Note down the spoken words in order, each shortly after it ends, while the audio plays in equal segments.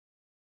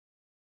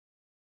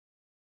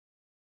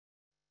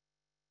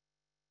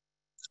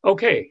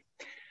Okay,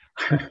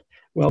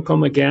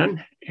 welcome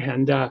again.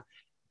 And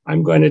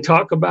I'm going to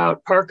talk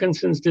about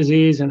Parkinson's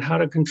disease and how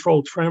to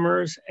control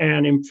tremors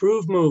and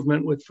improve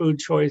movement with food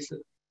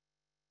choices.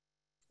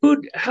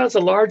 Food has a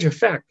large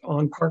effect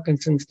on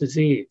Parkinson's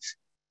disease.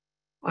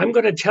 I'm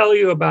going to tell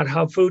you about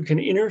how food can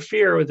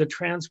interfere with the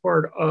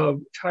transport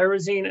of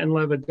tyrosine and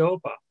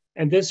levodopa,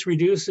 and this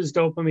reduces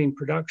dopamine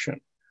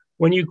production.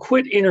 When you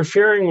quit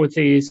interfering with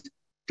these,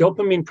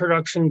 dopamine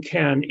production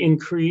can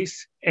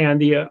increase,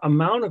 and the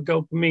amount of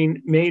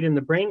dopamine made in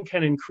the brain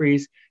can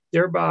increase,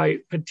 thereby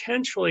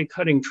potentially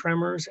cutting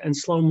tremors and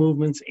slow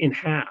movements in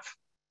half.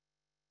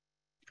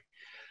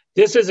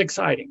 This is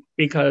exciting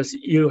because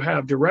you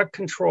have direct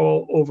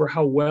control over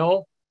how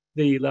well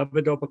the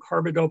levodopa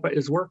carbidopa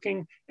is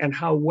working and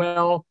how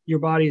well your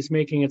body is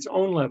making its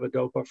own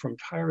levodopa from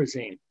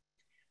tyrosine.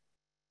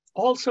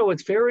 Also,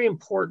 it's very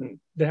important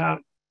that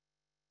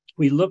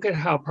we look at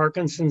how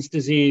Parkinson's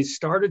disease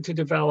started to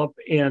develop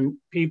in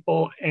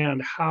people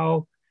and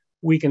how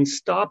we can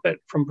stop it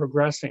from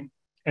progressing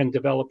and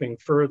developing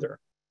further.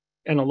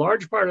 And a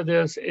large part of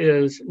this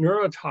is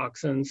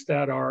neurotoxins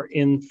that are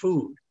in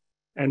food,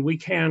 and we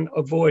can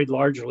avoid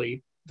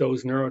largely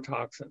those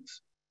neurotoxins.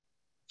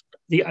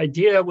 The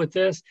idea with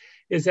this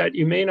is that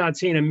you may not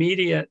see an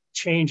immediate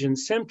change in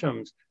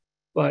symptoms,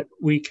 but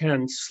we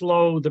can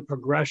slow the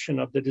progression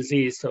of the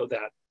disease so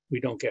that we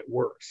don't get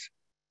worse.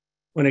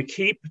 We want to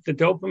keep the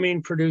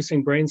dopamine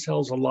producing brain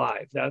cells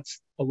alive. That's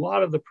a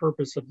lot of the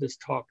purpose of this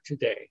talk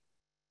today.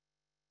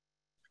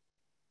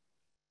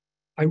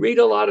 I read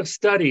a lot of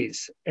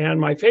studies, and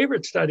my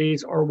favorite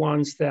studies are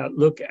ones that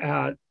look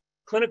at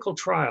clinical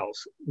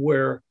trials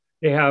where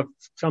they have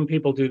some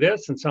people do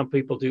this and some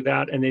people do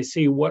that, and they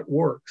see what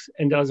works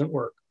and doesn't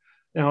work.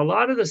 Now, a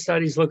lot of the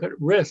studies look at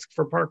risk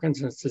for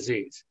Parkinson's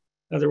disease.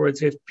 In other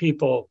words, if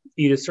people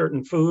eat a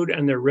certain food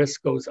and their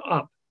risk goes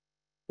up,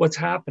 what's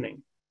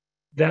happening?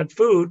 That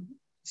food,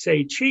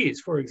 say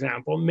cheese, for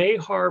example, may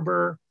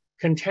harbor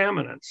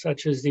contaminants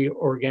such as the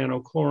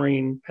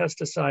organochlorine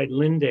pesticide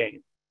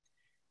lindane.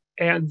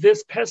 And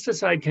this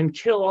pesticide can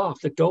kill off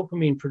the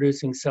dopamine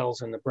producing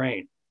cells in the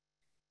brain.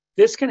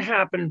 This can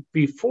happen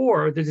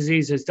before the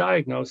disease is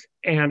diagnosed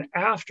and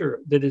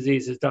after the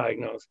disease is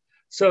diagnosed,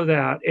 so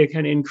that it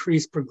can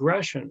increase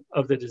progression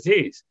of the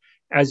disease.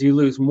 As you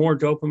lose more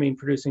dopamine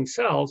producing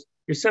cells,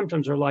 your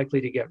symptoms are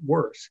likely to get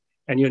worse,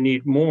 and you'll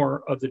need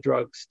more of the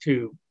drugs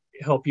to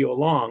help you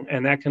along,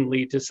 and that can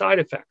lead to side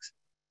effects.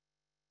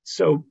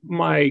 So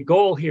my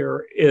goal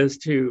here is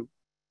to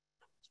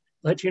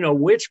let you know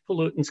which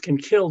pollutants can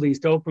kill these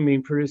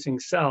dopamine producing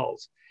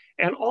cells.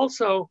 And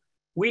also,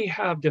 we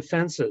have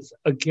defenses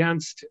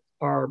against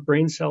our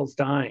brain cells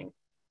dying,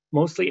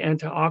 mostly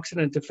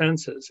antioxidant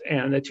defenses.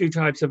 And the two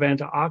types of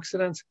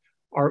antioxidants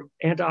are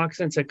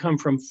antioxidants that come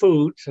from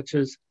food, such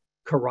as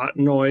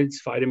carotenoids,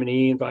 vitamin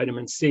E and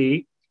vitamin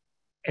C,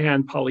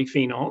 and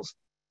polyphenols.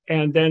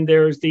 And then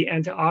there's the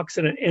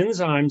antioxidant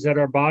enzymes that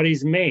our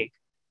bodies make,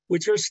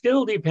 which are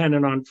still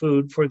dependent on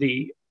food for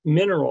the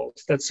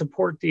minerals that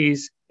support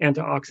these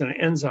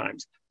antioxidant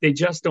enzymes. They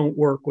just don't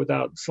work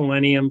without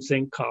selenium,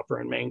 zinc, copper,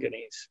 and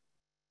manganese.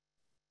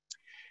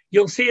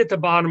 You'll see at the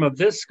bottom of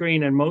this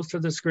screen and most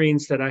of the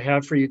screens that I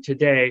have for you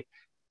today,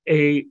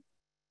 a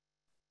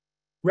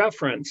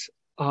reference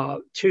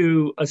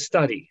to a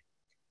study.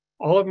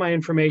 All of my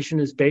information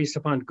is based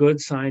upon good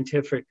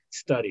scientific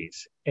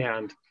studies.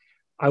 And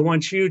I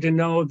want you to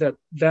know that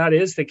that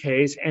is the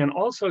case. And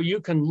also you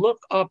can look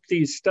up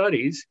these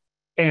studies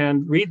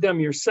and read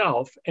them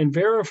yourself and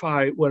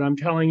verify what I'm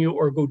telling you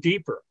or go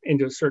deeper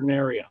into a certain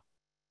area.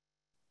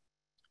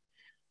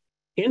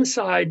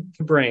 Inside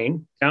the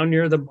brain, down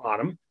near the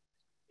bottom,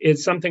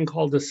 is something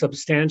called the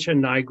substantia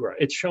nigra.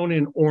 It's shown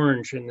in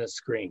orange in this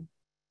screen.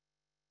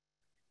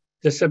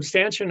 The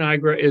substantia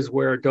nigra is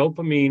where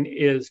dopamine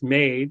is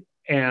made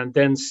and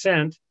then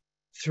sent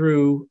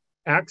through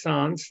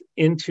axons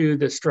into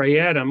the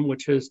striatum,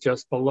 which is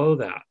just below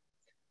that.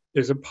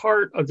 There's a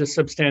part of the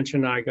substantia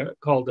nigra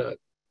called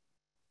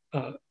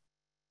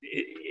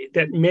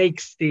that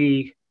makes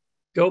the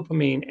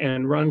dopamine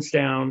and runs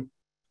down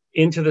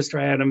into the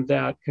striatum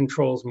that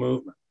controls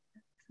movement.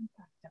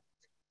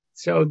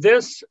 So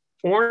this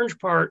orange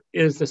part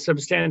is the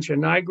substantia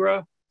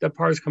nigra. The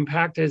pars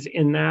compacta is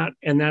in that,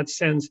 and that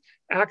sends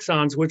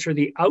axons, which are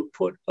the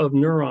output of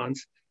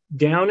neurons,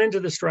 down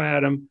into the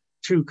striatum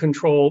to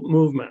control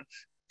movement,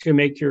 to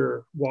make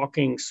your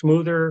walking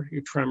smoother,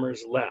 your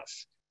tremors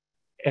less,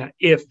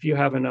 if you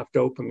have enough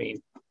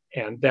dopamine.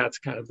 And that's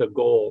kind of the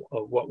goal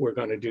of what we're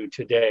going to do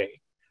today.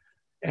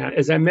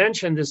 As I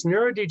mentioned, this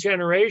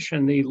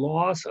neurodegeneration, the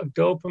loss of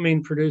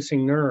dopamine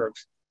producing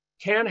nerves,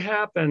 can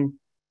happen,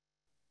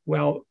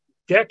 well,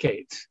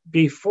 decades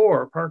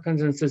before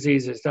Parkinson's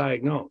disease is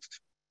diagnosed.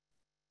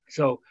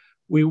 So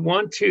we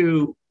want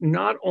to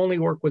not only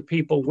work with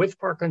people with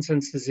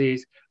Parkinson's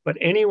disease, but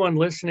anyone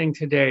listening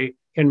today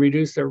can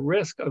reduce their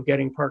risk of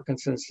getting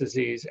Parkinson's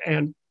disease,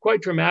 and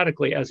quite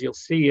dramatically, as you'll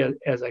see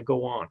as I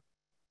go on.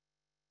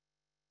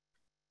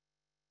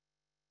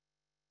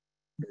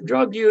 The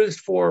drug used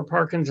for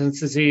Parkinson's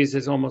disease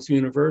is almost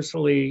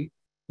universally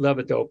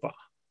levodopa,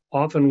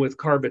 often with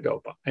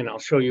carbidopa, and I'll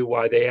show you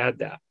why they add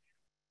that.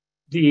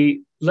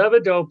 The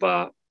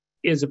levodopa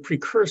is a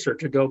precursor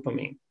to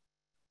dopamine.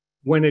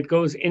 When it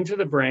goes into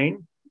the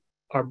brain,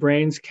 our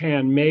brains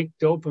can make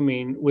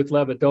dopamine with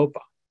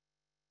levodopa.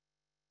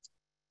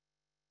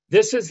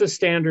 This is the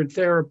standard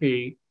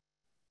therapy,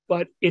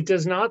 but it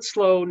does not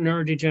slow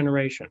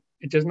neurodegeneration.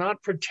 It does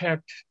not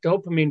protect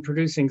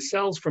dopamine-producing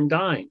cells from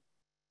dying.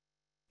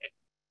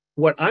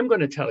 What I'm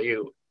going to tell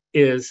you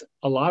is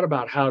a lot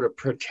about how to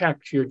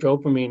protect your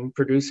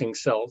dopamine-producing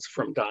cells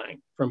from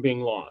dying, from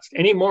being lost.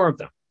 Any more of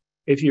them.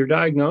 If you're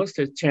diagnosed,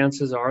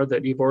 chances are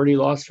that you've already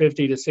lost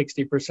 50 to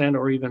 60%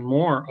 or even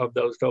more of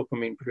those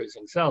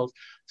dopamine-producing cells.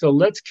 So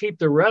let's keep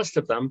the rest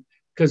of them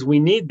because we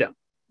need them.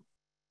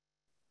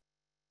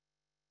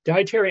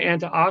 Dietary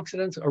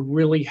antioxidants are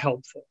really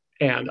helpful.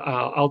 And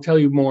I'll tell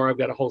you more. I've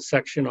got a whole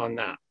section on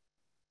that.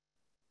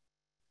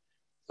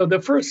 So the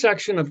first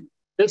section of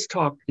this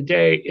talk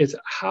today is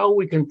how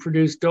we can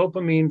produce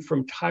dopamine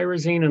from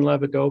tyrosine and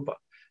levodopa.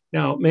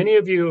 Now, many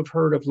of you have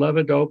heard of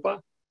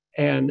levodopa,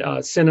 and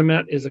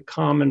Cinemet is a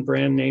common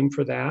brand name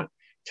for that.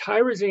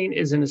 Tyrosine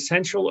is an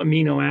essential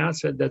amino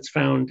acid that's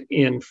found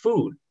in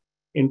food,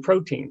 in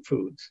protein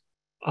foods.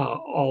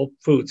 All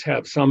foods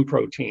have some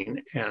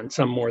protein and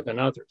some more than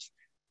others.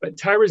 But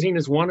tyrosine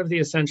is one of the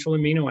essential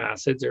amino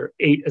acids. There are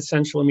 8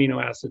 essential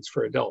amino acids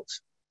for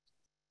adults.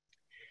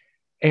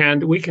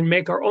 And we can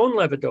make our own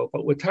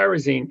levodopa with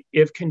tyrosine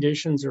if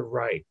conditions are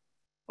right.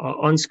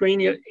 On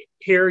screen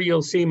here,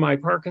 you'll see my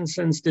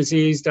Parkinson's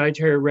disease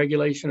dietary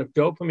regulation of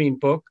dopamine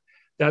book.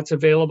 That's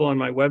available on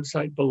my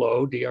website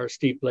below,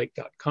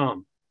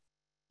 drsteveblake.com.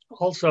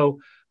 Also,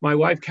 my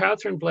wife,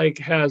 Catherine Blake,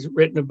 has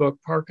written a book,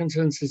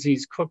 Parkinson's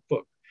Disease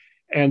Cookbook.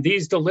 And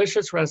these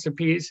delicious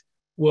recipes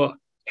will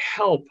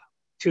help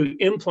to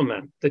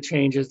implement the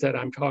changes that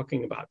I'm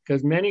talking about,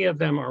 because many of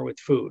them are with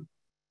food.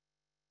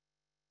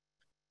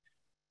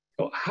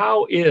 So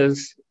how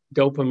is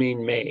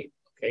dopamine made?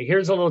 Okay,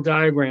 here's a little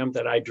diagram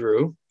that I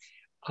drew.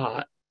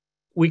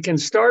 We can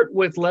start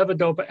with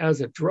levodopa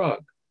as a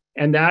drug,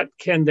 and that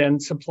can then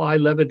supply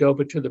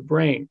levodopa to the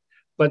brain.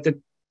 But the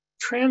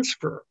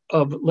transfer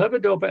of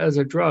levodopa as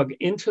a drug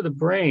into the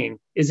brain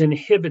is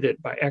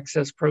inhibited by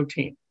excess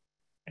protein.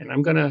 And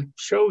I'm going to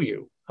show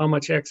you how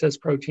much excess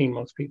protein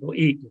most people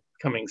eat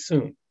coming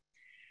soon.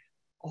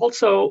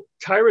 Also,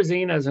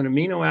 tyrosine as an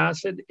amino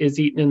acid is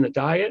eaten in the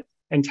diet,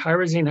 and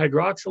tyrosine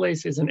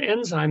hydroxylase is an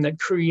enzyme that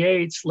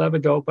creates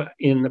levodopa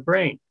in the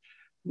brain.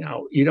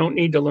 Now, you don't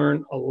need to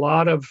learn a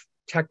lot of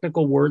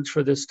technical words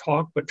for this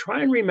talk, but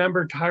try and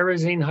remember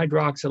tyrosine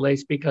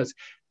hydroxylase because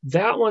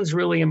that one's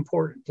really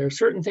important. There are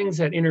certain things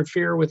that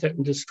interfere with it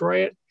and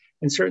destroy it,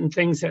 and certain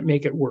things that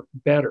make it work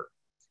better.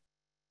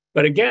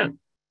 But again,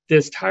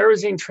 this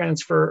tyrosine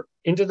transfer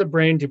into the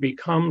brain to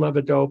become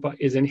levodopa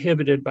is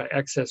inhibited by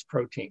excess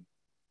protein.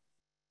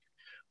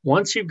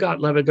 Once you've got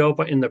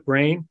levodopa in the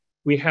brain,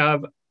 we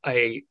have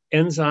an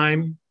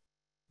enzyme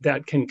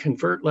that can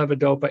convert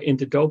levodopa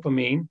into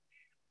dopamine.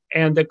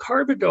 And the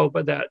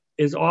carbidopa that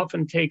is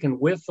often taken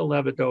with the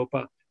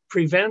levodopa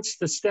prevents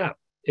the step.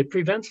 It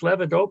prevents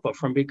levodopa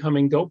from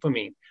becoming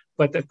dopamine,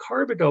 but the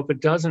carbidopa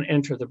doesn't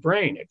enter the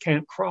brain. It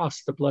can't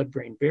cross the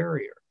blood-brain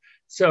barrier.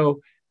 So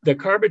the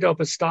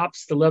carbidopa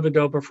stops the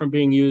levodopa from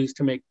being used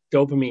to make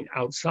dopamine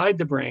outside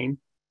the brain,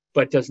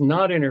 but does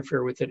not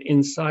interfere with it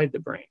inside the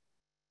brain.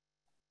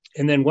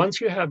 And then once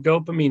you have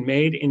dopamine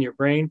made in your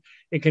brain,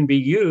 it can be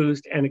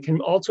used and it can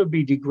also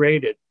be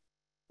degraded.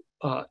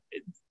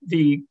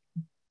 The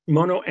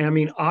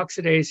monoamine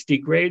oxidase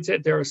degrades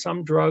it. There are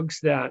some drugs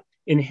that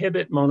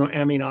inhibit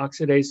monoamine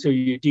oxidase, so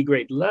you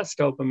degrade less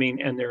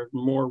dopamine and there's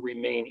more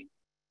remaining.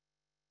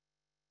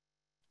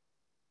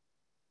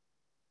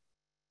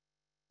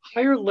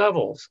 Higher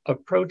levels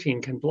of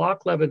protein can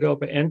block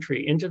levodopa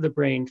entry into the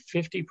brain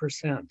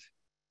 50%.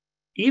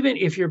 Even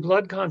if your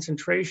blood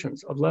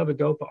concentrations of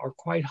levodopa are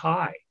quite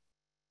high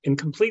and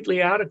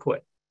completely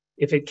adequate,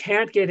 if it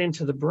can't get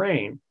into the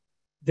brain,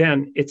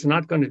 then it's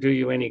not going to do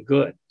you any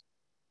good.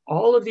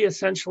 All of the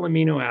essential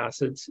amino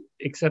acids,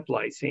 except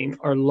lysine,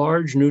 are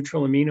large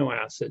neutral amino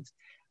acids,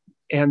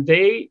 and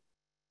they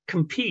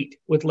compete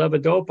with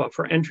levodopa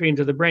for entry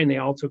into the brain. They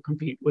also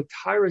compete with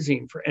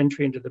tyrosine for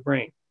entry into the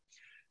brain.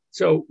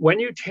 So when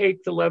you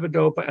take the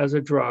levodopa as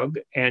a drug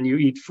and you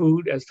eat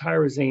food as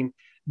tyrosine,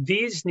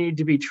 these need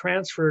to be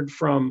transferred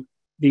from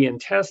the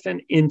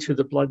intestine into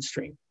the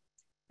bloodstream.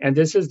 And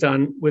this is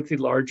done with the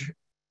large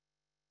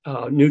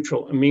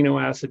neutral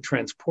amino acid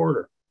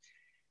transporter.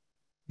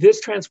 This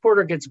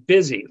transporter gets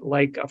busy,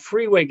 like a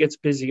freeway gets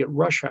busy at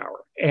rush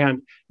hour,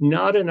 and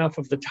not enough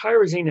of the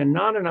tyrosine and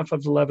not enough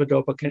of the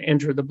levodopa can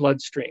enter the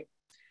bloodstream.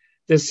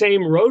 The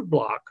same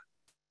roadblock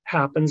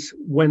happens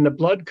when the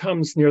blood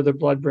comes near the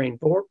blood-brain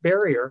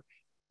barrier,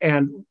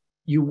 and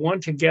you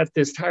want to get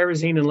this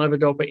tyrosine and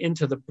levodopa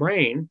into the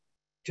brain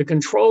to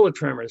control the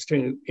tremors,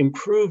 to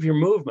improve your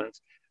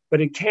movements,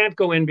 but it can't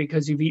go in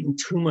because you've eaten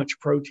too much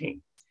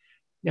protein.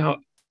 Now,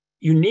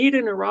 you need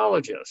a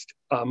neurologist,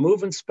 a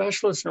movement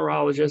specialist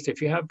neurologist,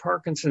 if you have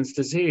Parkinson's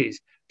disease,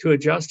 to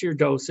adjust your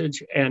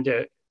dosage and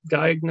to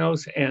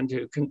diagnose and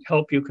to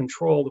help you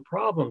control the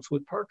problems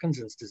with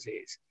Parkinson's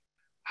disease.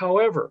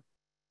 However,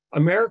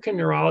 American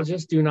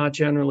neurologists do not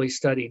generally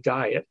study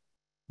diet.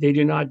 They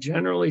do not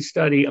generally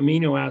study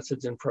amino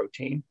acids and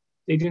protein.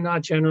 They do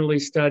not generally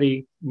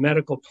study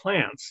medical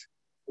plants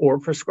or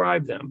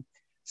prescribe them.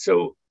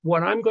 So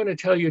what I'm going to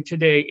tell you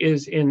today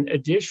is in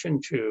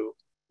addition to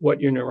what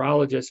your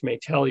neurologist may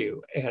tell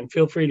you, and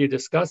feel free to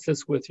discuss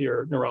this with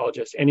your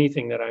neurologist,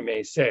 anything that I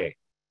may say.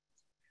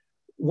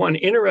 One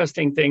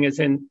interesting thing is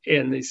in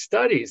the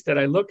studies that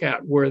I look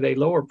at where they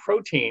lower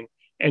protein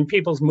and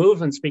people's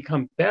movements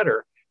become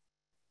better,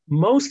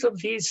 most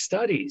of these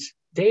studies,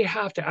 they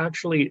have to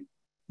actually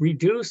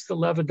reduce the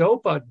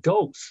levodopa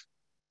dose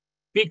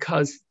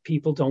because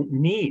people don't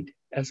need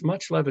as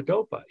much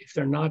levodopa if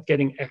they're not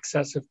getting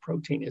excessive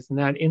protein. Isn't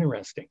that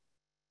interesting?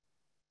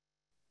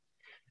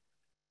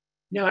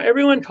 Now,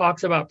 everyone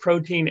talks about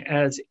protein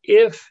as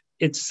if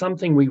it's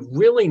something we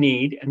really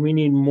need and we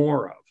need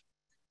more of.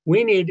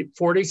 We need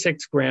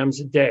 46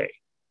 grams a day.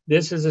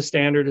 This is a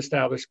standard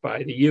established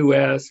by the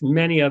US,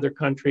 many other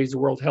countries, the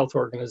World Health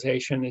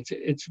Organization.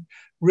 It's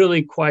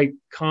really quite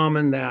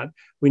common that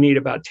we need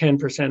about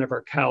 10% of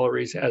our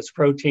calories as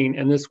protein,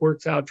 and this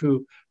works out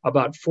to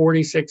about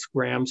 46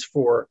 grams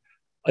for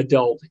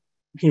adult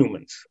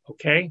humans,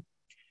 okay?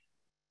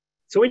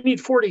 So we need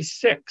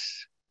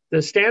 46.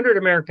 The standard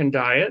American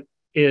diet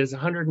is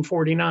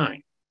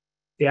 149.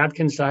 The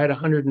Atkins diet,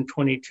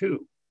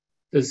 122.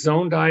 The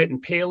zone diet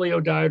and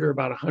paleo diet are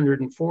about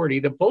 140.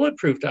 The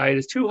bulletproof diet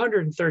is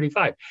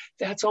 235.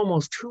 That's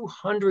almost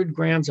 200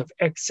 grams of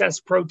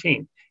excess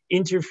protein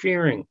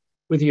interfering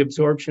with the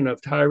absorption of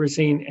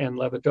tyrosine and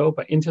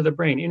levodopa into the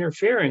brain,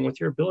 interfering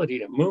with your ability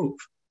to move.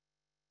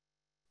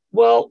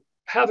 Well,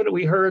 haven't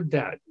we heard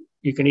that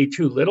you can eat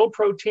too little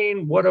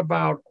protein? What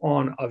about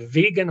on a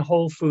vegan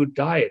whole food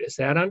diet? Is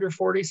that under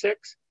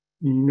 46?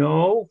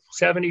 No,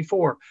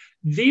 74.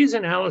 These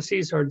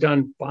analyses are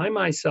done by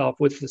myself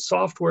with the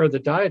software, the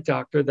Diet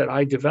Doctor, that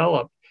I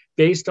developed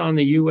based on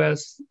the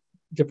US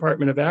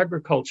Department of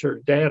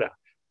Agriculture data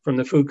from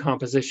the Food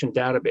Composition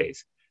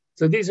Database.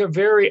 So these are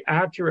very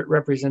accurate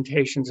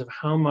representations of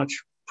how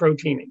much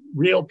protein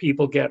real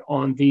people get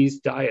on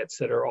these diets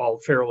that are all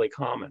fairly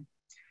common.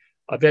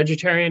 A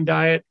vegetarian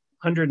diet,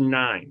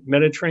 109.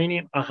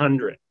 Mediterranean,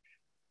 100.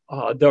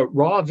 The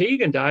raw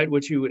vegan diet,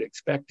 which you would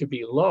expect to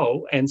be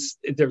low, and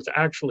there's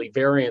actually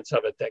variants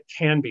of it that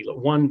can be low,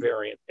 one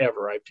variant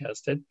ever I've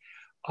tested,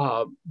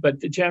 but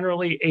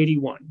generally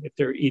 81. If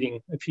they're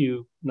eating a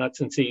few nuts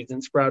and seeds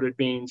and sprouted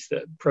beans,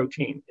 the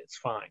protein is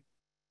fine.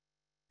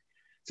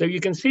 So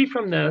you can see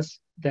from this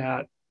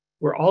that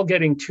we're all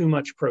getting too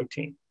much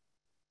protein,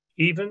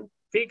 even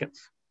vegans,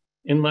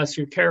 unless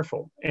you're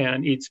careful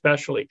and eat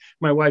specially.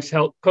 My wife's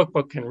health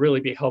cookbook can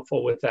really be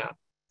helpful with that.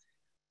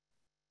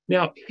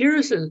 Now,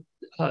 here's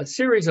a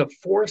series of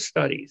 4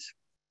 studies,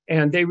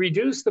 and they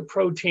reduce the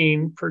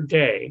protein per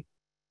day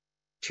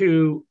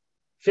to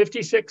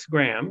 56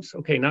 grams.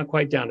 Okay, not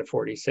quite down to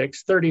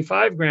 46,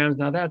 35 grams.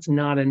 Now, that's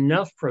not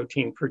enough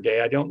protein per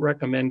day. I don't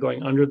recommend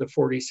going under the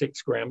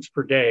 46 grams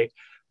per day,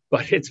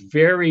 but it's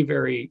very,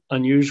 very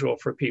unusual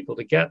for people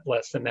to get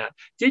less than that.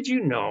 Did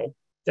you know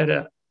that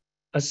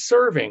a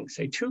serving,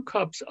 say 2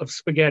 cups of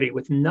spaghetti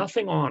with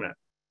nothing on it,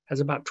 has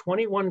about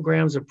 21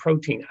 grams of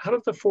protein out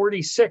of the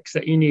 46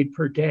 that you need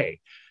per day?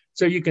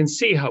 So you can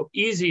see how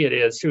easy it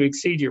is to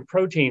exceed your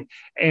protein.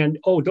 And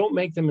don't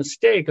make the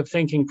mistake of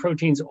thinking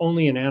protein's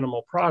only in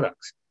animal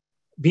products.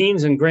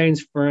 Beans and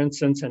grains, for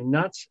instance, and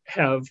nuts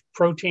have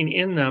protein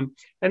in them.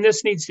 And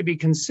this needs to be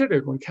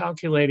considered when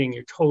calculating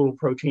your total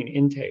protein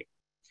intake.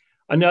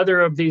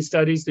 Another of these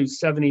studies do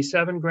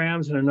 77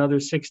 grams and another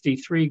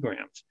 63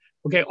 grams.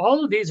 Okay,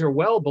 all of these are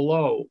well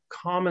below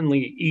commonly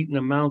eaten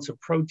amounts of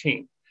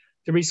protein.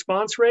 The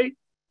response rate,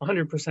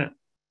 100%,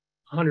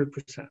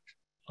 100%,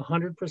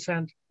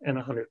 100%, and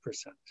 100%.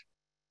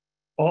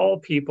 All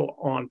people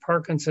on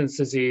Parkinson's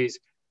disease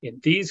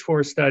in these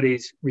 4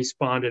 studies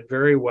responded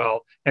very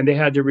well, and they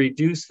had to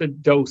reduce the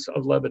dose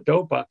of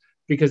levodopa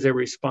because they're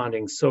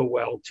responding so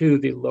well to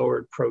the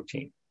lowered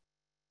protein.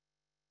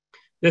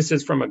 This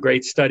is from a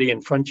great study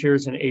in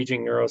Frontiers in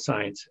Aging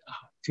Neuroscience,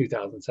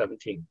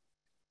 2017.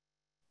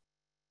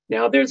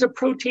 Now, there's a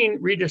protein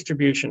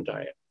redistribution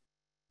diet.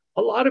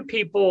 A lot of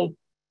people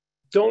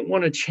don't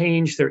want to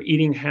change their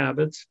eating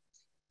habits,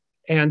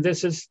 and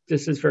this is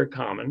very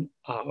common.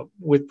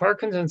 With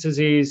Parkinson's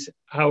disease,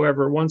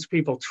 however, once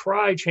people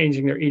try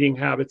changing their eating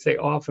habits, they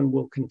often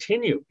will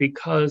continue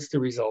because the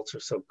results are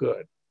so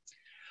good.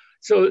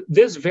 So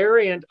this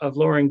variant of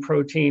lowering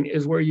protein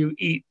is where you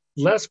eat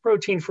less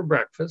protein for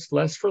breakfast,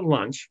 less for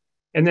lunch,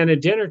 and then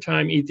at dinner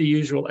time, eat the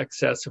usual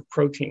excess of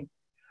protein.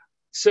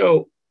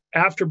 So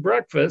after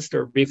breakfast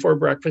or before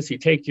breakfast, you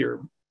take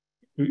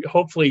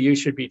hopefully you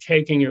should be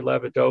taking your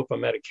levodopa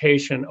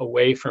medication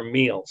away from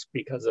meals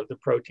because of the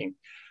protein.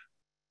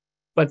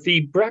 But the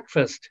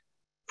breakfast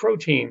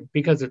protein,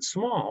 because it's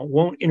small,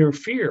 won't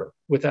interfere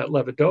with that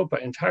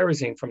levodopa and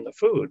tyrosine from the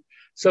food,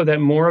 so that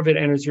more of it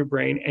enters your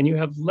brain and you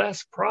have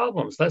less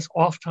problems, less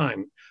off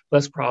time,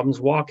 less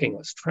problems walking,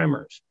 less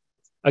tremors.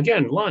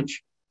 Again,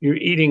 lunch, you're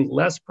eating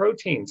less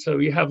protein. So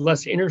you have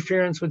less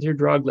interference with your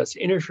drug, less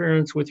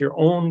interference with your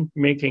own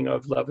making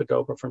of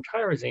levodopa from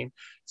tyrosine.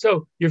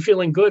 So you're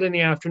feeling good in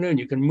the afternoon.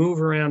 You can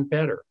move around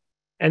better.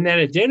 And then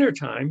at dinner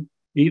time,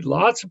 you eat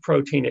lots of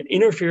protein. It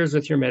interferes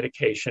with your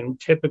medication.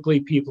 Typically,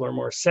 people are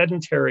more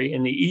sedentary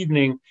in the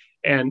evening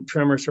and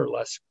tremors are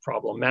less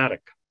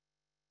problematic.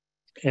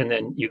 And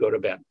then you go to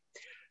bed.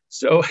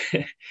 So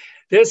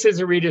this is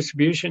a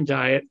redistribution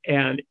diet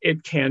and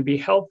it can be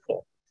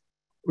helpful.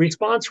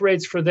 Response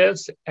rates for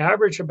this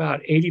average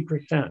about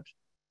 80%.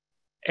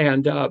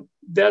 And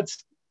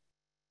that's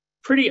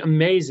pretty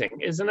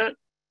amazing, isn't it?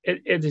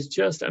 It is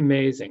just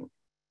amazing.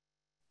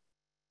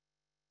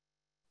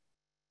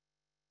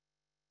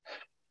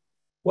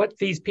 What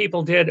these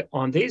people did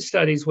on these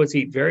studies was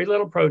eat very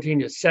little protein,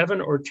 just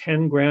 7 or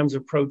 10 grams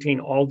of protein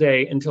all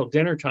day until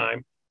dinner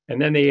time, and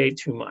then they ate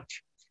too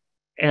much.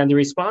 And the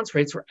response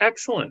rates were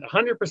excellent,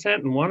 100%,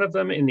 and one of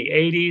them in the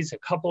 80s, a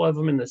couple of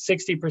them in the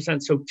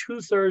 60%. So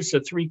 2/3 to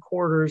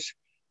 3/4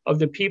 of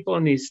the people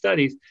in these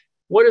studies.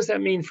 What does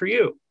that mean for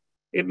you?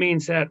 It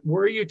means that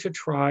were you to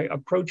try a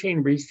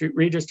protein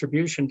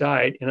redistribution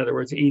diet, in other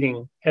words,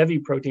 eating heavy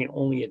protein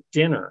only at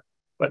dinner,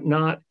 but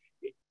not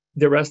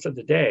the rest of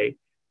the day,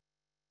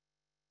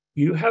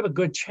 you have a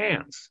good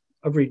chance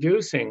of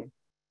reducing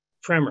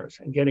tremors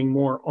and getting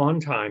more on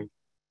time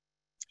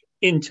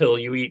until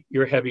you eat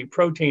your heavy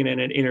protein and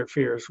it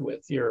interferes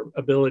with your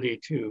ability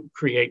to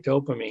create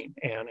dopamine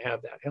and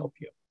have that help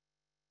you.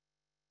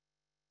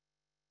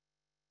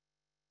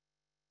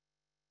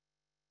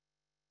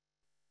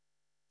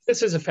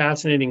 This is a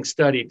fascinating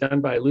study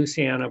done by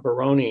Luciana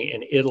Baroni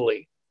in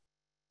Italy.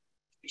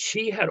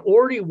 She had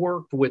already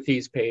worked with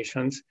these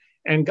patients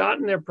and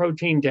gotten their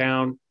protein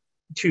down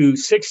to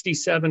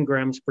 67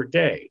 grams per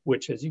day,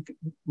 which, as you can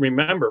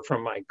remember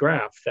from my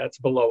graph, that's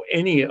below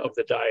any of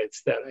the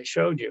diets that I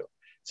showed you.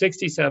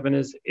 67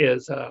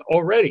 is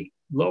already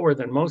lower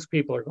than most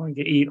people are going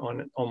to eat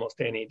on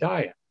almost any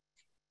diet.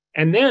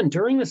 And then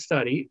during the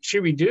study, she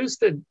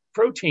reduced the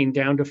protein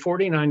down to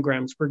 49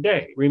 grams per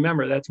day.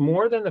 Remember, that's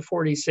more than the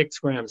 46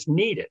 grams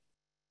needed.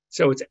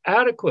 So it's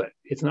adequate.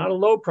 It's not a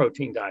low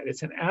protein diet.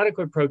 It's an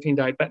adequate protein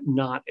diet, but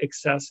not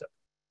excessive.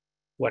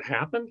 What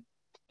happened?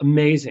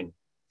 Amazing.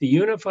 The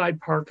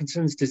Unified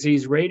Parkinson's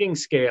Disease Rating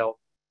Scale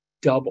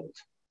doubled.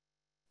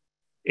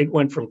 It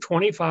went from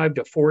 25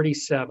 to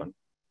 47.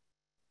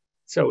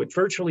 So it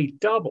virtually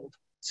doubled.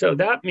 So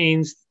that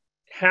means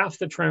half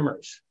the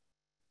tremors,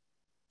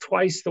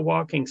 twice the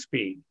walking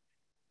speed.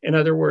 In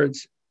other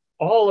words,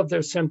 all of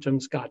their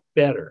symptoms got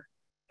better.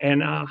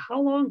 And how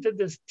long did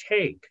this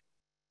take?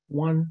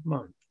 1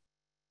 month.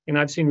 And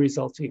I've seen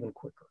results even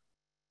quicker.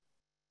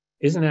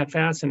 Isn't that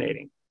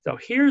fascinating? So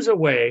here's a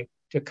way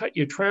to cut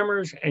your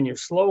tremors and your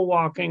slow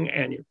walking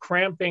and your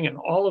cramping and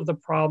all of the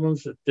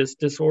problems that this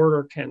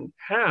disorder can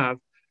have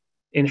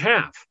in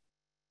half.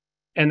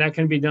 And that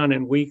can be done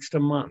in weeks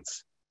to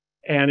months.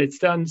 And it's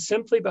done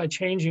simply by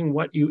changing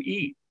what you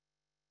eat.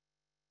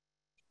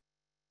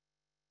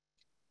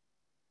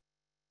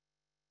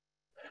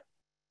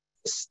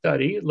 This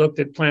study looked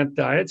at plant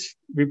diets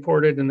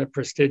reported in the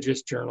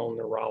prestigious journal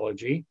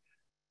Neurology.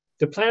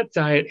 The plant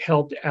diet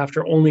helped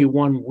after only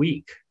 1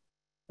 week.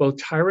 Both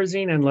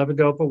tyrosine and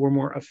levodopa were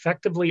more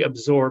effectively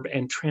absorbed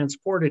and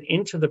transported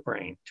into the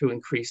brain to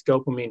increase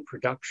dopamine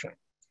production.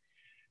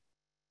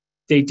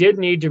 They did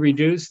need to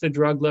reduce the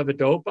drug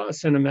levodopa,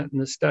 Cinemet in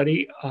the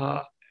study,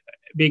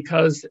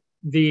 because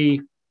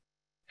there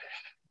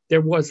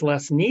was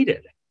less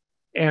needed.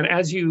 And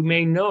as you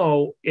may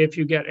know, if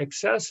you get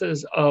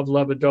excesses of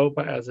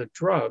levodopa as a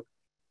drug,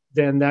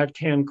 then that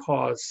can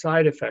cause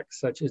side effects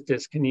such as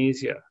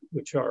dyskinesia,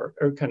 which are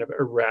kind of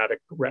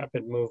erratic,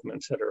 rapid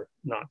movements that are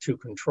not too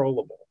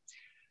controllable.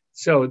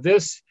 So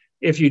this,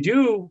 if you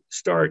do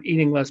start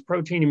eating less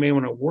protein, you may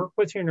want to work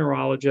with your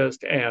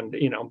neurologist and,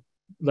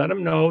 let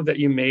them know that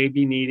you may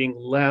be needing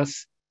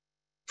less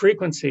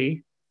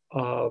frequency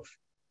of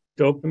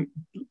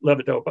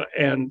levodopa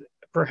and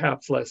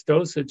perhaps less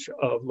dosage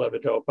of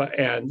levodopa,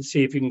 and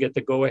see if you can get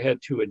the go-ahead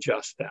to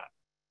adjust that.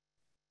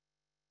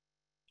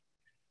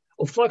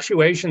 Well,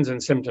 fluctuations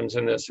in symptoms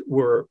in this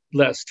were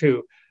less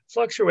too.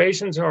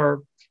 Fluctuations are,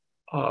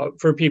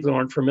 for people who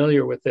aren't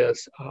familiar with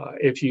this,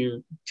 if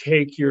you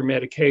take your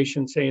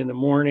medication, say in the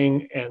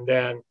morning, and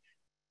then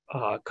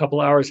a couple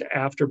hours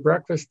after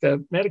breakfast,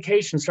 the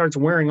medication starts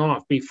wearing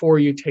off before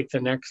you take the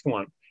next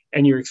one,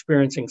 and you're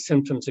experiencing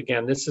symptoms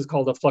again. This is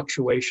called a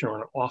fluctuation or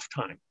an off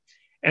time.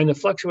 And the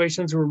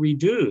fluctuations were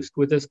reduced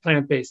with this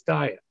plant-based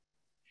diet.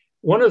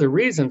 One of the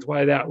reasons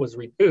why that was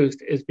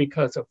reduced is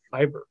because of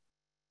fiber.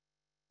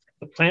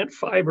 The plant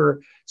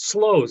fiber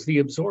slows the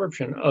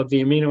absorption of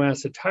the amino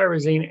acid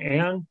tyrosine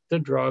and the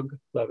drug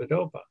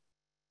levodopa,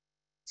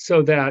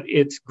 so that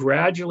it's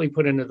gradually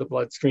put into the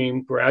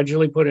bloodstream,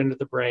 gradually put into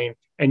the brain,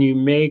 and you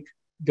make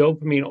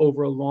dopamine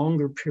over a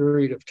longer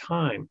period of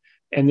time.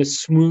 And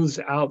this smooths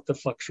out the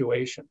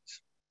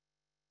fluctuations.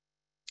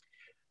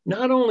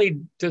 Not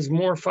only does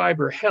more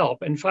fiber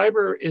help, and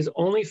fiber is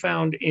only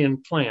found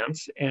in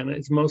plants and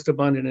is most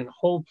abundant in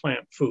whole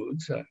plant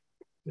foods,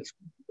 This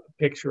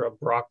picture of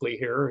broccoli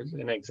here is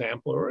an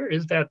example, or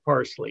is that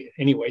parsley?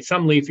 Anyway,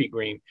 some leafy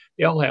green,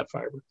 they all have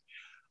fiber.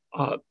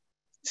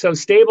 So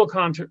stable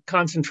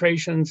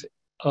concentrations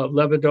of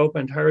levodopa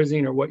and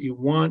tyrosine are what you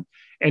want,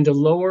 and to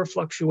lower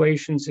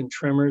fluctuations in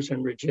tremors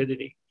and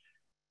rigidity.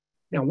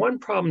 Now, one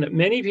problem that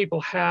many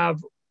people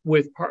have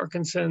with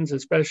Parkinson's,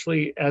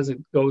 especially as it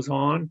goes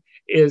on,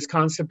 is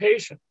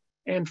constipation.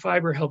 And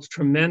fiber helps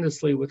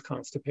tremendously with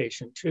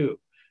constipation too.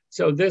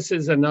 So this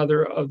is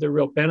another of the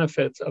real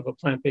benefits of a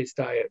plant-based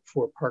diet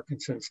for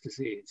Parkinson's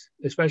disease,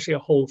 especially a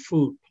whole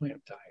food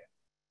plant diet.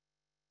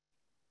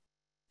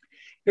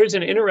 Here's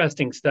an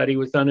interesting study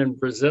was done in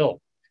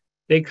Brazil.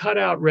 They cut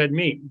out red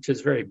meat, which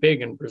is very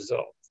big in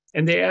Brazil,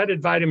 and they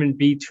added vitamin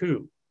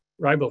B2,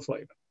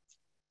 riboflavin.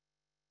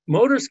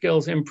 Motor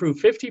skills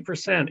improved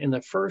 50% in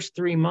the first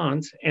 3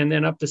 months and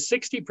then up to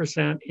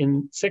 60%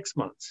 in 6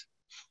 months.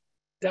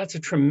 That's a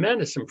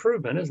tremendous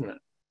improvement, isn't it?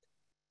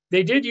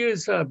 They did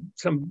use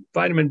some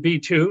vitamin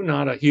B2,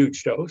 not a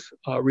huge dose,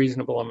 a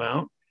reasonable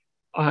amount.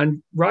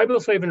 And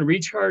riboflavin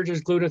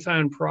recharges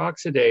glutathione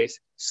peroxidase,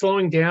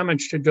 slowing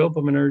damage to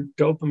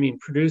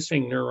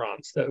dopamine-producing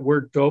neurons. The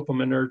word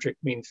dopaminergic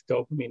means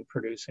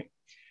dopamine-producing.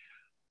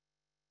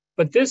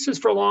 But this is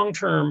for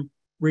long-term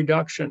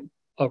reduction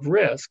of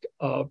risk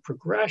of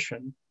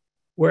progression,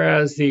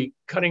 whereas the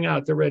cutting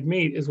out the red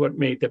meat is what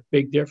made the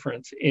big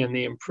difference in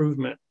the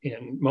improvement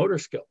in motor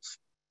skills.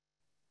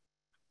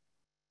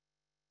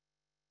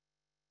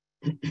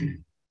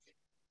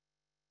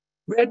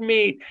 Red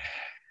meat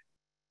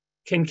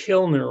can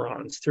kill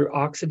neurons through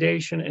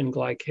oxidation and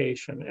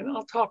glycation. And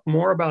I'll talk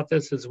more about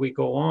this as we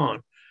go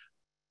on.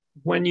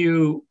 When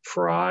you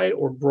fry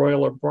or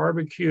broil or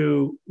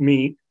barbecue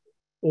meat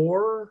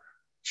or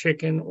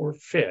chicken or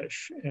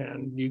fish,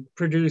 and you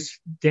produce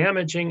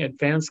damaging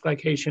advanced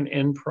glycation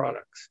end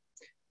products.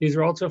 These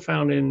are also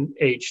found in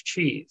aged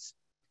cheese.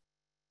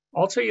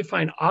 Also, you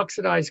find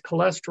oxidized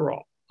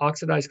cholesterol.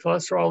 Oxidized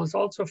cholesterol is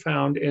also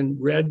found in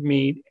red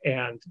meat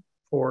and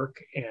pork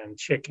and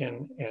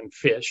chicken and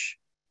fish.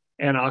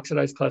 And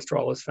oxidized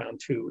cholesterol is found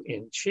too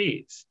in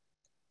cheese.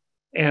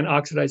 And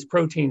oxidized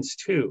proteins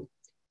too.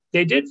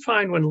 They did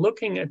find when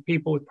looking at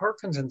people with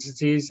Parkinson's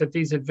disease that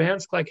these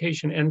advanced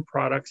glycation end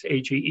products,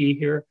 AGE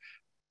here,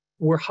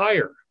 were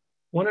higher,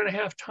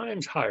 1.5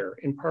 times higher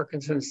in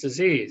Parkinson's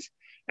disease.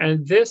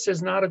 And this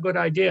is not a good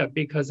idea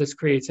because this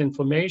creates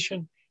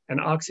inflammation and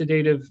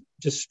oxidative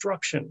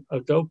destruction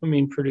of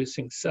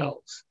dopamine-producing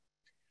cells.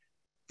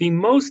 The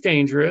most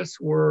dangerous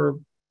were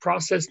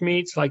processed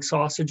meats like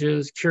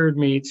sausages, cured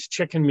meats,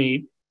 chicken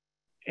meat,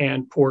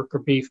 and pork or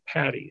beef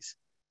patties.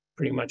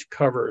 Pretty much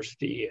covers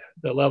the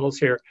levels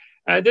here.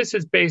 This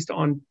is based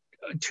on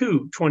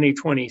 2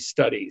 2020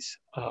 studies.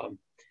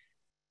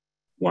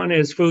 One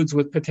is foods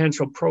with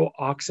potential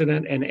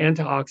pro-oxidant and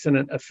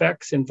antioxidant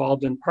effects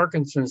involved in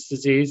Parkinson's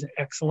disease,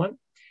 excellent.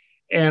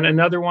 And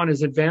another one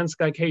is advanced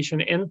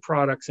glycation end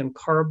products and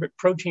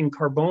protein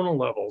carbonyl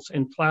levels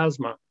in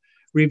plasma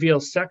reveal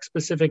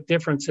sex-specific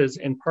differences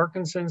in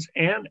Parkinson's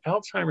and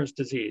Alzheimer's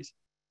disease.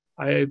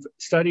 I've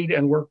studied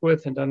and worked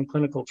with and done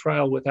clinical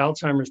trial with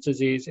Alzheimer's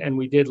disease, and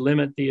we did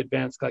limit the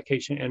advanced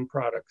glycation end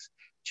products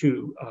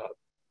to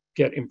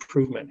get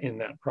improvement in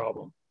that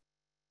problem.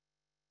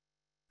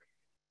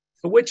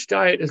 So which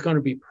diet is going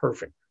to be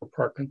perfect for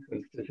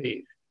Parkinson's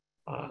disease?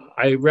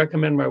 I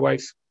recommend my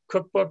wife's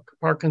cookbook,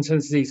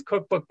 Parkinson's Disease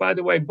Cookbook. By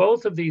the way,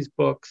 both of these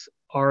books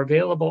are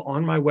available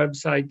on my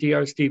website,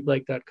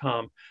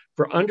 drsteveblake.com,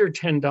 for under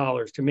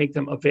 $10 to make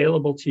them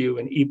available to you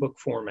in ebook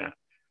format.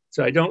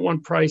 So I don't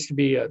want price to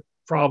be a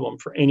problem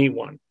for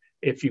anyone.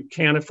 If you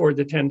can't afford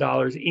the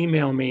 $10,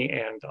 email me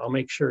and I'll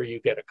make sure you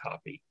get a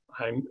copy.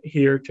 I'm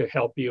here to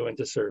help you and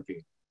to serve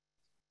you.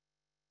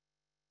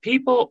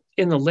 People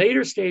in the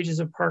later stages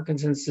of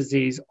Parkinson's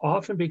disease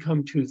often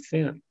become too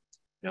thin.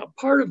 Now,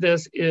 part of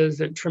this is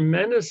a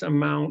tremendous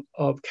amount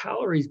of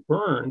calories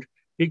burned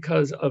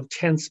because of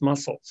tense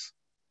muscles.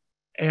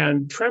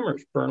 And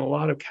tremors burn a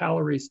lot of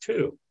calories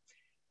too.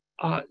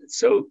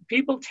 So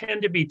people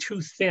tend to be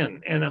too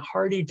thin, and a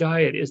hearty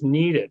diet is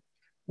needed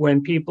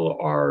when people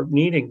are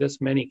needing this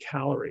many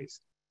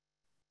calories.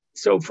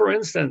 So for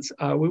instance,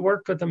 we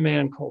worked with a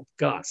man called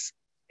Gus,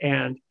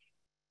 and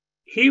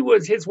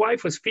his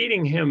wife was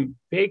feeding him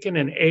bacon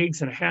and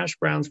eggs and hash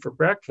browns for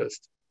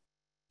breakfast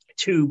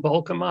to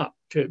bulk him up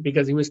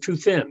because he was too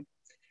thin.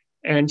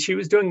 And she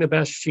was doing the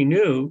best she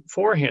knew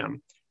for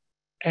him.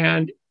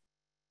 And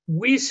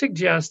we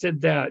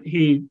suggested that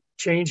he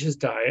change his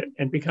diet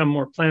and become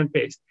more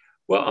plant-based.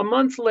 Well, a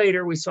month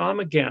later, we saw him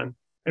again,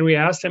 and we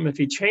asked him if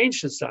he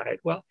changed his diet.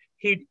 Well,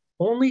 he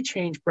only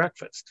changed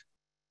breakfast.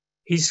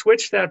 He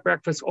switched that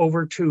breakfast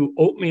over to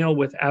oatmeal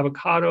with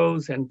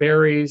avocados and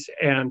berries,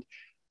 and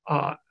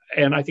I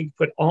think he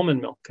put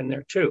almond milk in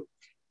there too.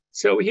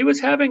 So he was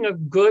having a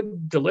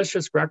good,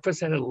 delicious breakfast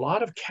that had a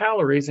lot of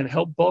calories and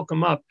helped bulk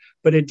him up,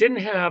 but it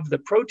didn't have the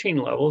protein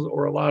levels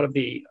or a lot of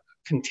the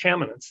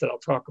contaminants that I'll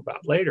talk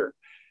about later.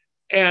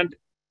 And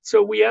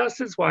so we asked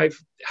his wife,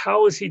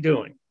 how is he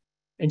doing?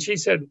 And she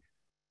said,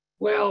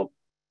 well,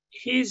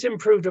 he's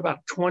improved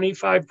about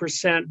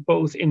 25%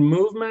 both in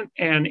movement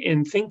and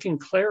in thinking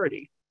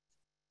clarity.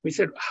 We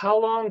said, how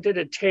long did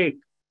it take,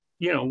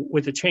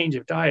 with a change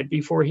of diet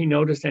before he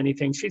noticed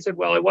anything? She said,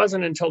 well, it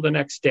wasn't until the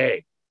next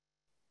day.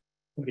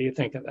 What do you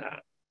think of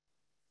that?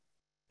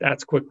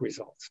 That's quick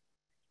results.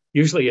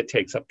 Usually it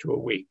takes up to a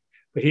week,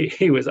 but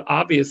he was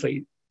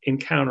obviously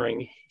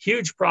encountering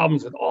huge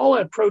problems with all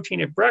that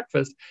protein at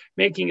breakfast,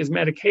 making his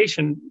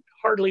medication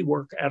hardly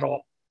work at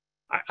all.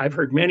 I've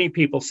heard many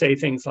people say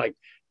things like,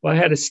 well, I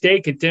had a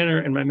steak at dinner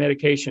and my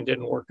medication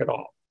didn't work at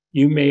all.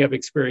 You may have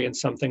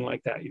experienced something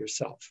like that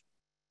yourself.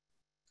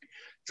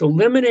 So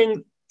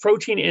limiting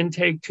protein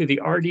intake to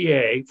the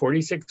RDA,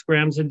 46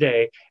 grams a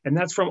day, and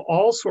that's from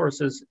all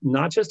sources,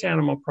 not just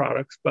animal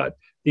products, but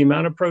the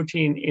amount of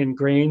protein in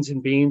grains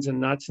and beans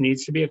and nuts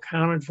needs to be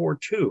accounted for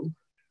too.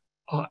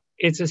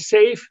 It's a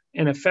safe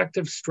and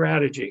effective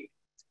strategy.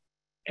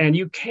 And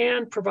you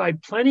can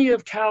provide plenty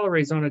of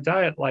calories on a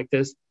diet like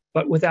this,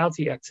 but without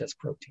the excess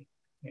protein.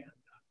 And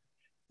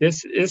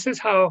this is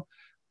how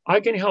I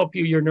can help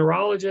you. Your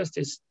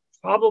neurologist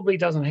probably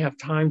doesn't have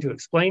time to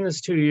explain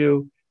this to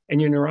you, and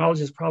your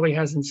neurologist probably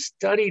hasn't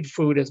studied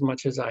food as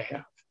much as I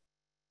have.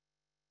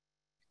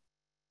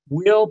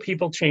 Will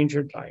people change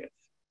their diet?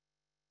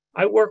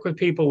 I work with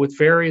people with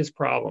various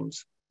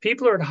problems.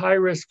 People are at high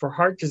risk for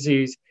heart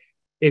disease.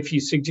 If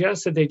you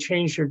suggest that they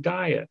change their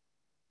diet,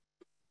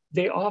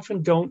 they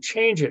often don't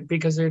change it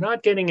because they're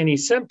not getting any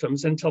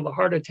symptoms until the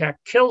heart attack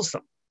kills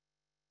them.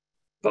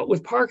 But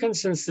with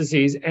Parkinson's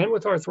disease and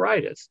with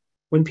arthritis,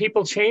 when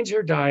people change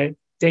their diet,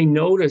 they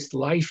notice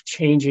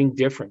life-changing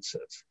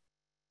differences.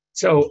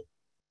 So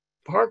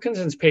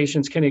Parkinson's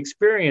patients can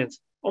experience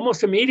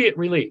almost immediate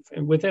relief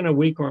within a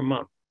week or a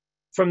month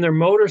from their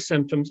motor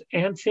symptoms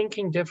and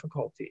thinking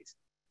difficulties.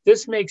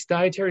 This makes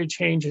dietary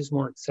changes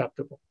more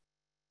acceptable.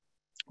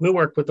 We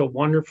worked with a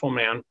wonderful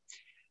man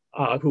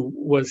who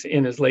was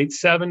in his late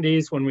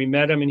 70s when we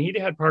met him, and he'd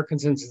had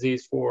Parkinson's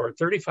disease for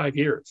 35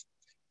 years.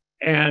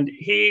 And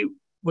he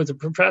was a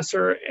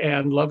professor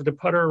and loved to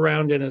putter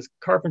around in his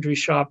carpentry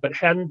shop, but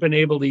hadn't been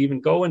able to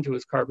even go into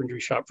his carpentry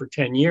shop for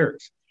 10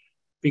 years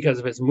because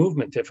of his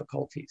movement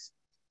difficulties.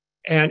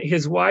 And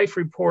his wife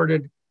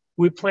reported,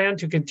 we plan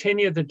to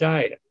continue the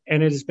diet,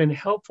 and it has been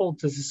helpful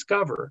to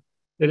discover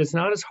that it's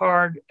not as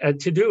hard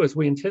to do as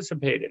we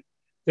anticipated.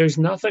 There's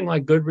nothing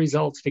like good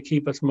results to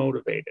keep us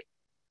motivated.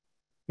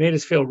 Made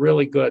us feel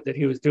really good that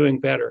he was doing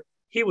better.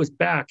 He was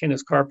back in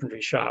his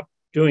carpentry shop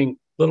doing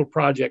little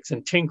projects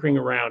and tinkering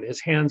around.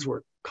 His hands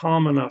were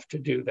calm enough to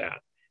do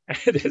that.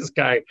 And this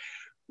guy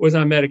was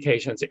on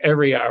medications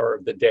every hour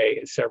of the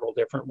day, several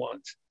different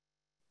ones.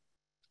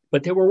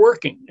 But they were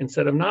working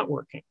instead of not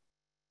working.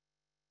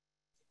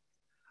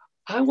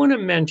 I want to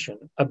mention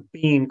a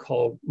bean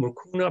called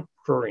Mukuna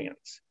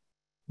Purians.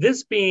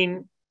 This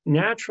bean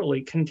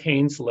naturally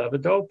contains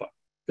levodopa,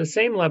 the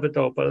same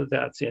levodopa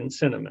that's in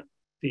cinnamon.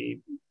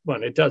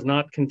 It does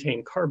not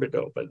contain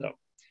carbidopa, though.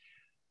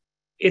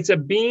 It's a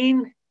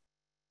bean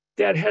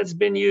that has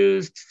been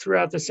used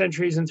throughout the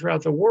centuries and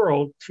throughout the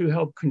world to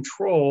help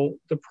control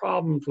the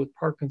problems with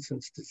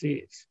Parkinson's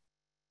disease.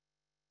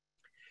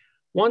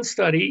 One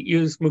study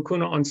used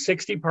Mukuna on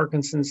 60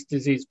 Parkinson's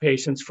disease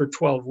patients for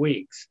 12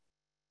 weeks.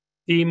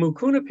 The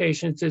Mukuna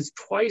patients did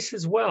twice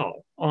as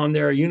well on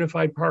their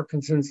Unified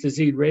Parkinson's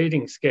Disease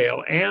Rating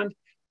Scale and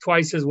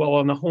twice as well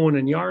on the Hoehn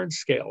and Yarn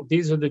scale.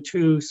 These are the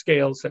two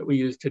scales that we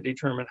use to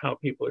determine how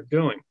people are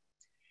doing.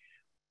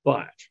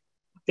 But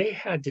they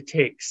had to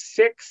take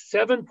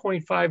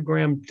 7.5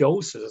 gram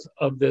doses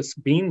of this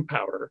bean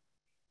powder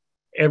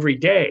every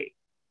day.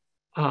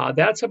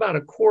 That's about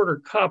a quarter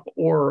cup,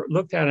 or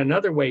looked at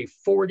another way,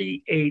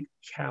 48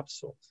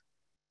 capsules.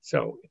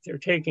 So if they're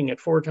taking it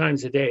 4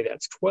 times a day,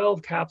 that's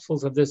 12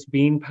 capsules of this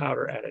bean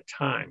powder at a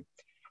time.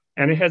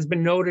 And it has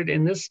been noted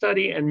in this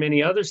study and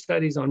many other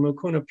studies on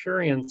Mukuna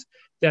Purians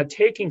that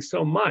taking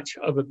so much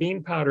of a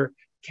bean powder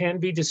can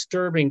be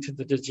disturbing to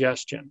the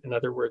digestion. In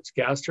other words,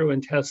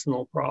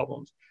 gastrointestinal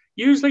problems,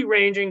 usually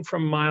ranging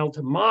from mild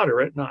to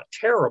moderate, not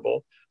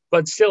terrible,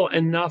 but still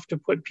enough to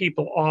put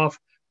people off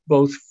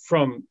both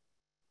from,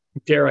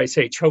 dare I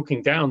say,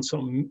 choking down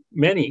so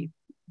many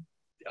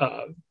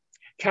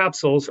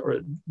capsules, or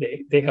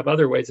they have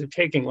other ways of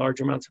taking large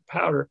amounts of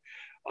powder.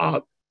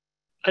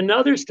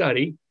 Another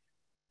study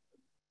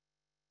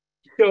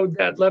showed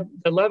that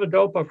the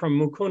levodopa from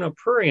Mukuna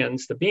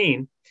Purians, the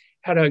bean,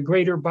 had a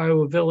greater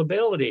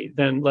bioavailability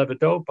than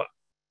levodopa.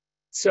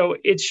 So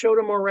it showed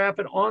a more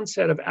rapid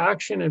onset of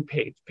action in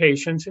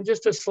patients and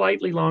just a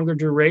slightly longer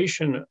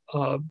duration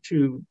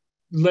to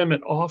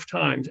limit off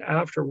times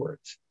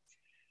afterwards.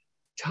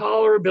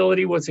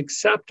 Tolerability was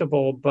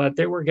acceptable, but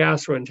there were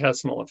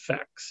gastrointestinal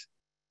effects.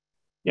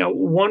 Now,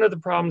 one of the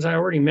problems I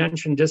already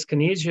mentioned,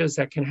 dyskinesias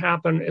that can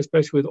happen,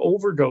 especially with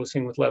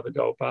overdosing with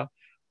levodopa,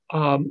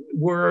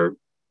 were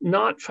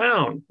not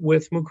found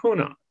with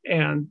Mukuna.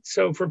 And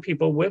so for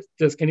people with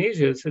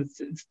dyskinesias,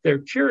 they're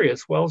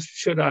curious, well,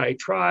 should I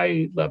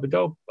try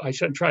levodopa? I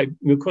should try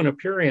Mukuna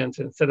Purians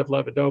instead of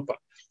levodopa.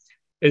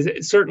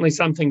 It's certainly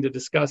something to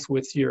discuss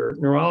with your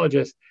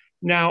neurologist.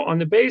 Now, on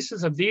the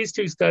basis of these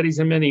two studies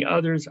and many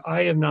others,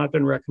 I have not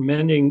been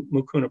recommending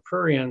Mukuna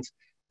Purians.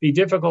 Be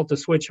difficult to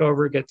switch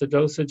over, get the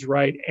dosage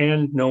right,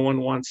 and no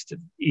one wants to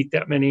eat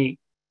that many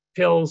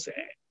pills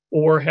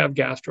or have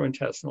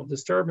gastrointestinal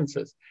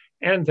disturbances.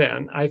 And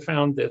then I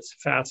found this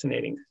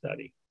fascinating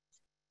study.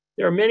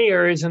 There are many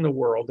areas in the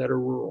world that are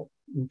rural,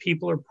 and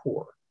people are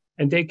poor,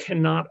 and they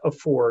cannot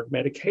afford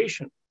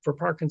medication for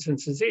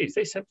Parkinson's disease.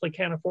 They simply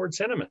can't afford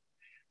cinnamon.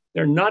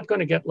 They're not going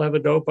to get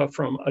levodopa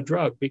from a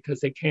drug because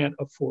they can't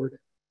afford it.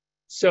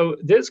 So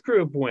this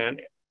group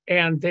went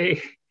and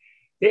they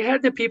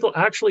had the people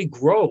actually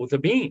grow the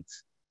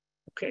beans,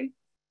 okay?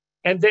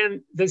 And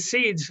then the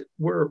seeds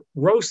were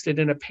roasted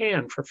in a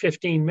pan for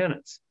 15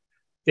 minutes.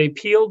 They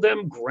peeled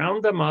them,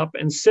 ground them up,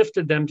 and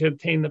sifted them to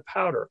obtain the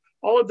powder.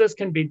 All of this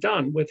can be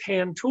done with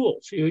hand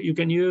tools. You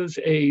can use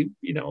a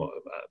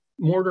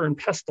mortar and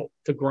pestle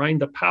to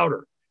grind the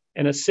powder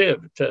and a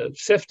sieve to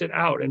sift it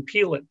out and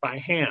peel it by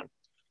hand.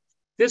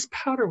 This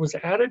powder was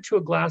added to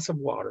a glass of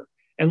water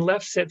and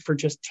left sit for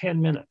just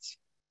 10 minutes.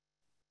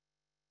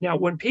 Now,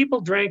 when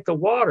people drank the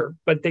water,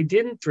 but they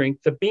didn't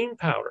drink the bean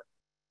powder,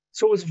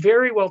 so it was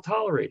very well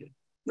tolerated,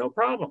 no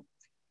problem.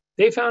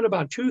 They found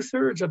about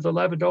 2/3 of the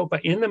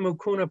levodopa in the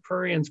Mukuna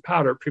Purians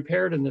powder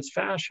prepared in this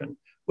fashion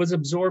was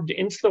absorbed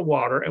into the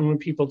water, and when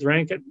people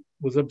drank it,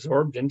 was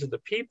absorbed into the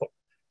people.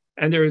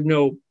 And there was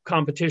no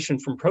competition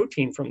from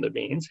protein from the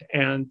beans,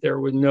 and there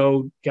were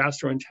no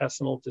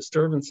gastrointestinal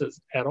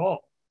disturbances at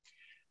all.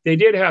 They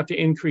did have to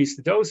increase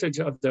the dosage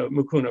of the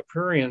Mukuna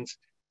Purians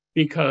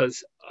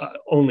because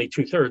only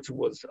 2/3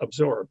 was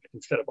absorbed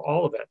instead of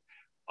all of it.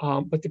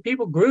 But the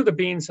people grew the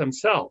beans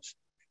themselves.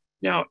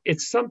 Now,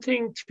 it's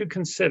something to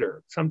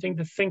consider, something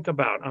to think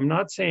about. I'm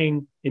not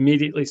saying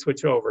immediately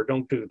switch over,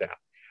 don't do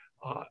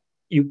that.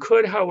 You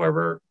could,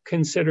 however,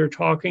 consider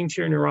talking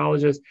to your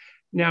neurologist.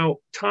 Now,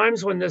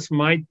 times when this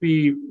might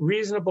be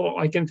reasonable,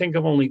 I can think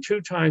of only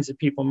 2 times that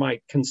people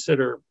might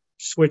consider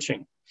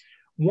switching.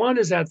 One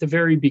is at the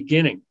very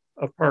beginning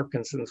of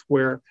Parkinson's,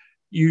 where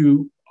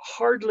you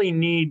hardly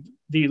need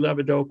the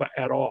levodopa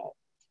at all.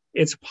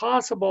 It's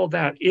possible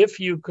that if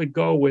you could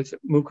go with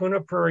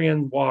Mukuna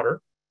Purian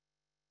water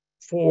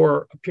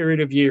for a period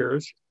of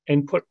years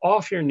and put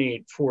off your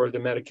need for the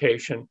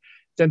medication,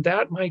 then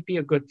that might be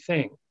a good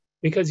thing.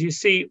 Because you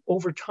see,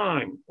 over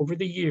time, over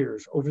the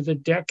years, over the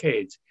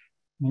decades,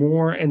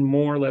 more and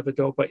more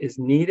levodopa is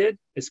needed,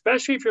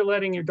 especially if you're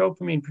letting your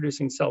dopamine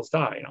producing cells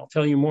die. And I'll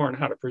tell you more on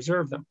how to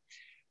preserve them.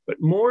 But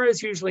more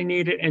is usually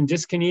needed, and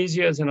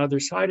dyskinesias and other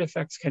side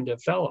effects can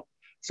develop.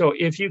 So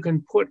if you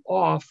can put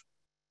off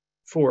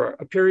for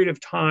a period of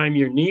time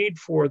your need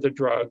for the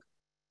drug,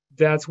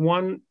 that's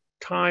one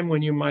time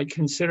when you might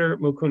consider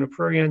Mukuna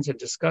Purians and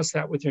discuss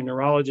that with your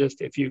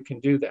neurologist if you can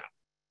do that.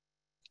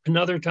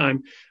 Another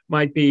time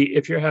might be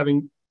if you're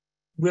having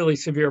really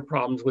severe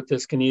problems with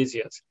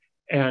dyskinesias.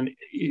 And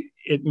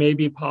it may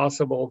be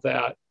possible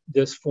that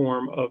this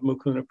form of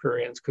Mukuna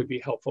Purians could be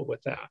helpful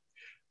with that.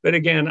 But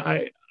again,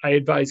 I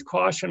advise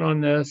caution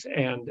on this,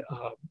 and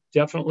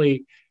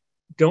definitely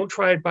don't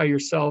try it by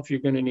yourself. You're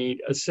going to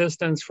need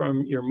assistance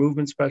from your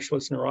movement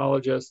specialist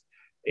neurologist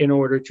in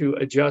order to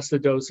adjust the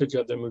dosage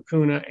of the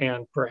Mukuna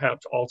and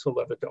perhaps also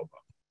levodopa.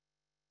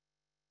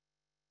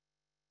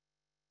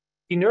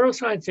 The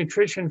Neuroscience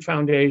Nutrition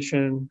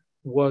Foundation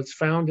was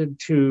founded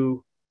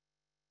to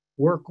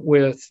work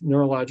with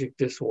neurologic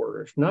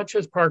disorders, not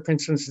just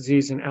Parkinson's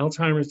disease and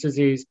Alzheimer's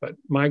disease, but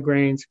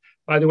migraines.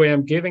 By the way,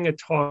 I'm giving a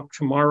talk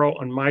tomorrow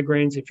on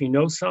migraines. If you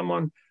know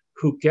someone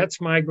who gets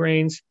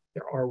migraines,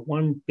 there are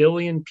 1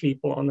 billion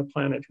people on the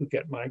planet who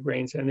get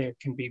migraines, and they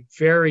can be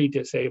very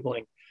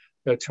disabling.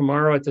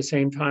 Tomorrow at the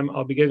same time,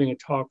 I'll be giving a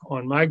talk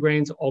on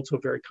migraines, also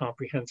very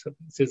comprehensive.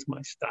 This is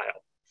my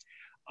style.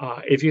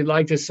 If you'd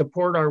like to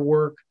support our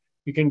work,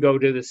 you can go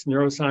to this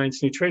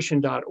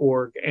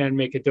neurosciencenutrition.org and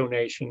make a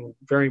donation.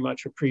 Very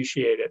much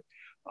appreciate it.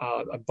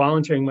 I'm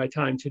volunteering my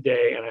time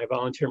today, and I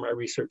volunteer my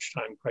research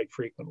time quite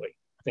frequently.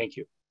 Thank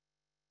you.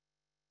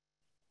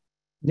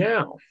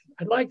 Now,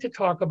 I'd like to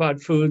talk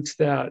about foods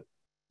that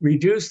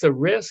reduce the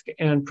risk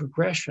and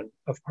progression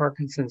of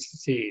Parkinson's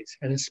disease.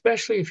 And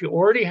especially if you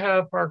already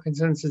have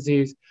Parkinson's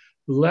disease,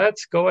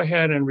 let's go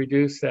ahead and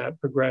reduce that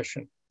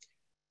progression.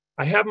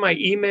 I have my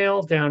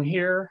email down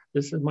here.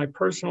 This is my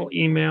personal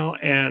email,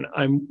 and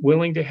I'm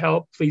willing to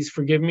help. Please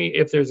forgive me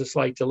if there's a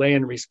slight delay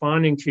in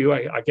responding to you.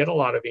 I get a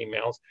lot of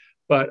emails,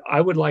 but I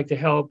would like to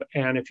help.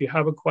 And if you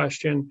have a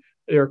question,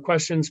 there are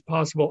questions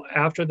possible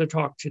after the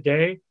talk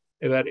today,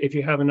 that if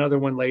you have another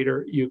one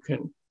later, you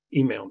can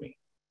email me.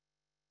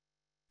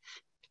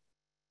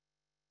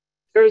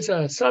 There's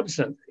a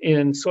substance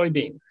in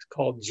soybeans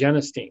called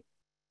genistein,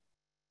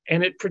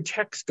 and it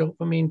protects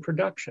dopamine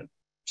production.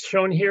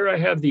 Shown here, I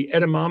have the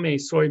edamame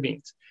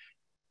soybeans.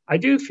 I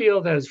do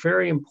feel that it's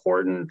very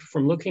important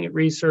from looking at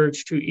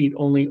research to eat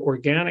only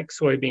organic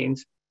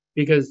soybeans,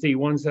 because the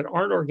ones that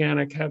aren't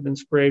organic have been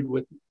sprayed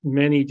with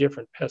many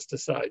different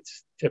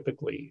pesticides,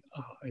 typically,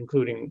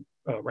 including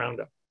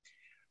Roundup.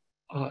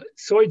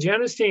 Soy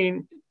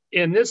genistein,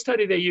 in this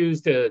study, they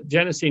used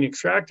genistein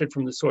extracted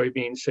from the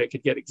soybeans so they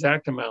could get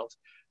exact amounts.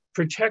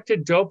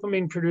 protected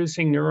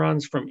dopamine-producing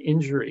neurons from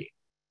injury.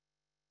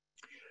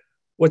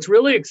 What's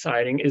really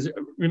exciting is,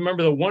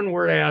 remember the one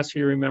word I asked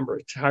you to remember,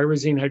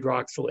 tyrosine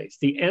hydroxylase,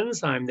 the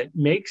enzyme that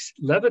makes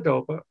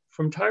levodopa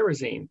from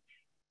tyrosine.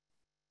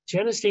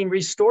 Genistein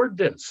restored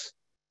this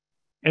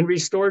and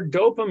restored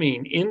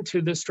dopamine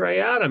into the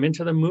striatum,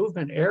 into the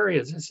movement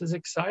areas. This is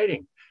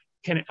exciting.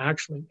 Can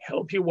actually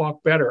help you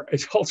walk better.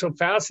 It's also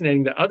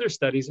fascinating that other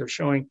studies are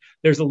showing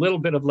there's a little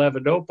bit of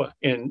levodopa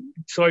in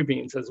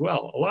soybeans as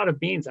well. A lot of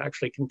beans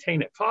actually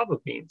contain it. Fava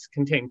beans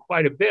contain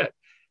quite a bit.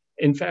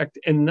 In fact,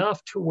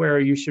 enough to where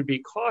you should be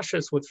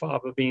cautious with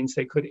fava beans.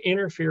 They could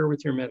interfere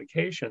with your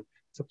medication,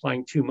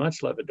 supplying too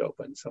much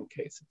levodopa in some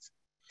cases.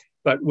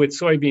 But with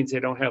soybeans, they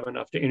don't have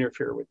enough to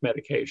interfere with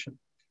medication.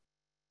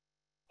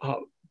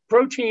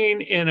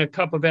 Protein in a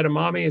cup of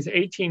edamame is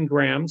 18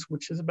 grams,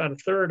 which is about a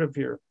third of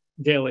your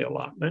daily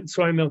allotment.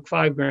 Soy milk,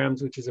 5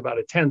 grams, which is about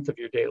a tenth of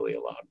your daily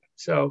allotment.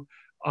 So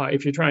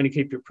if you're trying to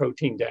keep your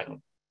protein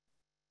down.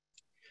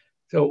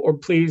 So, or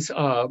please,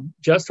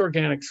 just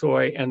organic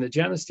soy, and the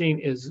genistein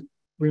is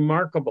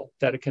remarkable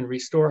that it can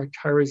restore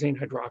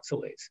tyrosine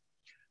hydroxylase.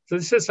 So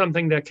this is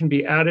something that can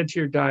be added to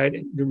your diet.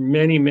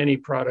 Many, many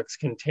products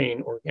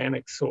contain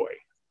organic soy.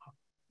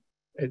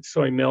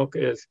 Soy milk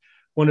is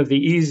one of the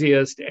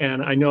easiest,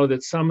 and I know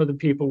that some of the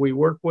people we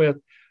work with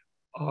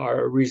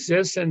are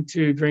resistant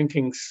to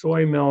drinking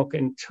soy milk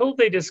until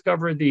they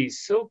discover the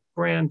Silk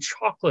brand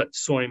chocolate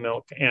soy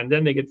milk, and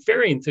then they get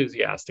very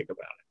enthusiastic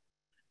about it.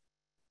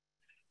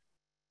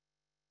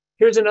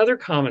 Here's another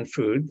common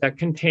food that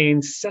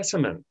contains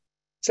sesamin.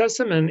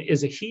 Sesamin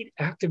is a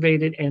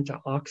heat-activated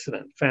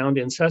antioxidant found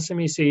in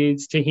sesame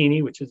seeds,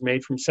 tahini, which is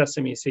made from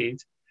sesame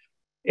seeds.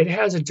 It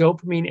has a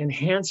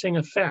dopamine-enhancing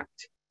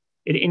effect.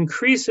 It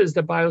increases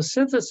the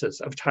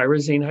biosynthesis of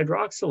tyrosine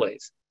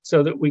hydroxylase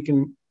so that we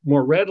can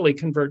more readily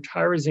convert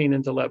tyrosine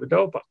into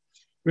levodopa.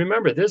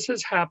 Remember, this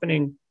is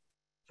happening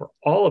for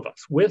all of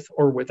us, with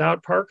or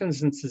without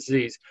Parkinson's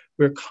disease.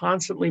 We're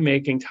constantly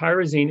making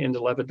tyrosine into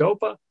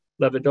levodopa,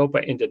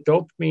 levodopa into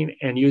dopamine,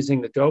 and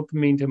using the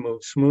dopamine to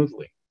move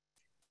smoothly.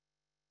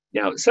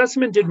 Now,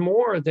 sesamin did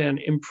more than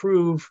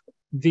improve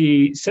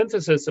the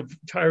synthesis of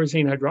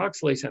tyrosine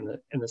hydroxylase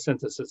and the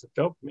synthesis of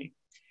dopamine.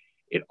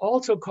 It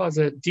also caused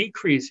a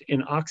decrease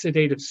in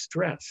oxidative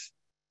stress.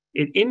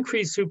 It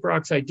increased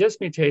superoxide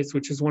dismutase,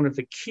 which is one of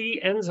the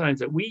key enzymes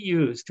that we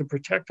use to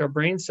protect our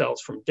brain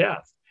cells from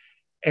death.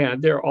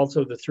 And they're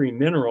also the 3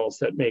 minerals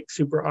that make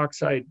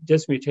superoxide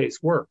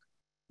dismutase work: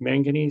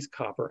 manganese,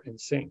 copper, and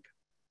zinc.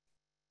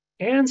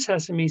 And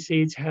sesame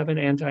seeds have an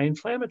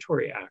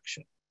anti-inflammatory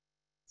action.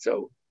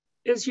 So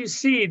as you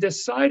see, the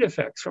side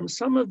effects from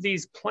some of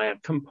these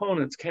plant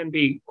components can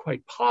be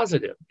quite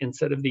positive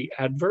instead of the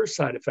adverse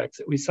side effects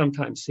that we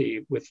sometimes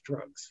see with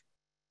drugs.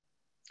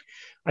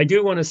 I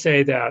do want to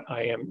say that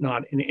I am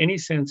not in any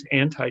sense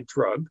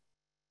anti-drug.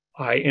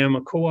 I am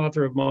a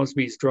co-author of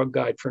Mosby's Drug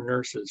Guide for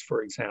Nurses,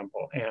 for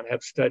example, and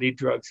have studied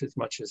drugs as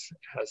much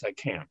as I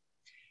can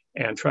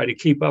and try to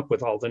keep up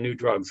with all the new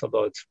drugs,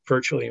 although it's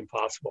virtually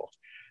impossible.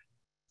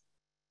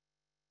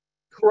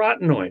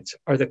 Carotenoids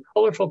are the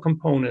colorful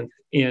components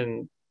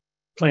in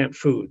plant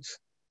foods.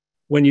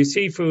 When you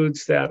see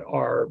foods that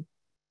are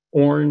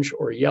orange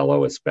or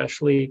yellow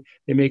especially,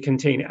 they may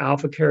contain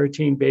alpha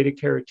carotene, beta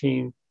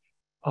carotene,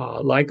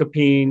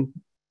 lycopene.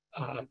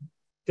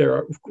 There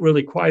are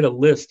really quite a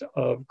list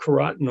of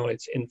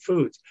carotenoids in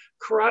foods.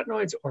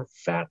 Carotenoids are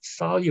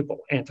fat-soluble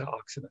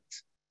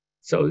antioxidants.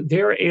 So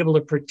they're able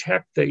to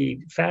protect the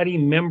fatty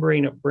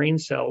membrane of brain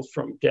cells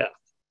from death.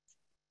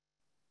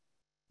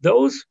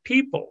 Those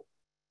people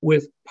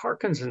with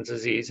Parkinson's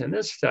disease in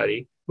this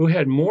study who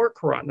had more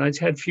carotenoids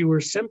had fewer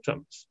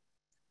symptoms.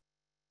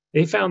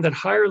 They found that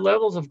higher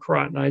levels of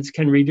carotenoids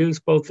can reduce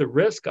both the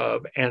risk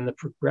of and the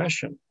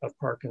progression of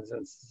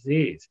Parkinson's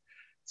disease.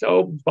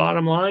 So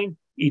bottom line,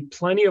 eat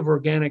plenty of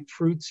organic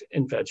fruits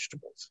and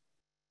vegetables.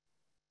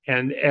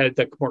 And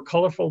the more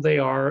colorful they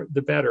are,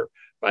 the better.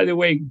 By the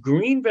way,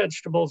 green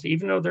vegetables,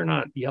 even though they're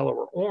not yellow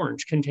or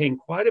orange, contain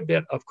quite a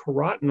bit of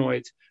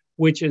carotenoids,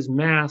 which is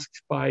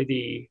masked by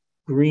the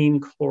green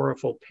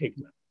chlorophyll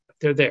pigment.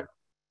 They're there.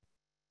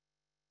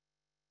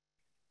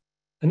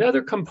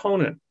 Another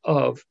component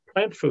of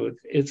plant food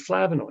is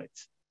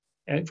flavonoids,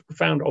 and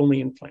found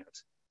only in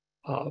plants.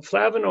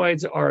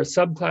 Flavonoids are a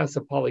subclass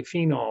of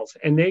polyphenols,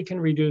 and they can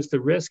reduce the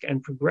risk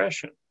and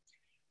progression.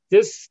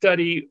 This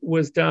study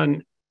was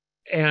done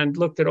and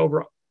looked at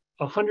over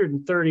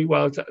 130,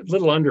 well, it's a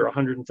little under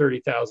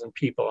 130,000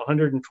 people,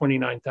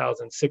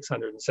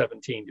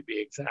 129,617 to be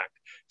exact.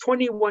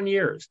 21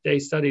 years they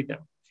studied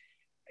them.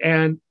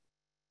 And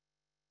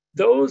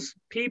those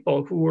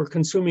people who were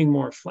consuming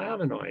more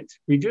flavonoids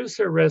reduced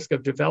their risk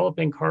of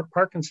developing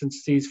Parkinson's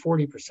disease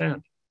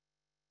 40%.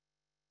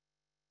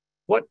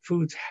 What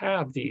foods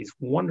have these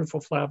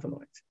wonderful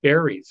flavonoids?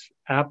 Berries,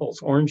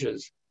 apples,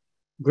 oranges,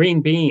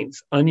 green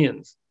beans,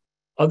 onions,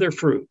 other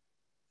fruit,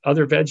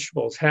 other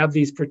vegetables have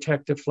these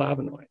protective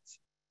flavonoids.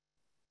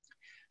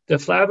 The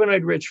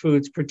flavonoid-rich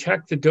foods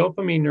protect the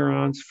dopamine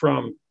neurons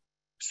from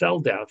cell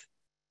death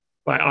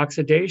by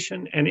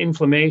oxidation and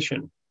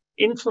inflammation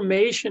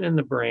inflammation in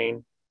the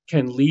brain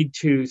can lead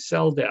to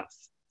cell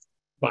death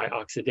by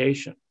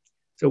oxidation.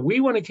 So we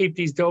want to keep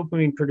these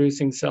dopamine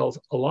producing cells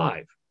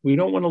alive. We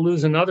don't want to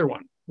lose another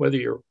one, whether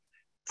you're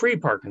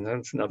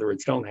pre-Parkinson's, in other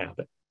words, don't have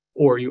it,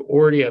 or you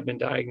already have been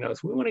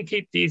diagnosed. We want to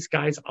keep these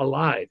guys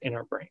alive in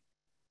our brain.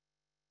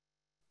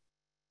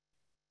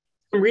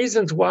 Some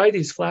reasons why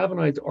these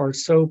flavonoids are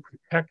so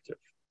protective.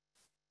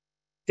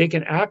 They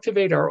can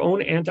activate our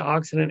own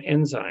antioxidant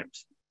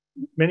enzymes,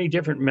 many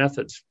different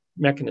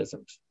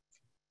mechanisms.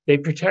 They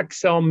protect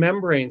cell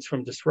membranes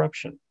from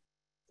disruption,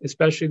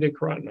 especially the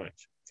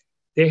carotenoids.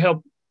 They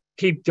help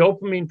keep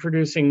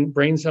dopamine-producing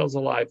brain cells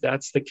alive.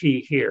 That's the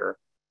key here.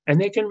 And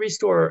they can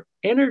restore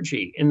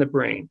energy in the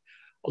brain.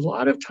 A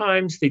lot of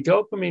times, the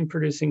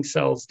dopamine-producing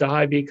cells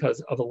die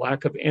because of a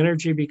lack of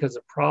energy, because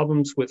of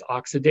problems with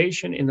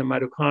oxidation in the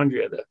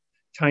mitochondria, the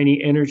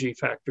tiny energy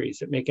factories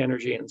that make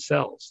energy in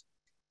cells.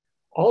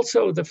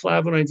 Also, the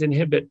flavonoids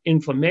inhibit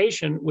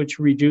inflammation, which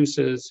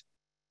reduces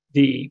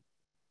the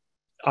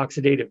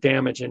oxidative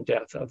damage and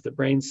death of the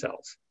brain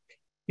cells.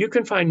 You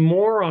can find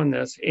more on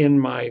this in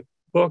my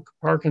book,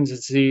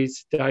 Parkinson's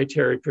Disease,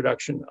 Dietary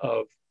Production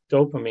of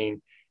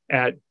Dopamine,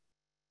 at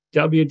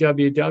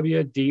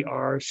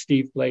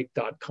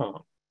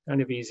www.drsteveblake.com.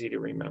 Kind of easy to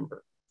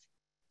remember.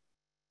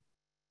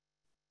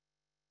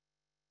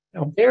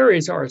 Now,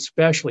 berries are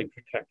especially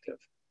protective.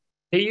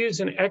 They use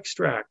an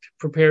extract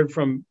prepared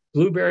from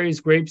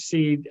blueberries,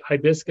 grapeseed,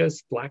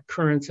 hibiscus, black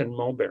currants, and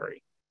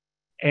mulberry.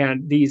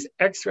 And these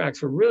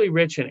extracts are really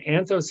rich in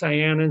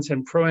anthocyanins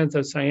and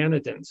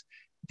proanthocyanidins.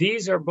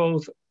 These are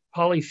both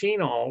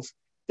polyphenols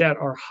that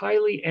are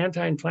highly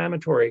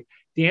anti-inflammatory.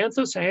 The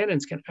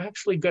anthocyanins can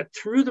actually get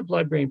through the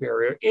blood-brain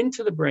barrier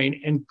into the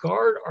brain and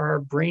guard our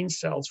brain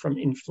cells from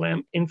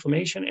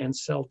inflammation and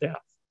cell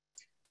death.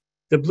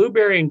 The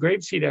blueberry and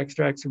grapeseed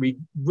extracts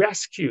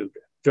rescued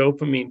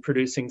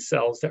dopamine-producing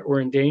cells that were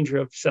in danger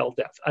of cell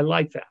death. I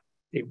like that.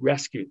 They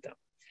rescued them.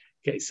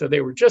 Okay, so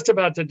they were just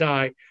about to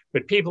die,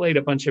 but people ate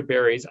a bunch of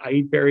berries. I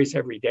eat berries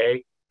every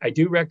day. I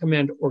do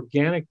recommend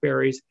organic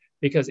berries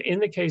because in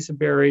the case of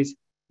berries,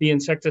 the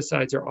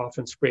insecticides are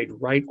often sprayed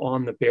right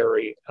on the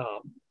berry,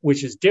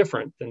 which is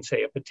different than,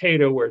 say, a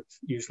potato, where it's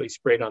usually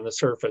sprayed on the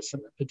surface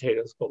and the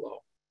potatoes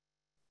below.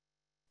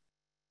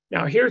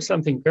 Now, here's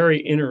something very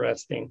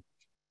interesting.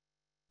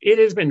 It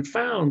has been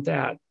found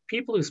that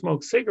people who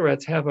smoke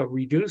cigarettes have a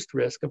reduced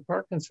risk of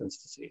Parkinson's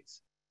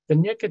disease. The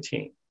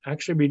nicotine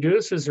actually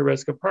reduces the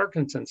risk of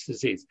Parkinson's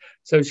disease.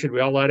 So should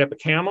we all light up a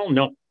Camel?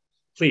 No,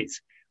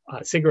 please.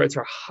 Cigarettes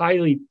are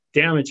highly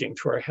damaging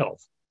to our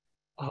health.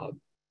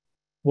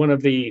 One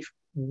of the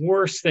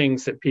worst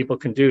things that people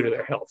can do to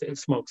their health is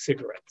smoke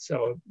cigarettes,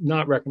 so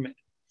not recommended.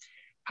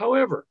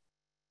 However,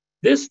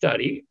 this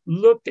study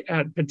looked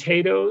at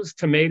potatoes,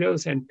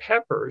 tomatoes, and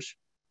peppers,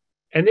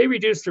 and they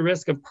reduced the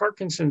risk of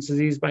Parkinson's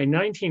disease by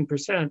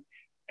 19%,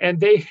 and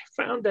they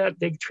found that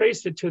they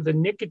traced it to the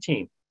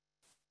nicotine.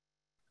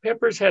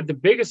 Peppers had the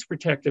biggest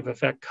protective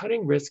effect,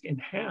 cutting risk in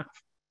half.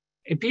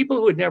 And people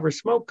who had never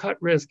smoked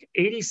cut risk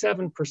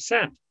 87%,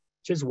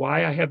 which is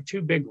why I have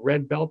two big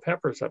red bell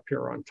peppers up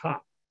here on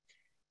top.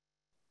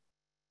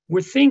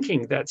 We're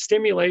thinking that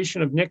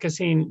stimulation of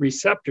nicotine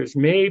receptors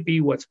may be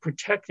what's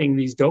protecting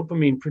these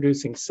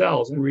dopamine-producing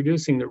cells and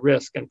reducing the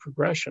risk and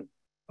progression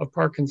of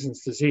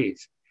Parkinson's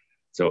disease.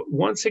 So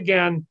once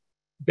again,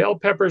 bell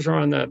peppers are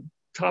on the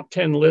top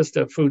 10 list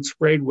of foods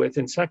sprayed with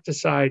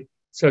insecticide.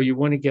 So you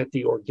want to get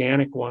the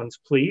organic ones,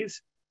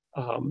 please.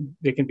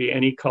 They can be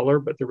any color,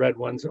 but the red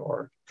ones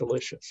are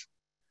delicious.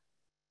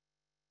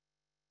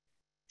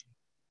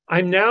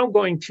 I'm now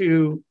going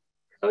to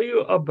tell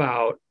you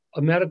about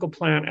a medical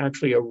plant,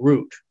 actually a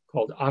root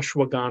called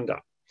ashwagandha.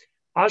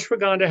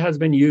 Ashwagandha has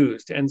been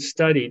used and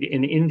studied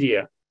in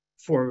India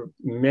for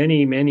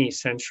many, many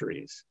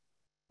centuries.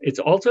 It's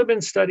also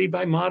been studied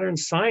by modern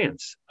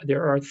science.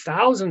 There are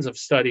thousands of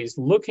studies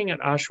looking at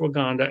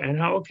ashwagandha and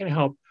how it can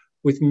help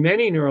with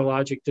many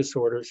neurologic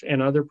disorders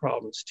and other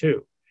problems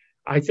too.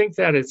 I think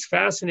that it's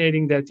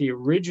fascinating that the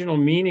original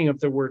meaning of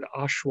the word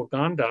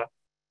ashwagandha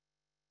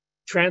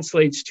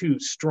translates to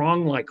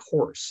strong like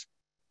horse.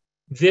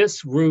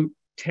 This root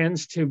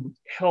tends to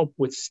help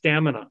with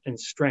stamina and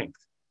strength.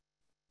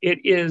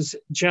 It is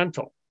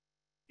gentle.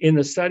 In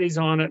the studies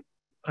on it,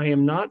 I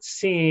am not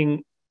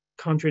seeing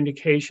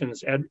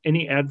contraindications,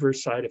 any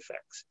adverse side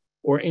effects,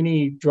 or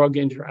any drug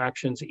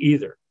interactions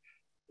either.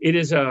 It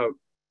is a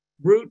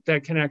root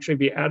that can actually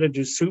be added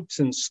to soups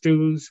and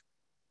stews.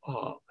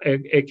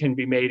 It can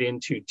be made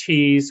into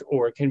teas,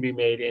 or it can be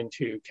made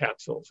into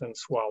capsules and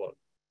swallowed.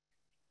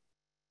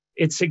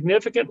 It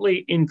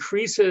significantly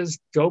increases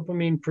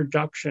dopamine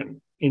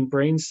production in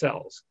brain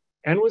cells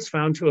and was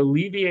found to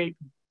alleviate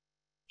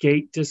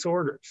gait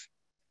disorders.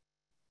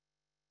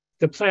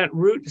 The plant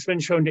root has been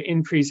shown to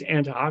increase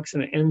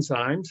antioxidant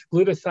enzymes.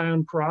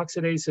 Glutathione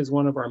peroxidase is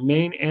one of our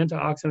main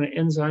antioxidant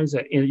enzymes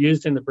that are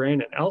used in the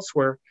brain and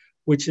elsewhere,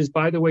 which is,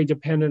 by the way,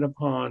 dependent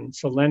upon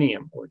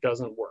selenium, or it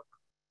doesn't work.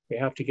 We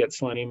have to get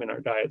selenium in our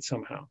diet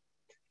somehow.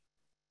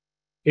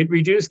 It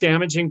reduced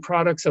damaging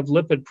products of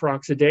lipid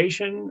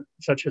peroxidation,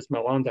 such as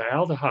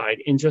malondialdehyde,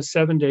 in just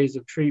 7 days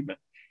of treatment.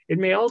 It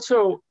may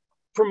also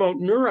promote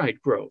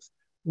neurite growth,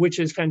 which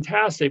is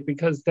fantastic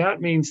because that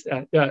means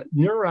that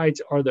neurites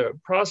are the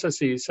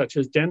processes such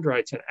as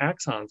dendrites and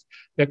axons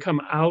that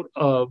come out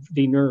of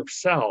the nerve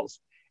cells.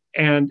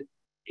 And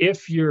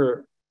if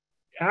your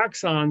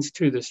axons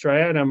to the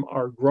striatum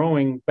are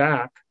growing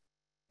back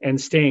and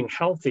staying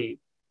healthy,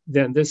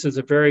 then this is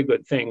a very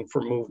good thing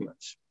for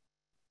movements.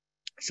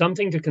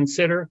 Something to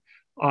consider,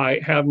 I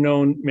have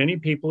known many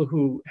people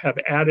who have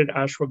added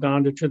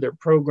ashwagandha to their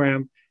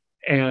program,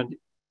 and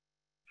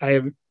I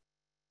have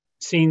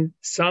seen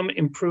some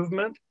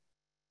improvement,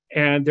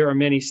 and there are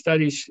many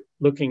studies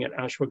looking at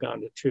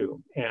ashwagandha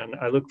too. And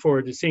I look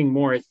forward to seeing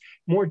more. It's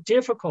more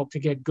difficult to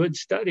get good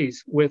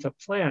studies with a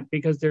plant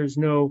because there's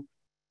no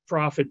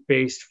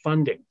profit-based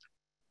funding.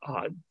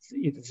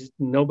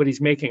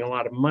 Nobody's making a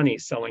lot of money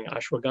selling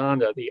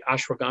ashwagandha. The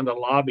ashwagandha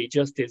lobby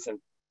just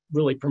isn't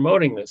really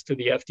promoting this to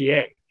the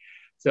FDA.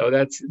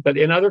 So but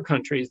in other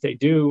countries, they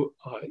do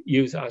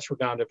use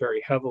ashwagandha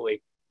very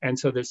heavily. And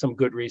so there's some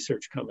good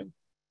research coming.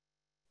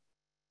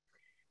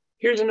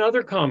 Here's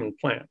another common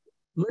plant,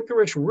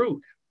 licorice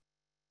root.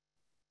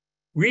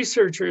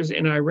 Researchers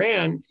in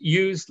Iran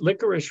used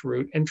licorice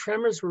root and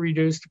tremors were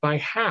reduced by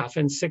half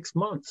in 6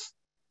 months.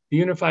 The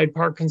Unified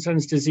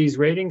Parkinson's Disease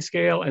Rating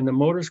Scale and the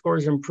motor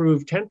scores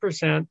improved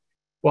 10%,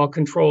 while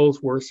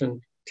controls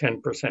worsened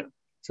 10%.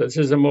 So this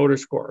is a motor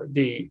score.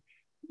 The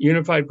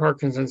Unified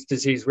Parkinson's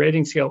Disease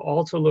Rating Scale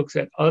also looks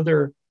at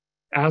other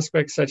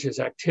aspects such as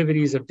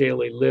activities of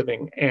daily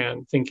living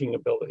and thinking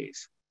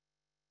abilities.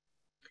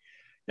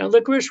 Now,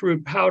 licorice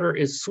root powder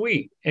is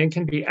sweet and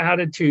can be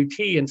added to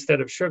tea instead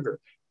of sugar.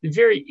 It's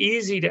very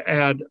easy to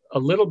add a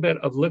little bit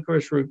of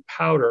licorice root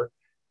powder,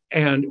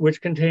 and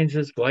which contains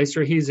this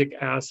glycyrrhezic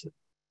acid.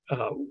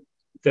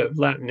 The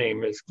Latin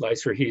name is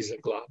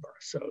glycyrrhezic glaber.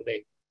 So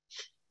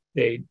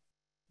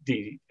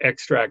the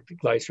extract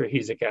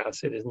glycyrrhezic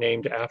acid is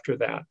named after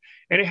that.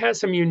 And it has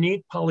some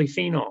unique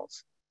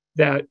polyphenols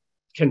that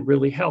can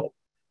really help.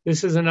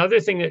 This is another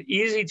thing that's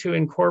easy to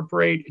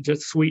incorporate.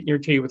 Just sweeten your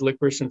tea with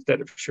licorice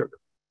instead of sugar.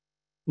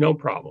 No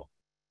problem.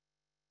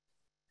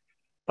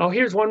 Oh,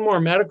 here's one more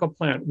medical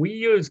plant. We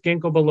use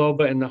ginkgo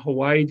biloba in the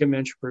Hawaii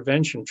dementia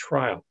prevention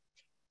trial.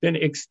 Been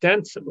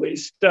extensively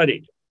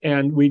studied.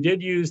 And we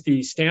did use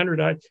the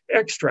standardized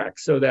extract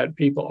so that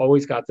people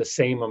always got the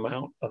same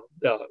amount of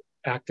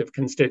active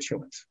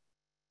constituents.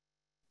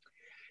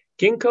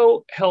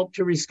 Ginkgo helped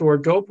to restore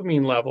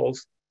dopamine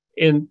levels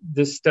in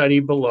this study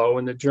below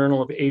in the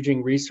Journal of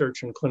Aging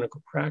Research and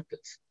Clinical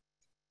Practice.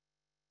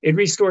 It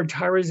restored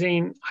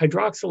tyrosine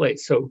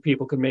hydroxylase so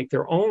people could make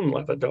their own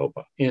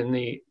levodopa in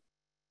the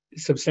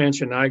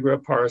substantia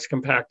nigra, pars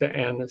compacta,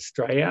 and the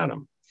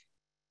striatum.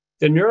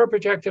 The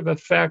neuroprotective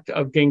effect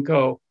of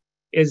ginkgo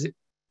is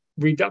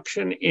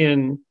reduction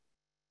in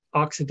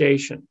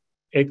oxidation.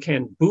 It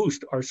can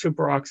boost our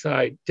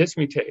superoxide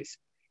dismutase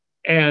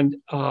and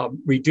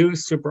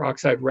reduce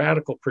superoxide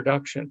radical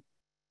production.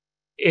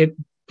 It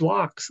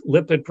blocks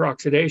lipid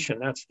peroxidation.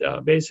 That's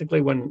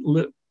basically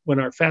when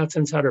our fats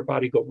inside our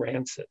body go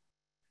rancid.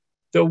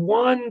 The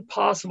one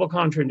possible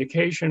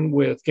contraindication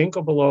with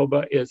ginkgo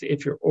biloba is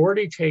if you're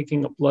already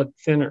taking a blood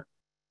thinner,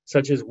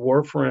 such as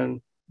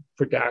warfarin,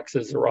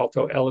 Pradaxis,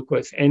 Xarelto,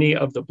 Eliquis, any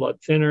of the blood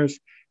thinners,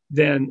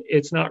 then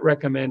it's not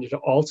recommended to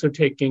also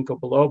take ginkgo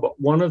biloba.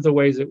 One of the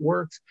ways it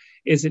works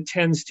is it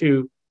tends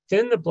to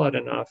thin the blood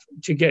enough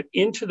to get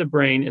into the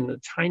brain in the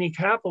tiny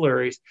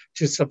capillaries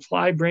to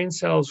supply brain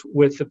cells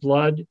with the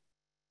blood,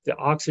 the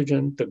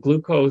oxygen, the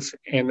glucose,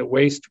 and the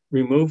waste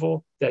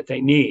removal that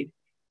they need.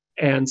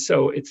 And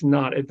so it's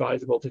not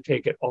advisable to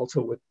take it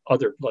also with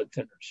other blood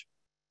thinners.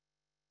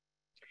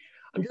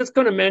 I'm just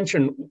going to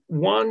mention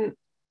one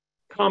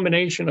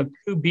combination of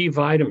 2 B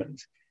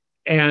vitamins.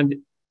 And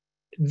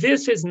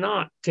this is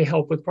not to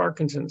help with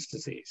Parkinson's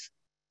disease,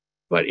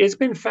 but it's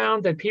been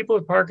found that people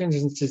with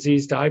Parkinson's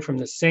disease die from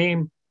the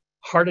same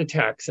heart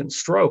attacks and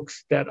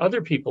strokes that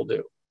other people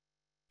do.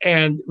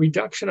 And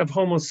reduction of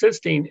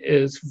homocysteine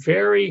is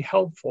very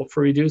helpful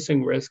for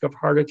reducing risk of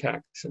heart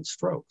attacks and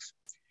strokes.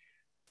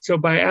 So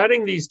by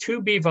adding these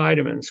 2 B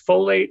vitamins,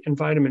 folate and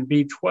vitamin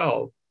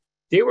B12,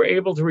 they were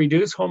able to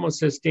reduce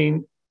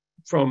homocysteine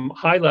from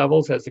high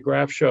levels, as the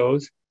graph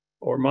shows,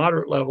 or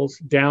moderate levels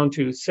down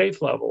to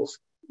safe levels,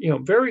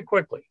 very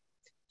quickly,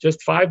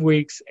 just 5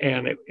 weeks,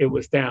 and it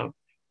was down.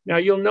 Now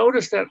you'll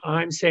notice that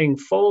I'm saying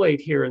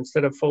folate here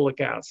instead of folic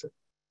acid.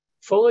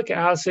 Folic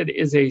acid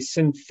is a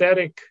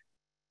synthetic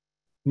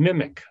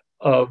mimic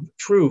of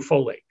true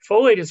folate.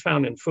 Folate is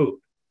found in food.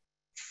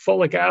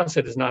 Folic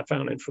acid is not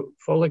found in food.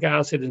 Folic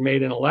acid is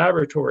made in a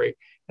laboratory.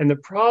 And the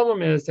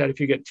problem is that if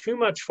you get too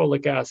much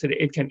folic acid,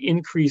 it can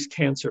increase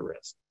cancer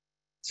risk.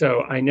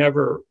 So I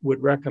never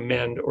would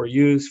recommend or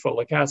use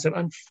folic acid.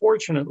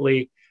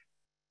 Unfortunately,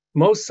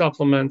 most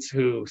supplements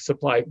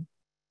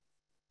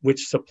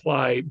which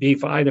supply B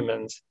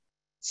vitamins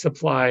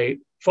supply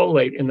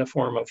folate in the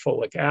form of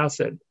folic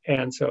acid.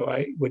 And so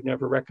I would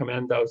never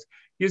recommend those.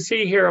 You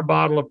see here a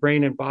bottle of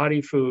brain and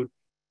body food.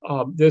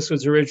 This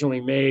was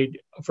originally made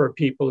for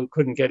people who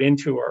couldn't get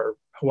into our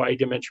Hawaii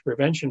dementia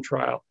prevention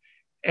trial.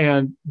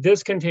 And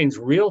this contains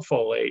real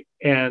folate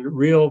and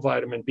real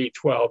vitamin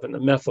B12 in the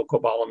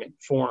methylcobalamin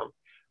form.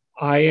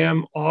 I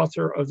am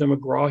author of the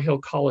McGraw-Hill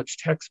College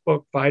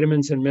textbook,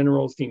 Vitamins and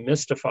Minerals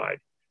Demystified.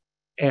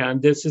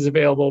 And this is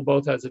available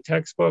both as a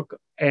textbook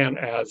and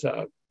as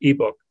an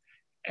ebook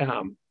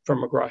from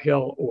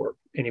McGraw-Hill or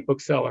any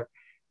bookseller.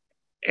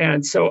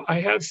 And so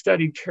I have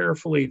studied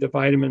carefully the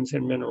vitamins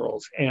and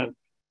minerals, and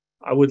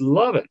I would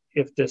love it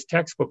if this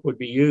textbook would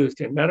be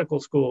used in medical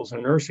schools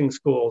and nursing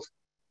schools.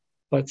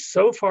 But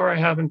so far, I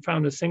haven't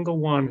found a single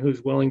one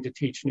who's willing to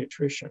teach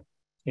nutrition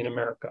in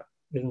America.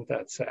 Isn't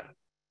that sad?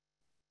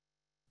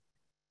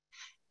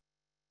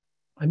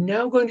 I'm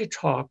now going to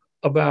talk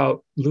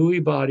about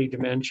Lewy body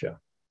dementia.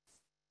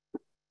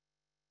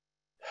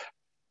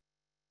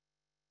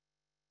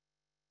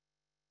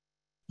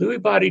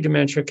 Lewy body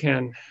dementia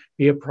can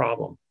be a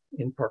problem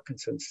in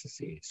Parkinson's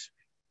disease.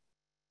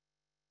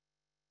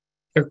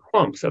 They're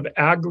clumps of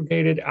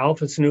aggregated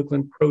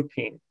alpha-synuclein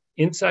protein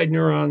inside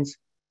neurons,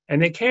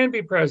 and they can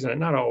be present,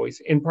 not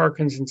always, in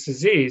Parkinson's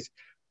disease,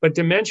 but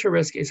dementia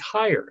risk is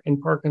higher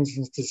in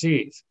Parkinson's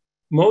disease,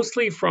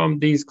 mostly from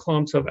these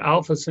clumps of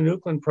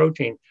alpha-synuclein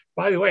protein.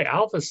 By the way,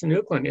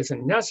 alpha-synuclein is a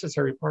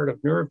necessary part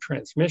of nerve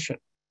transmission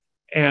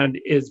and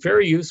is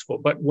very useful,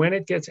 but when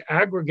it gets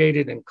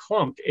aggregated and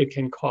clumped, it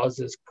can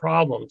cause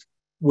problems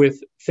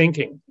with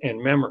thinking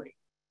and memory.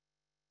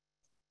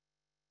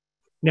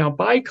 Now,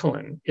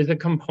 bicolin is a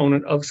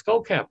component of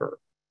skullcap herb,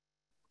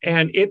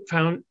 and it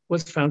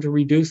was found to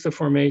reduce the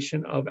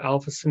formation of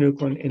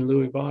alpha-synuclein in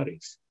Lewy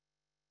bodies.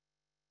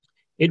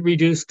 It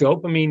reduced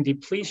dopamine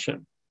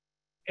depletion,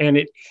 and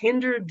it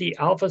hindered the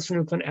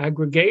alpha-synuclein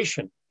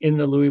aggregation in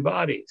the Lewy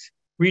bodies,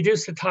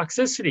 reduced the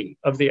toxicity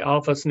of the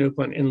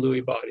alpha-synuclein in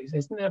Lewy bodies.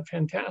 Isn't that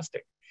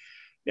fantastic?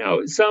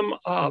 Now, some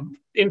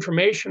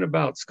information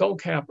about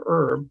skullcap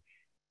herb.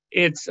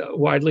 It's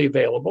widely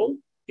available.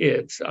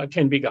 It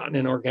can be gotten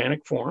in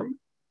organic form.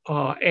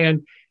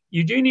 And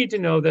you do need to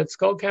know that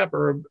skullcap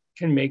herb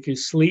can make you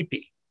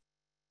sleepy.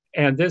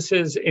 And this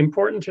is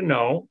important to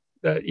know,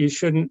 that you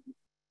shouldn't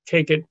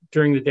take it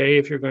during the day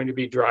if you're going to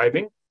be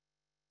driving,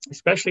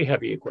 especially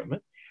heavy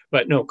equipment,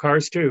 but no,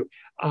 cars too.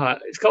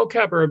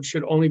 Skullcap herb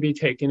should only be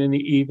taken in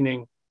the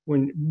evening,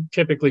 when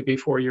typically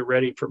before you're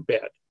ready for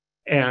bed.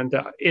 And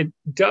it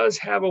does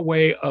have a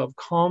way of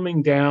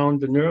calming down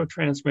the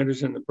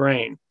neurotransmitters in the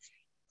brain.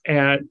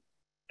 And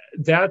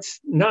that's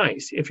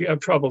nice if you have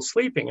trouble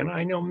sleeping. And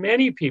I know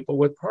many people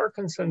with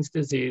Parkinson's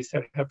disease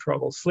that have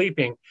trouble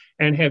sleeping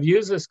and have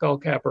used the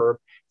skullcap herb.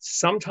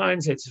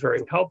 Sometimes it's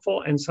very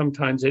helpful and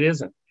sometimes it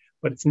isn't,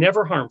 but it's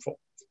never harmful.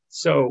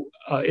 So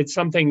it's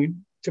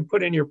something to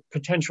put in your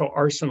potential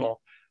arsenal.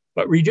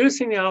 But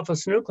reducing the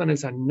alpha-synuclein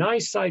is a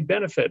nice side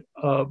benefit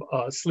of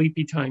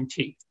sleepy time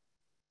tea.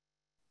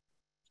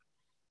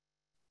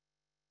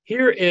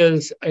 Here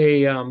is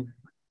a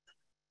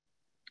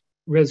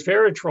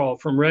resveratrol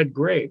from red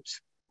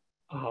grapes.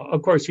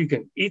 Of course, you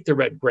can eat the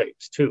red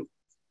grapes too.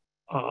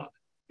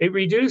 It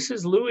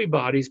reduces Lewy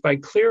bodies by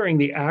clearing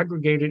the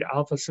aggregated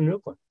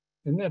alpha-synuclein.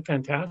 Isn't that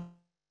fantastic?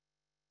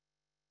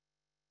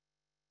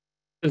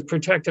 There's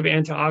protective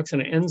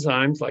antioxidant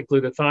enzymes like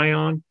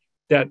glutathione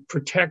that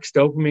protects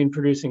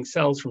dopamine-producing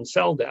cells from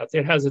cell death.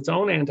 It has its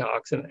own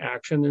antioxidant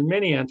action and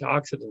many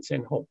antioxidants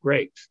in whole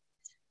grapes.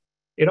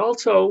 It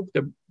also,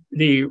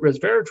 the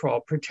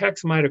resveratrol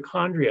protects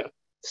mitochondria,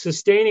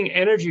 sustaining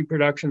energy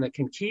production that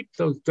can keep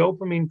those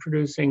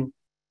dopamine-producing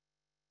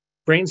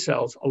brain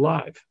cells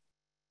alive.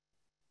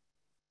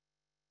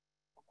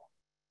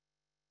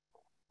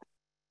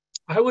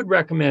 I would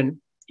recommend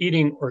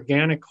eating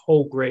organic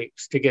whole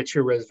grapes to get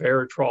your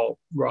resveratrol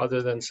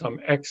rather than some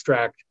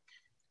extract,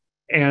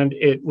 and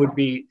it would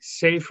be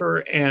safer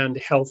and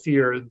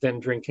healthier than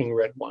drinking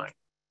red wine.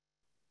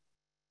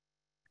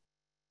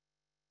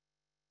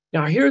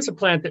 Now, here's a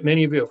plant that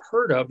many of you have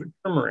heard of,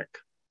 turmeric.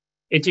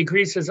 It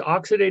decreases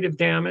oxidative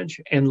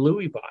damage and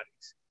Lewy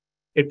bodies.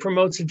 It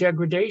promotes the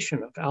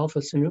degradation of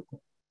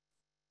alpha-synuclein.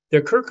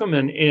 The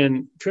curcumin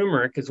in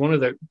turmeric is one of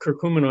the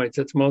curcuminoids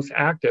that's most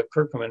active,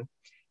 curcumin,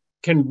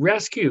 can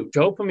rescue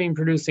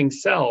dopamine-producing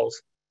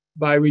cells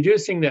by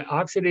reducing the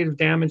oxidative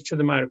damage to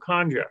the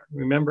mitochondria.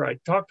 Remember, I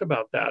talked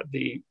about that.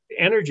 The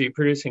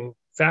energy-producing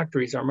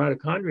factories, our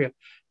mitochondria,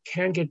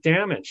 can get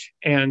damaged,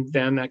 and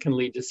then that can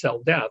lead to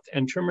cell death,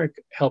 and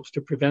turmeric helps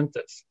to prevent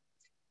this.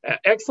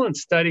 Excellent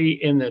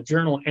study in the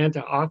journal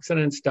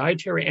Antioxidants,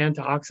 Dietary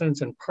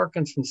Antioxidants and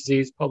Parkinson's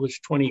Disease,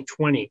 published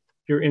 2020, if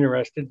you're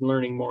interested in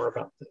learning more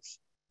about this.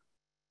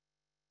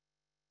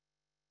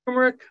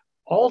 Turmeric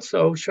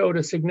also showed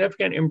a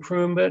significant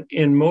improvement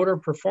in motor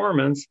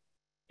performance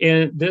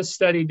in this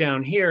study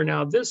down here.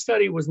 Now, this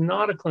study was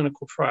not a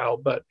clinical trial,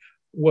 but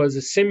was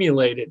a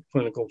simulated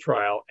clinical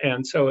trial,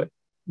 and so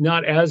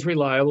not as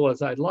reliable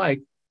as I'd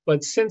like.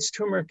 But since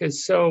turmeric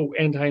is so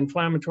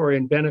anti-inflammatory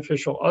and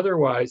beneficial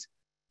otherwise,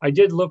 I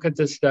did look at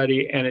this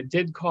study, and it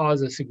did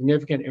cause a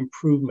significant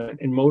improvement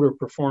in motor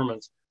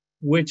performance,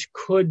 which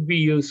could be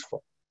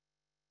useful.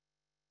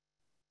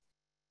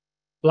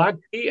 Black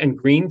tea and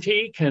green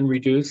tea can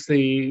reduce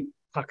the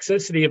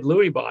toxicity of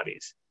Lewy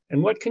bodies.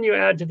 And what can you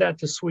add to that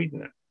to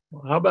sweeten it?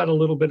 Well, how about a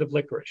little bit of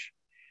licorice?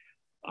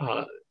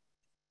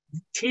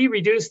 Tea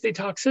reduced the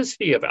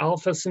toxicity of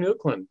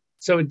alpha-synuclein,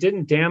 so it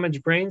didn't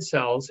damage brain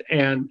cells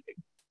and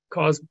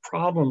cause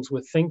problems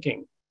with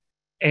thinking.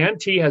 And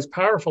tea has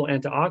powerful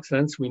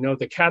antioxidants. We know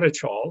the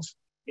catechins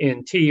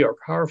in tea are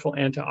powerful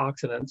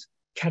antioxidants,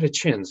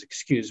 catechins,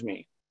 excuse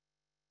me.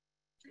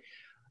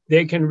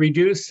 They can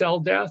reduce cell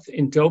death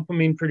in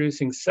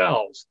dopamine-producing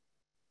cells.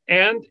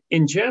 And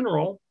in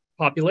general,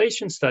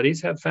 population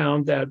studies have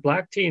found that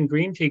black tea and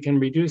green tea can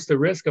reduce the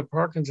risk of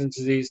Parkinson's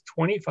disease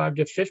 25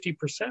 to 50%.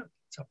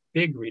 It's a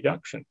big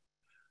reduction.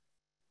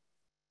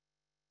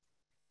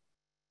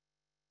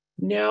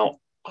 Now,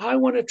 I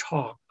want to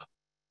talk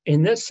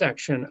in this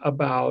section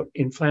about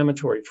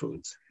inflammatory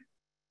foods.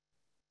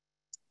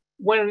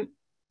 When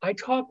I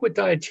talk with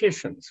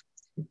dietitians,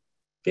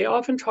 they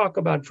often talk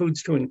about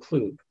foods to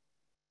include,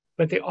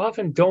 but they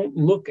often don't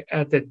look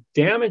at the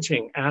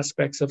damaging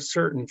aspects of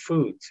certain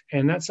foods.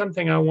 And that's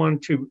something I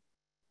want to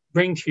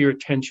bring to your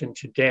attention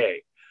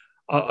today.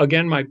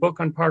 Again, my book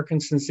on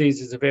Parkinson's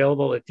disease is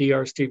available at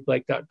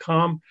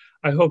drsteveblake.com.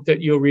 I hope that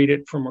you'll read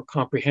it for more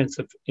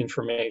comprehensive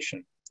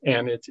information.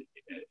 And it's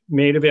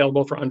made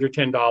available for under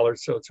 $10,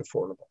 so it's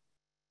affordable.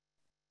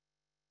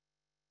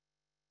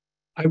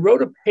 I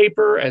wrote a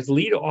paper as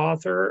lead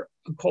author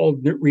called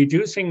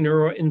Reducing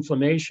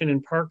Neuroinflammation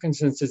in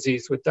Parkinson's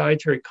Disease with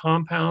Dietary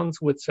Compounds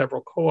with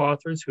several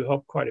co-authors who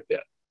helped quite a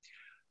bit.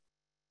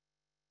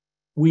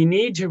 We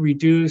need to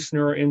reduce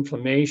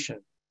neuroinflammation.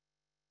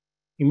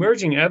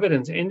 Emerging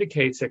evidence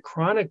indicates that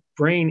chronic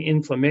brain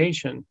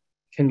inflammation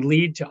can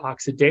lead to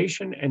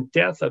oxidation and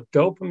death of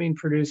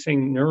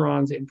dopamine-producing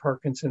neurons in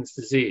Parkinson's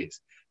disease.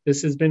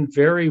 This has been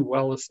very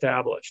well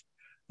established.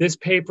 This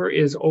paper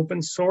is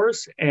open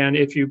source, and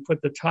if you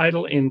put the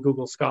title in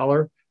Google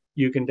Scholar,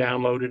 you can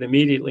download it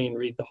immediately and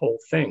read the whole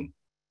thing.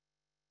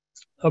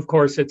 Of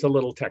course, it's a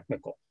little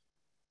technical.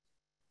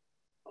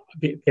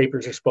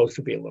 Papers are supposed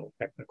to be a little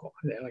technical.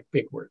 They like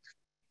big words.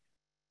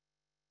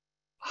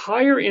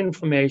 Higher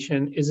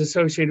inflammation is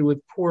associated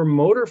with poor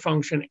motor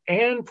function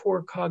and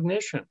poor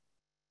cognition.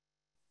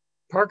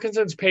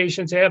 Parkinson's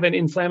patients have an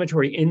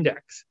inflammatory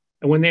index,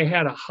 and when they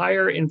had a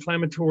higher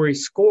inflammatory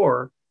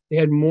score, they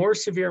had more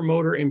severe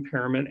motor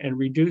impairment and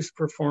reduced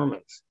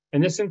performance.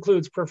 And this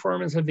includes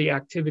performance of the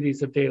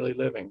activities of daily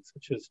living,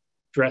 such as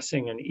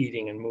dressing and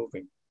eating and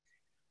moving.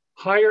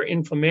 Higher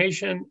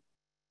inflammation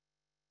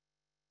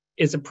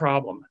is a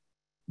problem,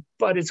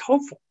 but it's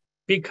hopeful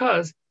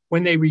because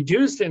when they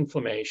reduced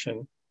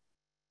inflammation,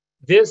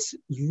 this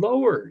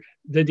lowered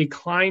the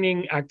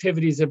declining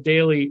activities of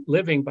daily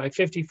living by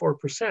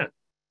 54%.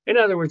 In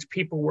other words,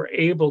 people were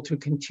able to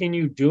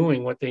continue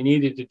doing what they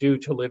needed to do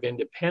to live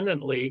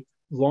independently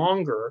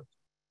longer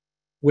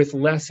with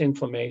less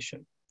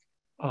inflammation.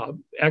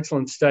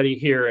 Excellent study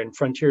here in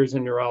Frontiers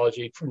in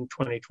Neurology from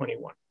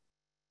 2021.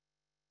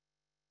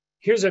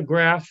 Here's a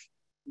graph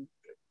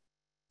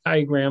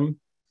diagram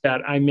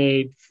that I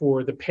made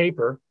for the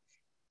paper.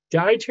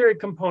 Dietary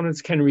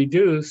components can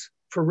reduce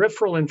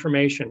peripheral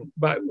inflammation.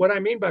 But what I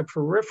mean by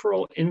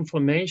peripheral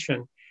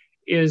inflammation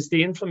is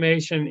the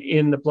inflammation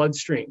in the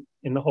bloodstream,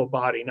 in the whole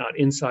body, not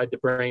inside the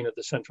brain or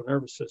the central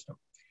nervous system.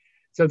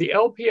 So the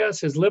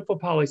LPS is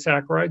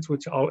lipopolysaccharides,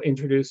 which I'll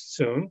introduce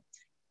soon,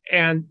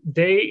 and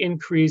they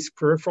increase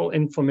peripheral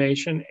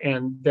inflammation,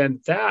 and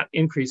then that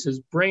increases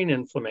brain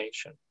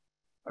inflammation.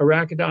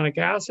 Arachidonic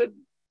acid,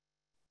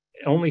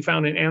 only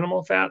found in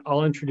animal fat.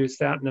 I'll introduce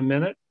that in a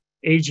minute.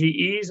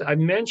 AGEs, I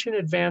mentioned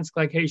advanced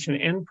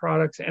glycation end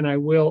products, and I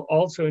will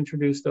also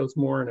introduce those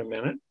more in a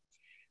minute.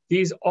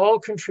 These all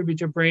contribute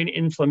to brain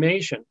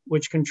inflammation,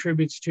 which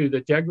contributes to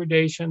the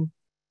degradation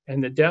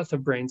and the death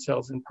of brain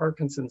cells in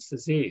Parkinson's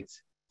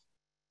disease.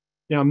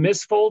 Now,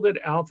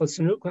 misfolded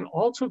alpha-synuclein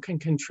also can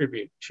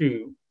contribute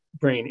to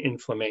brain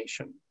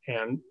inflammation,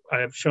 and I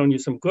have shown you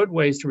some good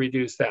ways to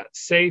reduce that,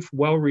 safe,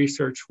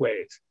 well-researched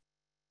ways.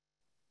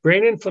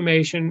 Brain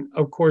inflammation,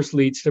 of course,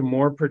 leads to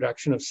more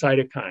production of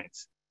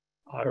cytokines.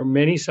 There are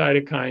many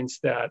cytokines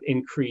that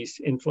increase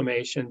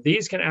inflammation.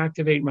 These can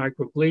activate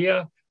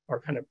microglia, or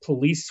kind of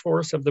police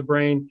force of the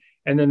brain,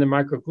 and then the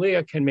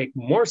microglia can make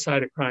more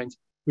cytokines,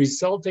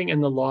 resulting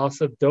in the loss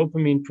of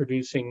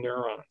dopamine-producing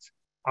neurons.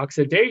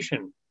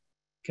 Oxidation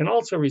can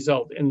also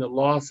result in the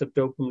loss of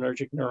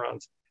dopaminergic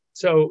neurons.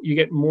 So you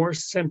get more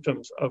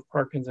symptoms of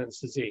Parkinson's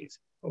disease.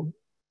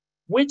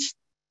 Which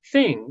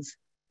things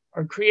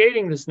are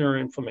creating this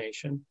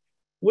neuroinflammation?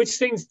 Which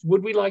things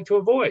would we like to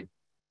avoid?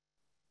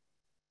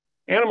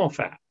 Animal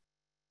fat.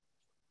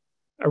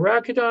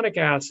 Arachidonic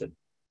acid.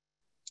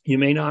 You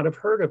may not have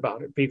heard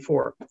about it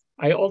before.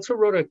 I also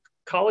wrote a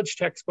college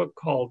textbook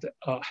called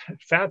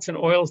Fats and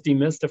Oils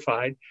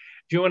Demystified.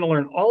 If you want to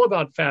learn all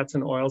about fats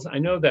and oils, I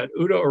know that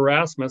Udo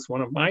Erasmus,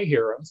 one of my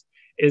heroes,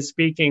 is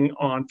speaking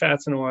on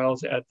fats and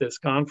oils at this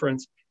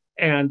conference.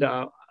 And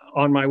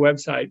on my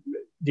website,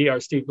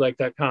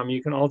 drsteveblake.com,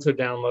 you can also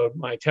download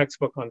my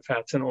textbook on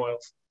fats and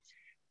oils.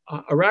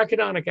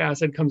 Arachidonic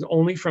acid comes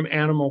only from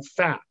animal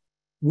fat.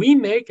 We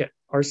make it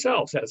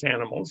ourselves as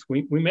animals.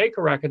 We make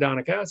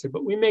arachidonic acid,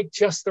 but we make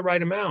just the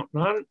right amount,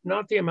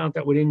 not the amount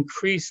that would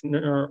increase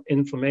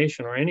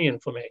inflammation or any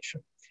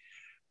inflammation.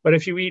 But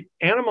if you eat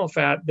animal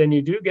fat, then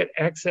you do get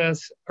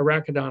excess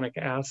arachidonic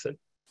acid.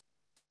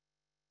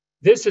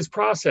 This is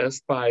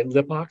processed by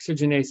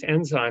lipoxygenase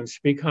enzymes to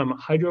become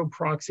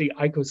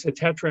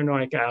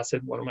hydroperoxyicosahexaenoic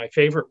acid, one of my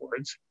favorite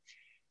words,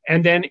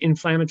 and then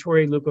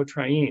inflammatory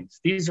leukotrienes.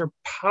 These are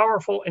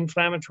powerful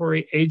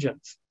inflammatory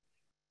agents.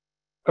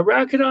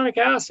 Arachidonic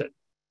acid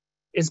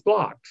is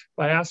blocked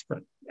by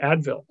aspirin,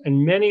 Advil,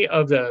 and many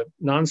of the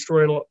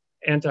non-steroidal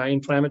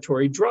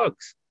anti-inflammatory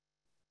drugs.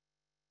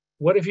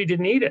 What if you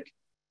didn't eat it?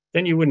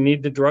 Then you wouldn't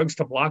need the drugs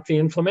to block the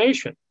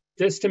inflammation.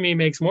 This to me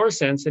makes more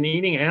sense than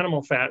eating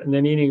animal fat and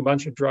then eating a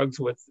bunch of drugs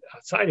with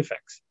side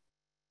effects.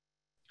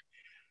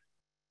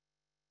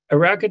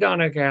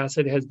 Arachidonic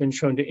acid has been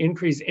shown to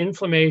increase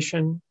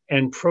inflammation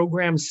and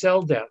program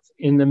cell death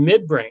in the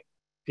midbrain,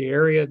 the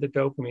area that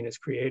dopamine is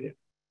created.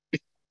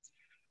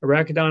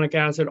 Arachidonic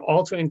acid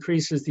also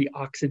increases the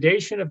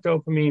oxidation of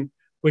dopamine,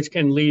 which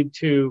can lead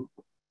to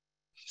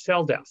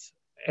cell death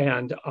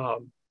and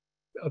of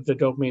the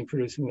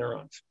dopamine-producing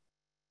neurons.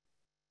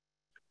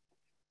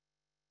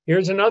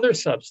 Here's another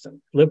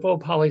substance,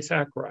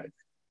 lipopolysaccharide.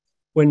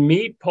 When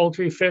meat,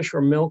 poultry, fish,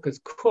 or milk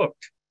is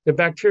cooked, the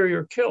bacteria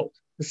are killed.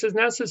 This is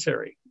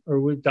necessary,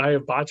 or we die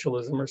of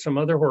botulism or some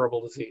other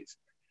horrible disease.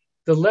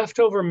 The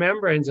leftover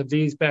membranes of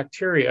these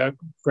bacteria,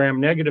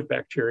 gram-negative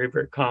bacteria,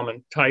 very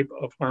common type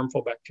of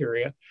harmful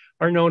bacteria,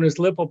 are known as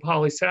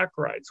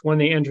lipopolysaccharides. When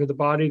they enter the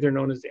body, they're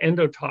known as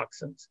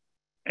endotoxins.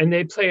 And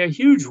they play a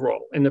huge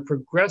role in the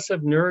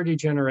progressive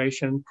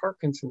neurodegeneration and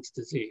Parkinson's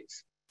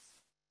disease.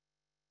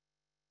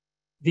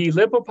 The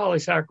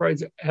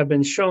lipopolysaccharides have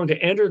been shown to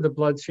enter the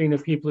bloodstream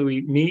of people who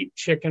eat meat,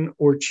 chicken,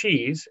 or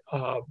cheese,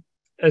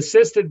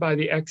 assisted by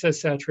the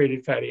excess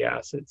saturated fatty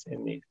acids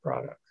in these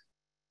products.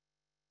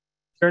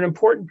 They're an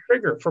important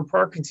trigger for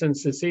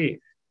Parkinson's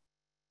disease.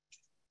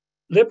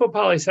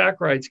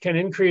 Lipopolysaccharides can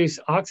increase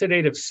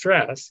oxidative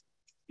stress,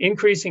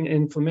 increasing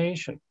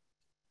inflammation.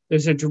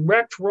 There's a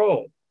direct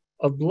role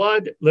of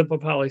blood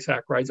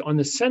lipopolysaccharides on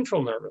the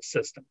central nervous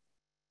system.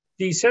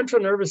 The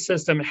central nervous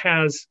system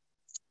has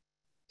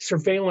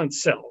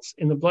surveillance cells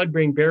in the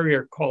blood-brain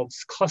barrier called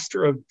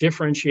cluster of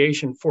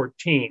differentiation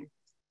 14,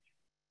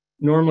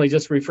 normally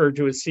just referred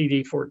to as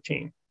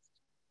CD14.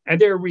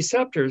 And there are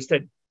receptors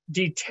that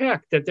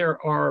detect that there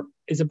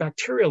is a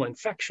bacterial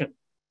infection.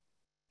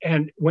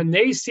 And when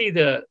they see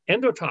the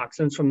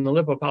endotoxins from the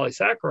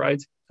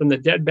lipopolysaccharides, from the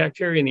dead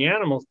bacteria in the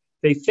animals,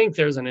 they think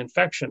there's an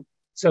infection.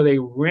 So they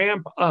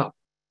ramp up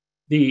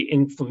the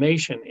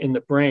inflammation in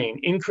the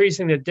brain,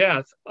 increasing the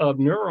death of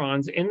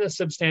neurons in the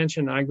substantia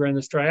nigra and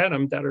the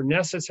striatum that are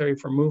necessary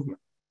for movement.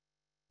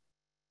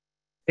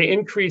 They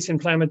increase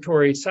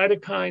inflammatory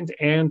cytokines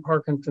and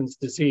Parkinson's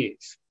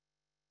disease.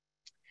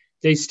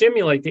 They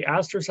stimulate the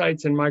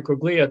astrocytes and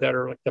microglia that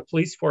are like the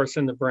police force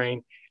in the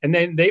brain, and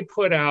then they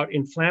put out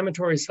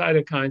inflammatory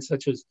cytokines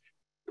such as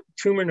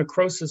tumor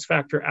necrosis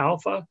factor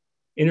alpha,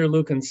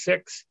 interleukin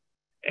 6,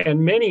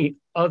 and many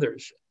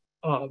others.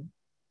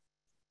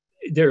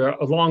 There are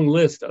a long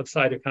list of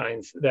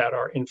cytokines that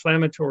are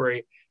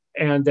inflammatory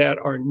and that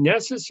are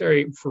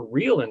necessary for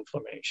real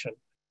inflammation,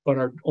 but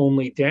are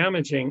only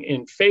damaging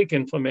in fake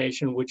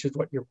inflammation, which is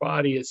what your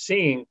body is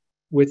seeing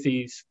with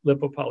these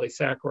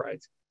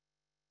lipopolysaccharides.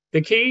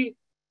 The key,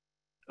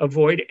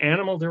 avoid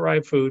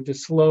animal-derived food to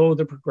slow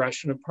the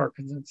progression of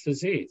Parkinson's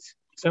disease.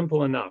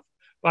 Simple enough.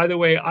 By the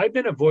way, I've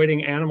been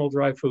avoiding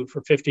animal-derived food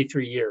for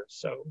 53 years,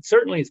 so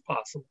certainly it's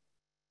possible.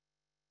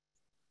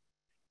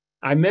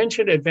 I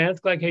mentioned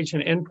advanced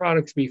glycation end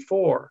products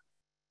before.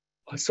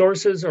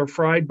 Sources are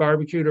fried,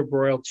 barbecued, or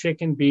broiled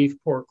chicken,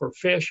 beef, pork, or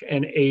fish,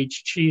 and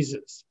aged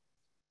cheeses.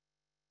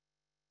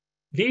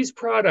 These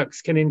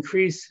products can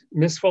increase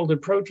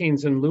misfolded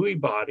proteins in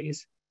Lewy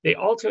bodies. They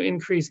also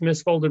increase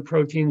misfolded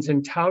proteins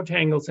in tau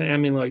tangles and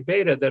amyloid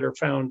beta that are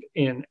found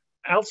in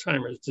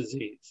Alzheimer's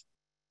disease.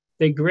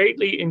 They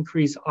greatly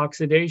increase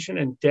oxidation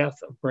and death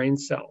of brain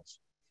cells.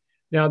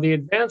 Now, the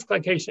advanced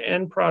glycation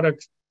end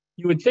products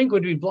you would think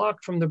would be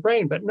blocked from the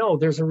brain, but no,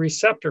 there's a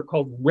receptor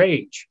called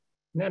RAGE.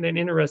 Isn't that an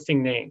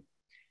interesting name?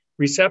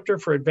 Receptor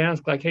for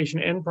advanced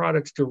glycation end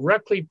products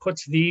directly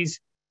puts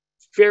these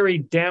very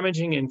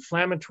damaging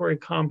inflammatory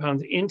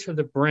compounds into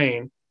the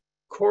brain,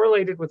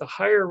 correlated with a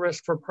higher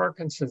risk for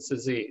Parkinson's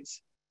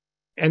disease.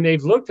 And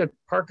they've looked at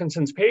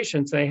Parkinson's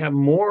patients, they have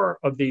more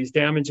of these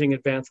damaging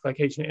advanced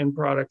glycation end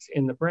products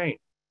in the brain.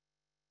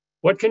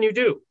 What can you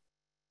do?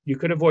 You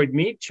could avoid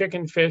meat,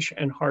 chicken, fish,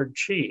 and hard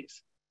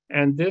cheese.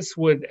 And this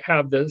would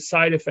have the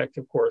side effect,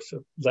 of course,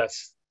 of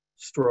less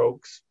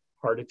strokes,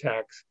 heart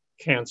attacks,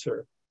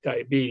 cancer,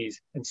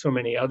 diabetes, and so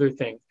many other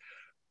things.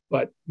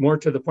 But more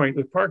to the point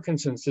with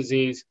Parkinson's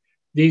disease,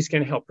 these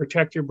can help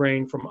protect your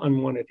brain from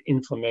unwanted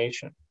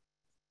inflammation.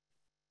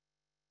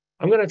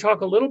 I'm going to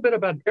talk a little bit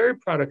about dairy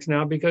products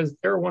now because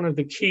they're one of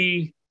the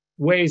key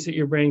ways that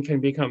your brain can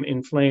become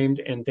inflamed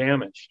and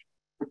damaged.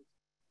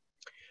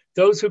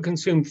 Those who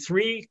consumed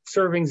 3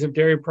 servings of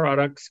dairy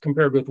products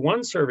compared with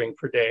 1 serving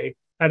per day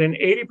had an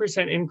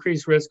 80%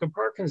 increased risk of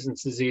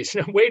Parkinson's disease.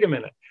 Now, wait a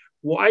minute.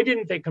 Why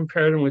didn't they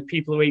compare them with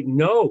people who ate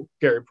no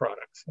dairy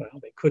products? Well,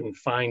 they couldn't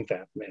find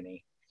that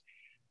many.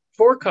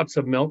 4 cups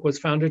of milk was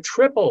found to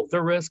triple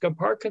the risk of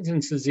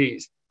Parkinson's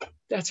disease.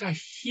 That's a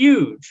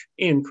huge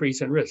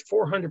increase in risk,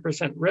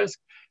 400% risk.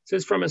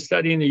 This is from a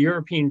study in the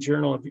European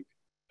Journal of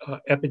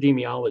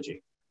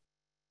Epidemiology.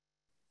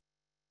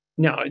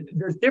 Now,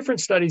 there's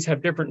different studies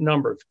have different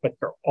numbers, but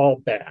they're all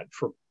bad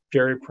for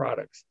dairy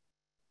products.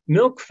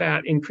 Milk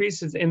fat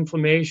increases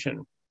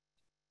inflammation.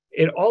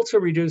 It also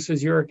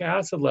reduces uric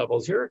acid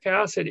levels. Uric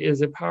acid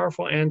is a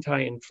powerful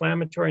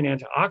anti-inflammatory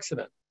and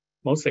antioxidant,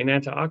 mostly an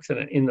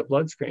antioxidant in the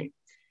bloodstream.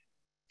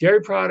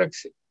 Dairy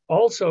products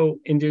also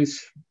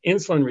induce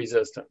insulin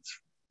resistance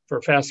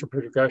for faster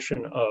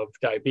progression of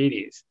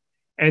diabetes.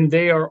 And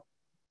the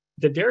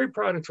dairy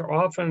products are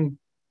often,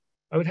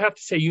 I would have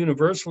to say,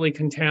 universally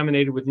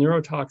contaminated with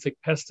neurotoxic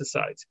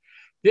pesticides.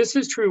 This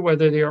is true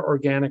whether they are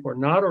organic or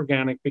not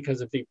organic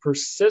because of the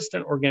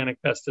persistent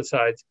organic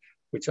pesticides,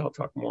 which I'll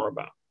talk more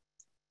about.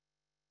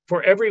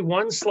 For every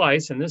 1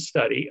 slice in this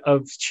study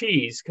of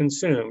cheese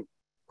consumed,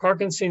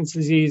 Parkinson's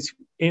disease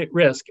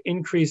risk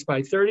increased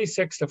by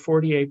 36 to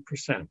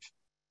 48%.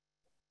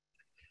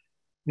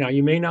 Now,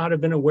 you may not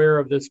have been aware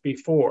of this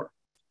before.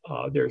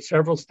 There are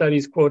several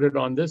studies quoted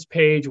on this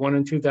page, one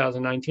in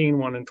 2019,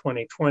 one in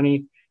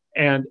 2020.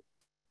 And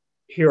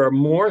here are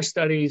more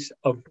studies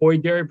of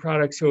avoid dairy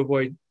products to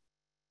avoid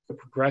the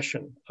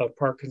progression of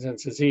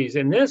Parkinson's disease.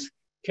 In this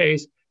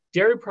case,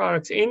 dairy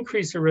products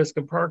increase the risk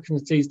of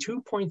Parkinson's disease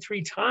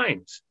 2.3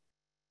 times.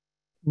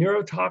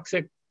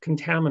 Neurotoxic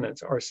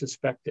contaminants are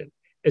suspected,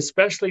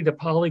 especially the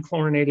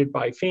polychlorinated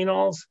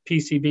biphenyls,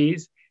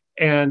 PCBs,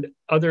 and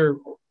other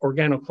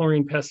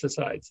organochlorine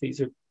pesticides.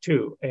 These are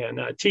 2. And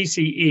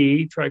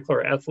TCE,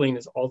 trichloroethylene,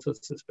 is also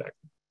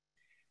suspected.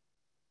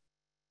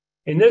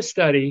 In this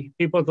study,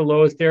 people with the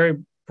lowest dairy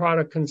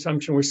product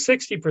consumption were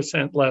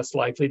 60% less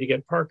likely to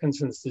get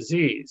Parkinson's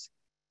disease.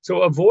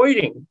 So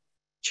avoiding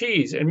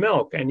cheese and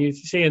milk, and you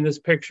see in this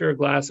picture a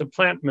glass of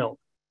plant milk,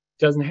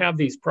 doesn't have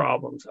these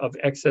problems of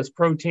excess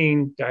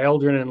protein,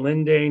 dieldrin and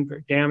lindane,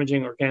 very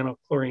damaging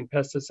organochlorine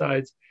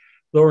pesticides,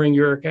 lowering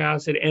uric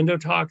acid,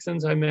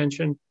 endotoxins I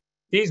mentioned.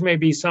 These may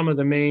be some of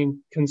the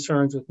main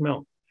concerns with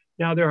milk.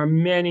 Now, there are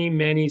many,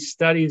 many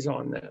studies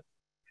on this.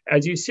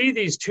 As you see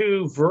these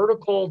 2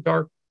 vertical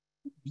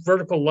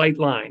light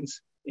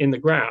lines in the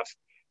graph,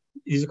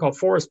 these are called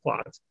forest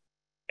plots.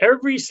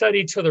 Every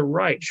study to the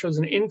right shows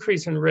an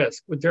increase in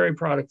risk with dairy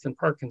products and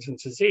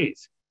Parkinson's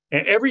disease.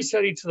 And every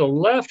study to the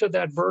left of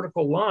that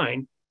vertical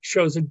line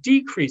shows a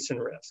decrease in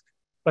risk.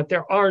 But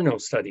there are no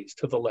studies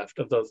to the left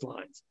of those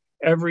lines.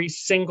 Every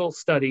single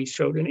study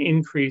showed an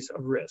increase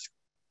of risk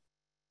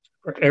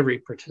for every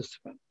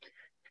participant.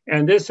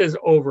 And this is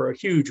over a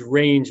huge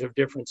range of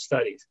different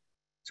studies.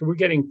 So we're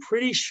getting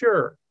pretty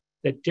sure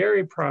that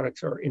dairy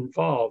products are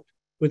involved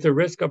with the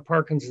risk of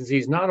Parkinson's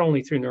disease, not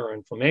only through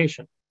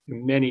neuroinflammation,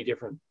 many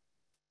different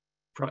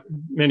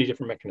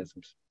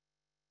mechanisms.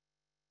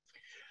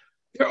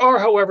 There are,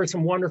 however,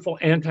 some wonderful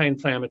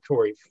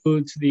anti-inflammatory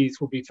foods. These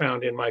will be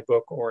found in my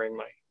book or in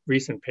my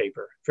recent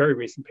paper, very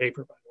recent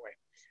paper, by the way.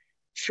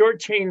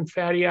 Short-chain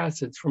fatty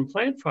acids from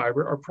plant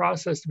fiber are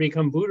processed to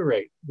become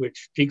butyrate,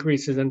 which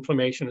decreases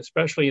inflammation,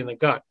 especially in the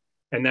gut,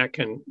 and that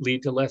can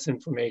lead to less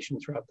inflammation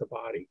throughout the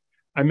body.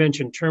 I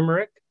mentioned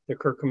turmeric, the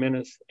curcumin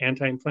is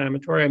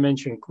anti-inflammatory. I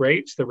mentioned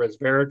grapes, the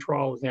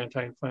resveratrol is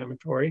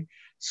anti-inflammatory.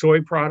 Soy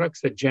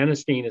products, the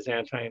genistein is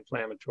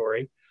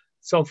anti-inflammatory.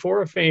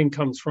 Sulforaphane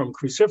comes from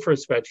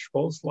cruciferous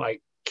vegetables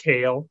like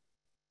kale,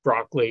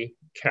 broccoli,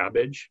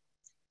 cabbage.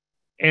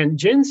 And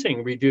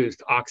ginseng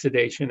reduced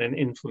oxidation and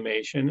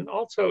inflammation and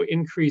also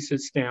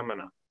increases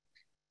stamina.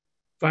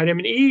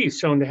 Vitamin E is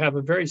shown to have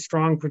a very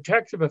strong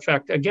protective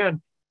effect.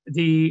 Again,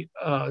 the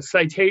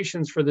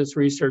citations for this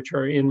research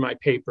are in my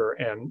paper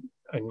and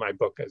in my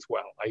book as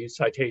well. I use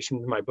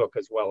citations in my book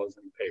as well as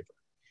in the paper.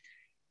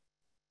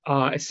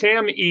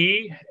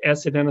 SAMe,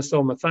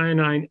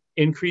 S-adenosylmethionine,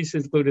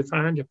 increases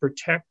glutathione to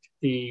protect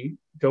the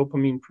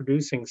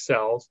dopamine-producing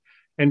cells,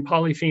 and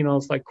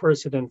polyphenols like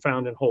quercetin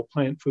found in whole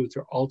plant foods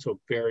are also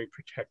very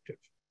protective.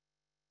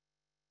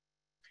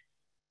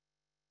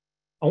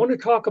 I want to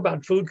talk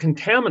about food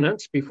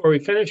contaminants before we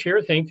finish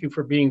here. Thank you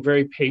for being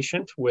very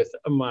patient with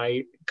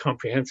my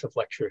comprehensive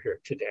lecture here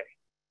today.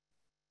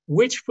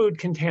 Which food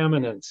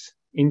contaminants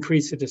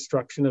increase the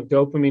destruction of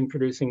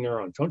dopamine-producing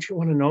neurons? Don't you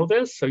want to know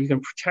this so you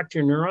can protect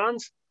your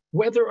neurons,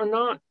 whether or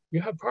not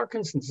you have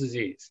Parkinson's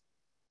disease?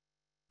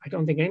 I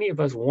don't think any of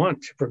us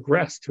want to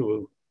progress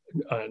to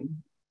a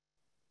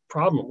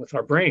problem with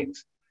our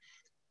brains.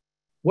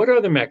 What are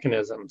the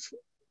mechanisms?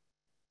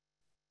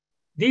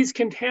 These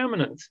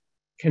contaminants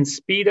can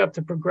speed up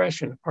the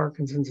progression of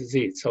Parkinson's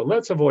disease, so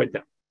let's avoid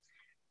them.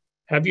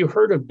 Have you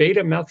heard of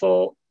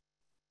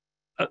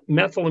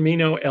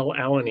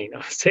beta-methylamino-L-alanine?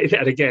 I'll say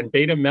that again,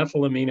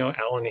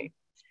 beta-methylamino-alanine.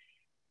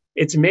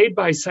 It's made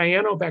by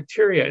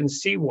cyanobacteria in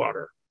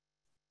seawater.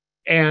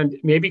 and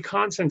may be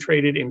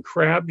concentrated in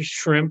crab,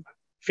 shrimp,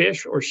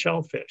 fish, or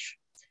shellfish.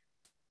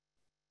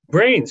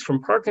 Brains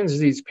from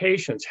Parkinson's disease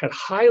patients had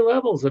high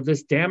levels of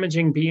this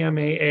damaging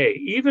BMAA,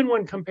 even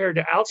when compared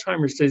to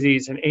Alzheimer's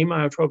disease and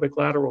amyotrophic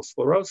lateral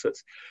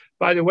sclerosis.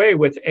 By the way,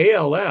 with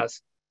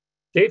ALS,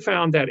 they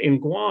found that in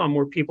Guam,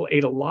 where people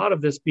ate a lot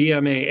of this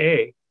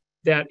BMAA,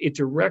 that it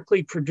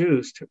directly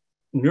produced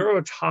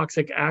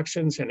neurotoxic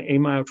actions in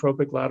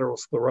amyotrophic lateral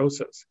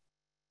sclerosis.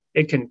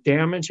 It can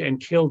damage and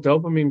kill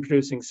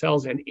dopamine-producing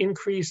cells and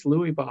increase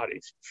Lewy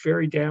bodies,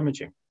 very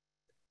damaging.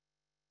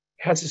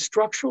 Has a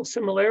structural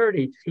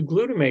similarity to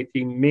glutamate,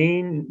 the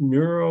main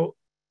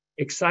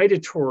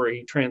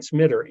neuroexcitatory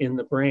transmitter in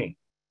the brain.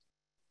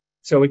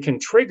 So it can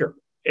trigger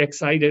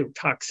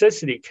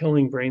excitotoxicity,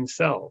 killing brain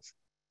cells.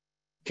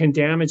 Can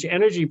damage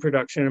energy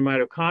production in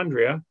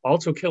mitochondria,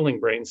 also killing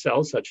brain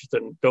cells, such as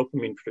the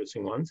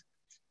dopamine-producing ones.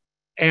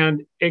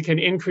 And it can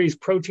increase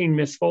protein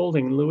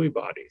misfolding in Lewy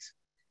bodies.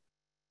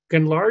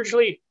 Can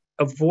largely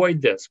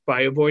avoid this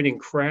by avoiding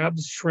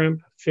crabs,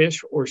 shrimp,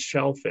 fish, or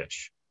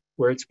shellfish,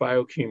 where it's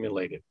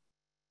bioaccumulated.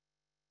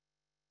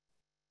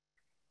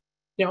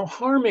 Now,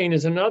 harmine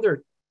is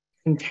another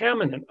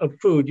contaminant of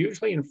food,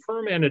 usually in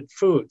fermented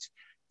foods.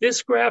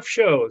 This graph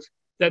shows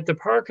that the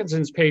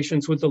Parkinson's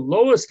patients with the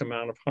lowest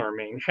amount of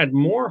harmine had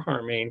more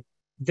harmine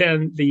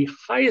than the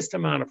highest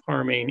amount of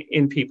harmine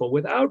in people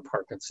without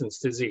Parkinson's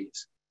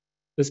disease.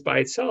 This by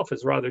itself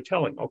is rather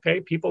telling. Okay,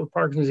 people with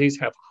Parkinson's disease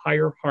have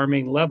higher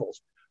harmine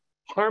levels.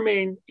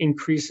 Harmine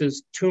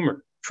increases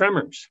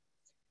tremors.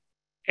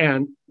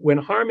 And when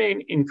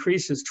harmine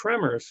increases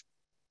tremors,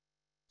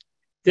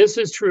 this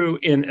is true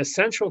in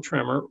essential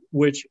tremor,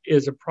 which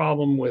is a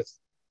problem with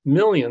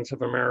millions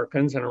of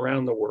Americans and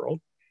around the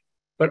world,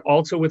 but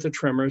also with the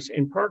tremors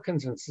in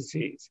Parkinson's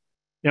disease.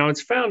 Now,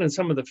 it's found in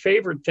some of the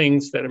favorite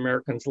things that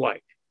Americans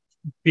like.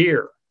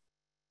 Beer,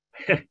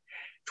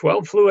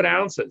 12 fluid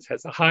ounces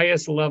has the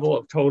highest level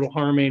of total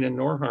harmine and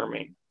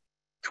norharmine.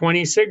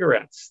 20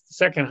 cigarettes, the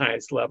second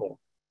highest level.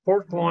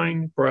 Pork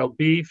loin, broiled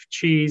beef,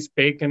 cheese,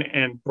 bacon,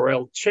 and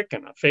broiled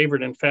chicken, a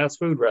favorite in fast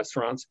food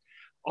restaurants.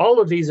 All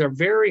of these are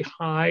very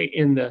high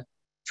in the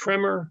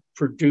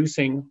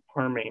tremor-producing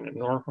harmine and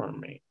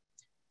norharmine.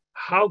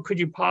 How could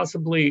you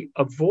possibly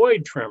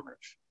avoid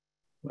tremors?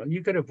 Well,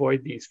 you could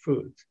avoid these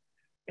foods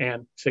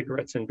and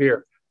cigarettes and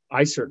beer.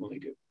 I certainly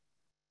do.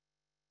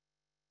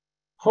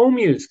 Home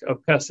use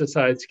of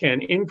pesticides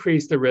can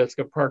increase the risk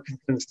of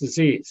Parkinson's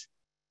disease.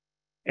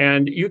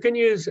 And you can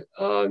use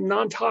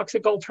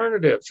non-toxic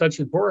alternatives, such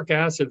as boric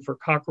acid for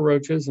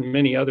cockroaches and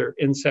many other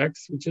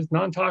insects, which is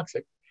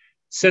non-toxic.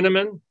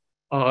 Cinnamon,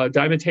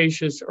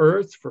 diatomaceous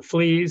earth for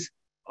fleas.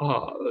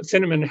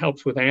 Cinnamon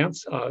helps with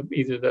ants,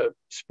 either the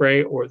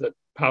spray or the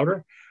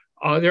powder.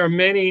 There are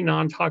many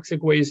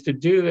non-toxic ways to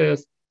do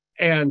this.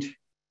 And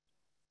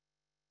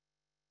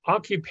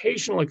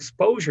occupational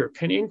exposure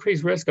can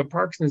increase risk of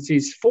Parkinson's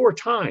disease 4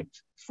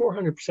 times,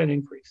 400%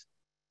 increase.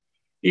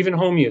 Even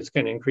home use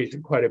can increase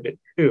it quite a bit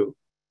too.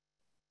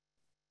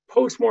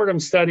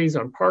 Postmortem studies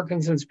on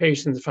Parkinson's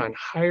patients find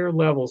higher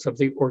levels of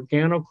the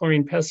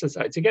organochlorine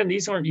pesticides. Again,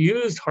 these aren't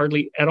used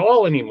hardly at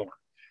all anymore,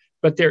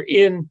 but they're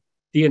in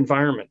the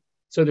environment.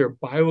 So they're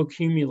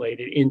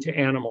bioaccumulated into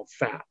animal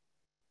fat.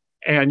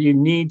 And you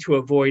need to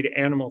avoid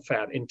animal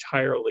fat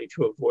entirely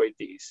to avoid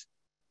these.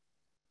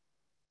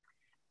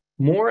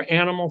 More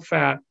animal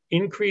fat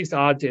increased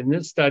odds in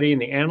this study in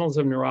the Annals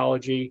of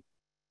Neurology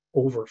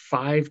over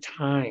 5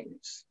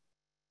 times.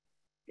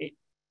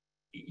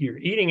 You're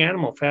eating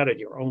animal fat at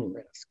your own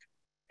risk.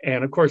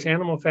 And of course,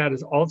 animal fat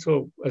is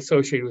also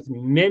associated with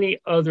many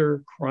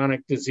other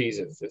chronic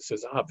diseases. This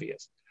is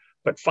obvious.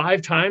 But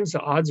 5 times the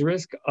odds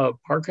risk of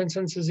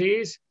Parkinson's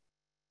disease,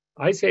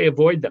 I say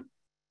avoid them.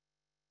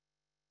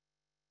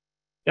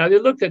 Now, they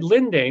looked at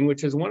lindane,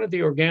 which is one of the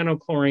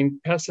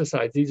organochlorine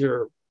pesticides. These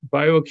are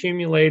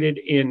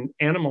bioaccumulated in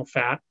animal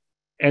fat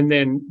and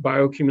then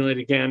bioaccumulate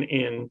again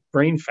in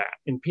brain fat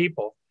in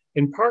people.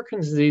 In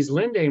Parkinson's disease,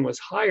 lindane was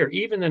higher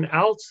even than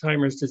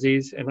Alzheimer's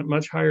disease and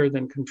much higher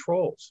than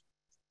controls.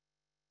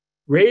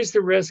 Raised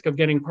the risk of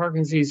getting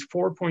Parkinson's disease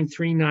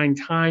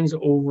 4.39 times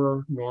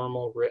over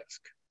normal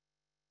risk.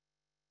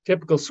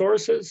 Typical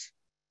sources: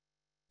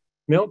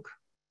 milk,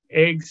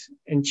 eggs,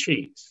 and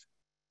cheese.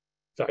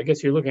 So I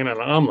guess you're looking at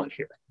an omelet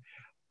here.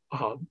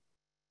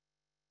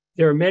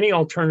 There are many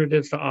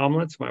alternatives to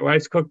omelets. My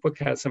wife's cookbook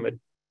has some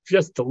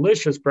just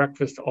delicious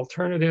breakfast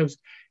alternatives,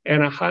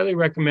 and I highly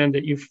recommend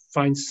that you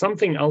find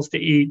something else to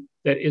eat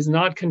that is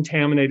not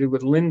contaminated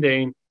with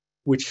lindane,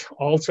 which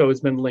also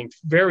has been linked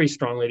very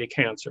strongly to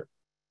cancer.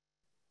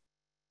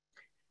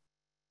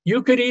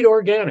 You could eat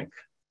organic.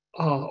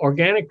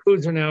 Organic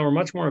foods are now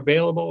much more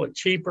available and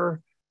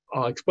cheaper.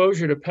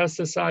 Exposure to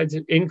pesticides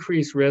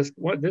increased risk.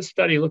 This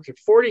study looked at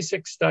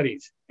 46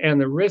 studies, and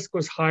the risk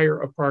was higher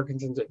of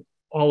Parkinson's in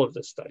all of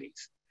the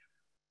studies.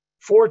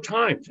 4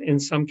 times, in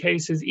some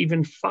cases,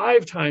 even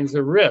 5 times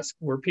the risk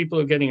where people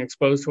are getting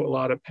exposed to a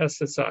lot of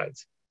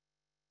pesticides.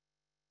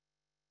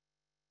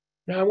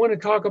 Now, I want to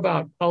talk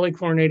about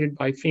polychlorinated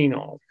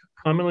biphenyls,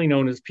 commonly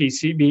known as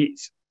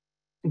PCBs.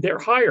 They're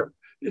higher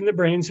in the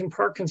brains in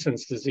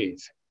Parkinson's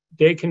disease.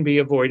 They can be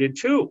avoided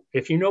too,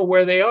 if you know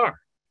where they are.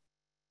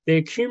 They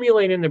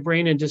accumulate in the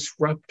brain and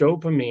disrupt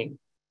dopamine.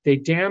 They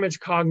damage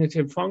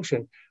cognitive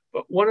function.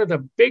 But one of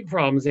the big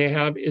problems they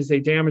have is they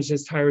damage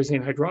this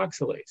tyrosine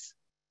hydroxylase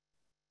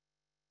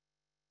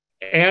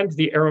and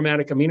the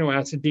aromatic amino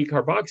acid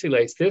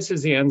decarboxylase. This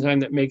is the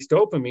enzyme that makes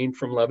dopamine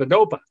from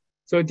levodopa.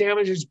 So it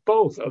damages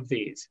both of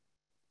these.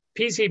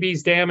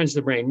 PCBs damage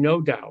the brain,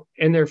 no doubt,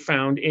 and they're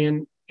found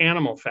in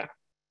animal fat.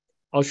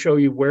 I'll show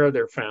you where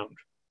they're found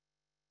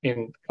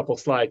in a couple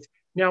slides.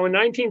 Now, in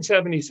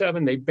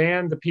 1977, they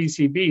banned the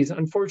PCBs.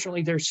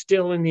 Unfortunately, they're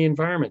still in the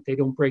environment. They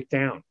don't break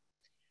down.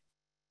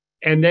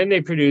 And then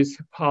they produce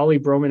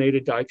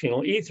polybrominated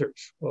diphenyl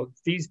ethers. Well,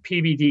 these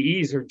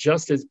PBDEs are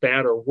just as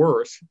bad or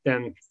worse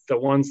than the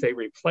ones they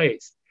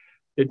replaced.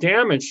 The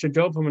damage to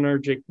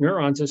dopaminergic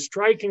neurons is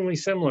strikingly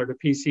similar to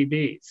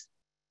PCBs.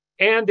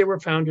 And they were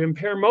found to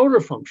impair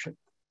motor function.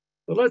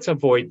 So let's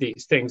avoid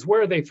these things.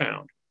 Where are they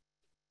found?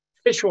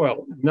 Fish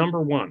oil,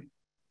 number one.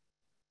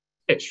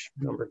 Fish,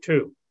 number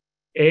two.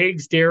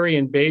 Eggs, dairy,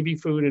 and baby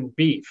food and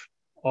beef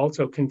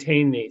also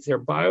contain these. They're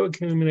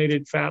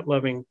bioaccumulated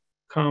fat-loving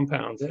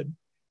compounds that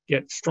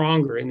get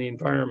stronger in the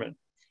environment.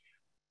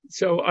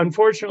 So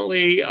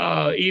unfortunately,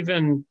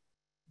 even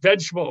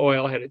vegetable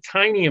oil had a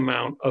tiny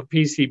amount of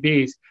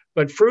PCBs,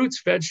 but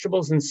fruits,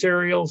 vegetables, and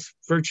cereals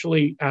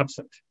virtually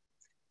absent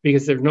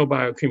because there's no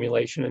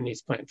bioaccumulation in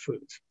these plant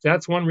foods.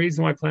 That's one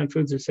reason why plant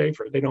foods are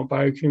safer. They don't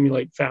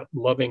bioaccumulate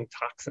fat-loving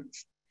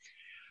toxins.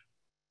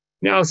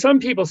 Now, some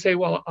people say,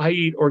 well, I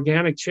eat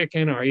organic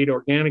chicken or I eat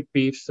organic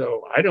beef,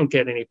 so I don't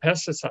get any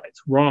pesticides.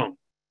 Wrong.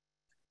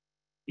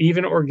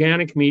 Even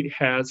organic meat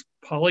has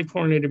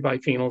polychlorinated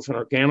biphenyls and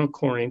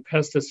organochlorine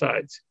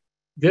pesticides.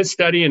 This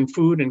study in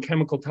food and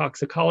chemical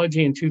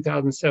toxicology in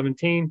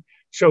 2017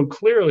 showed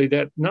clearly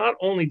that not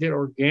only did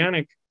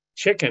organic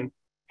chicken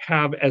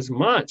have as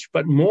much,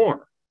 but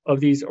more of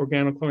these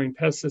organochlorine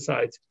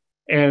pesticides,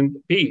 and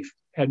beef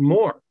had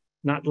more,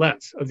 not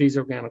less, of these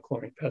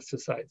organochlorine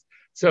pesticides.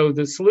 So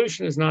the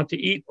solution is not to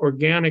eat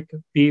organic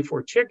beef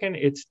or chicken,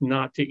 it's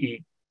not to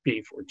eat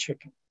beef or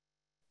chicken.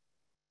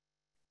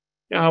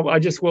 Now, I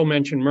just will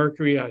mention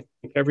mercury. I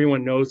think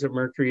everyone knows that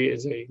mercury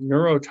is a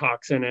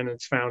neurotoxin and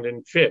it's found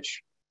in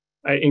fish.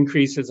 It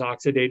increases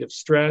oxidative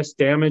stress,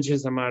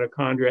 damages the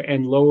mitochondria,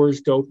 and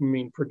lowers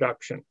dopamine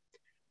production.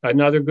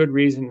 Another good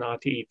reason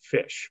not to eat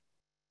fish.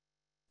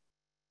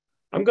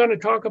 I'm going to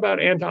talk about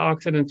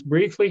antioxidants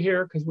briefly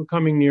here because we're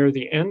coming near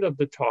the end of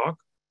the talk.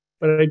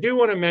 But I do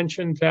want to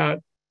mention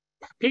that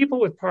people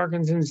with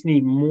Parkinson's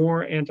need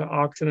more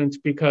antioxidants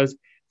because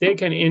they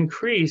can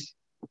increase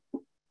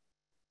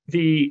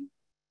the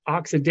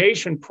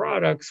oxidation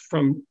products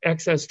from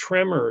excess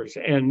tremors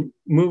and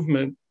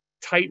movement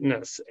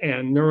tightness,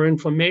 and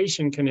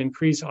neuroinflammation can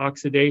increase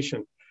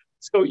oxidation.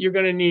 So you're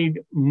going to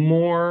need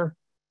more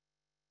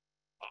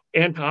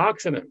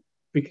antioxidant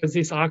because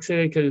this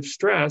oxidative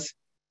stress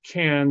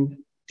can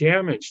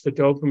damage the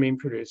dopamine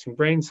producing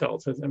brain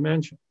cells, as I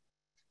mentioned.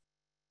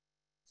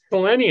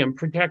 Selenium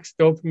protects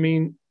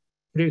dopamine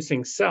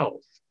producing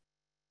cells.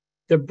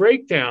 The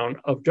breakdown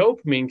of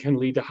dopamine can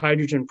lead to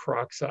hydrogen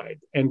peroxide,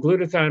 and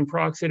glutathione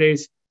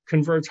peroxidase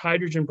converts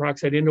hydrogen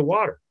peroxide into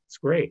water. It's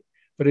great,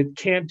 but it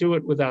can't do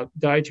it without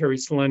dietary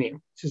selenium,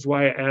 which is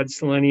why I add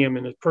selenium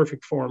in its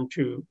perfect form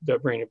to the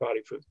brain and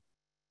body food.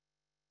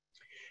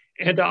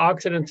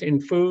 Antioxidants in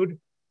food,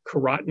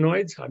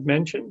 carotenoids, I've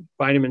mentioned,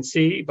 vitamin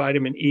C,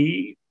 vitamin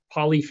E,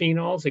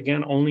 polyphenols,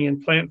 again, only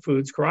in plant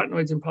foods.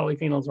 Carotenoids and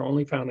polyphenols are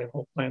only found in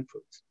whole plant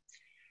foods.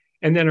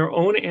 And then our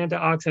own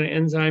antioxidant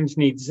enzymes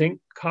need zinc,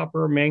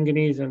 copper,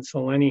 manganese, and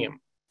selenium.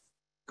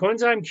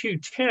 Coenzyme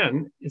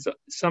Q10 is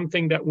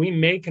something that we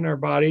make in our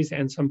bodies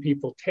and some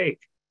people take.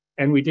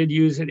 And we did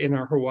use it in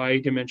our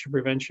Hawaii dementia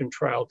prevention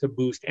trial to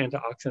boost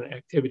antioxidant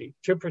activity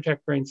to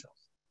protect brain cells.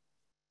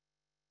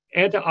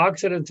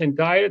 Antioxidants in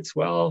diets,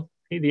 well,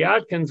 the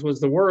Atkins was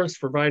the worst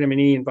for vitamin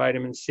E and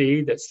vitamin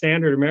C. The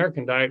standard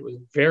American diet was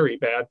very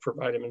bad for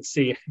vitamin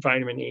C and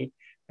vitamin E.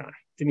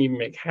 Didn't even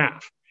make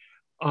half.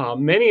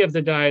 Many of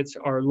the diets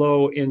are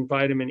low in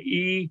vitamin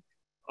E.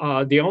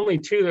 The only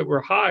two that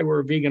were high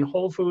were vegan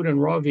whole food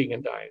and raw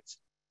vegan diets.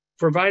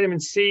 For vitamin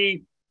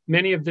C,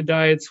 many of the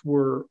diets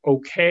were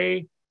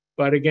okay,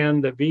 but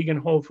again, the vegan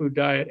whole food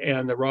diet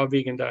and the raw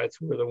vegan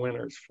diets were the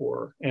winners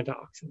for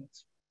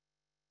antioxidants.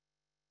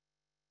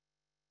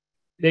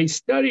 They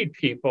studied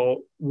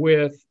people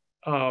with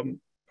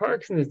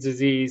Parkinson's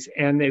disease,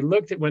 and they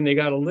looked at when they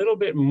got a little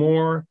bit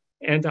more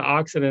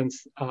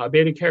antioxidants,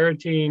 beta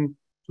carotene,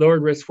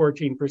 lowered risk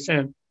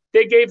 14%.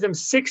 They gave them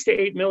 6 to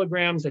 8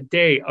 milligrams a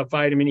day of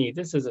vitamin E.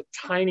 This is a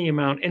tiny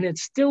amount, and it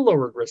still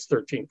lowered risk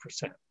 13%.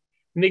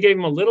 And they gave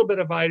them a little bit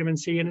of vitamin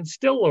C, and it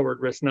still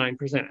lowered risk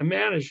 9%.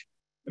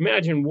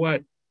 Imagine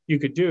what you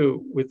could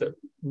do with a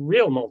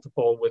real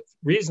multiple with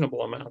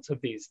reasonable amounts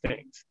of these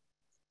things.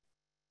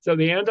 So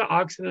the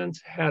antioxidants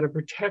had a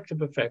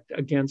protective effect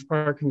against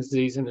Parkinson's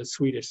disease in the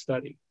Swedish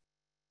study.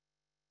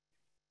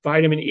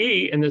 Vitamin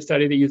E, in the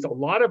study, they used a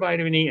lot of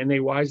vitamin E and they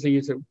wisely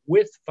used it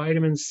with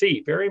vitamin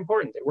C. Very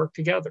important, they work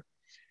together.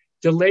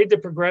 delayed the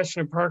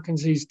progression of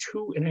Parkinson's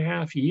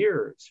 2.5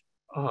 years.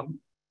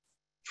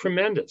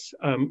 Tremendous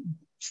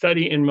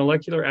study in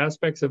molecular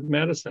aspects of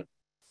medicine.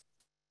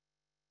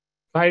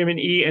 Vitamin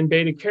E and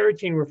beta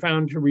carotene were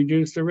found to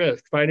reduce the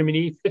risk. Vitamin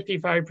E,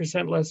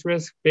 55% less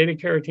risk, beta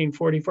carotene,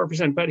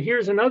 44%. But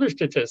here's another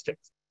statistic.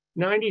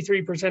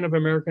 93% of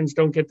Americans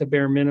don't get the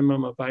bare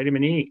minimum of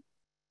vitamin E.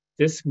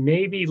 This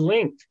may be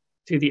linked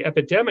to the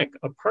epidemic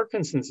of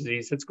Parkinson's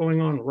disease that's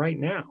going on right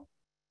now.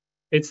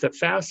 It's the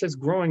fastest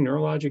growing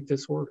neurologic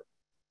disorder.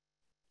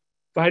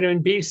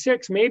 Vitamin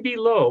B6 may be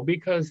low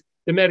because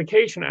the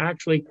medication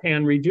actually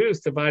can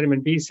reduce the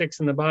vitamin B6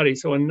 in the body.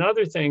 So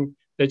another thing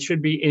that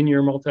should be in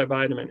your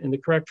multivitamin in the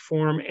correct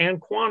form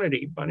and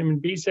quantity. Vitamin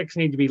B6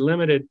 need to be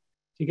limited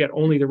to get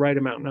only the right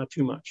amount, not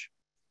too much.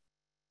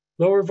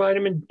 Lower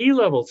vitamin D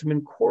levels have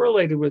been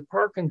correlated with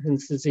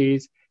Parkinson's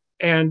disease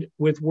and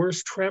with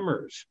worse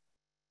tremors.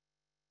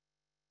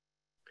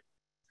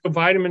 So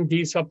vitamin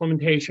D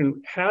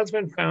supplementation has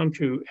been found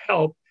to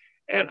help.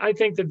 And I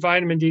think that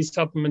vitamin D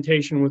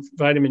supplementation with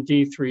vitamin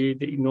D3,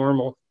 the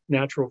normal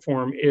natural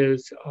form,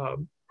 is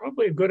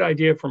probably a good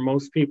idea for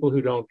most people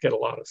who don't get a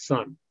lot of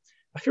sun.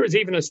 There was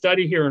even a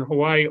study here in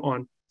Hawaii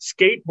on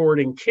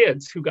skateboarding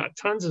kids who got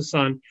tons of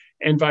sun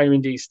and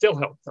vitamin D still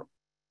helped them.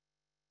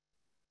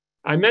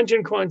 I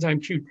mentioned coenzyme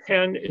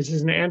Q10. This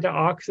is an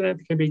antioxidant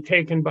that can be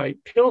taken by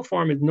pill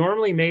form. It's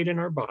normally made in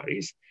our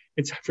bodies.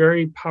 It's a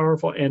very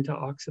powerful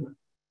antioxidant.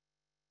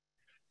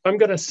 I'm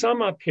going to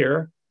sum up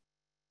here.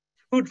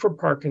 Food for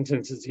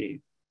Parkinson's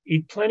disease.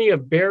 Eat plenty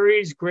of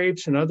berries,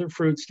 grapes, and other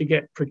fruits to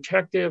get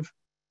protective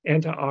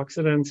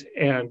antioxidants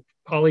and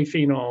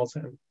polyphenols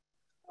and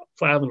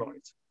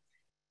flavonoids.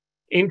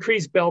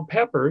 Increase bell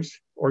peppers,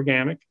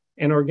 organic,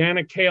 and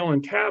organic kale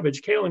and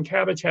cabbage. Kale and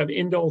cabbage have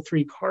indole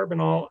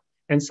 3-carbinol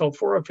and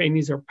sulforaphane.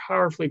 These are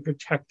powerfully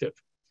protective.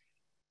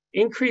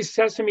 Increase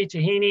sesame,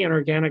 tahini, and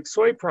organic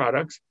soy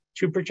products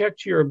to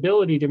protect your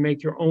ability to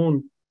make your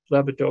own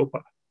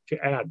levodopa,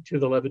 to add to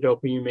the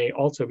levodopa you may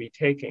also be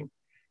taking.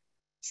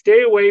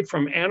 Stay away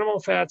from animal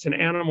fats and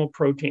animal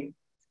protein.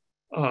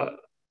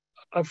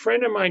 A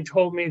friend of mine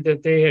told me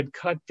that they had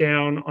cut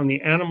down on the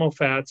animal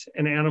fats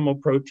and animal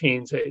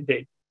proteins.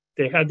 They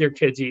had their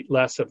kids eat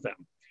less of them.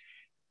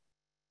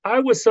 I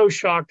was so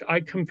shocked,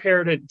 I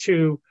compared it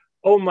to,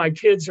 oh, my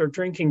kids are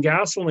drinking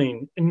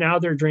gasoline and now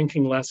they're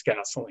drinking less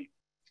gasoline.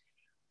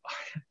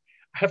 I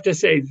have to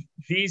say,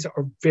 these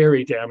are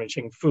very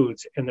damaging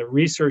foods and the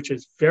research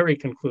is very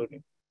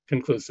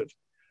conclusive.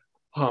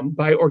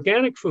 Buy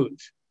organic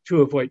foods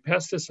to avoid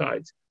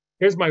pesticides.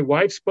 Here's my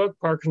wife's book,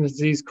 Parkinson's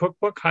Disease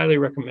Cookbook, highly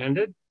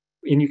recommended.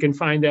 And you can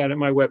find that at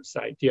my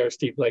website,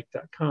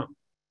 drsteveblake.com.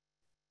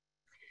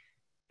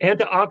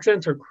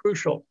 Antioxidants are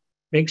crucial.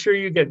 Make sure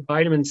you get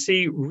vitamin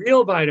C,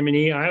 real vitamin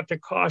E. I have to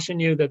caution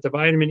you that the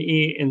vitamin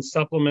E in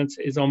supplements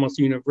is almost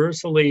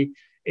universally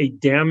a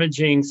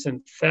damaging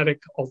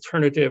synthetic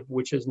alternative,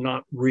 which is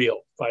not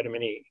real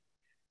vitamin E.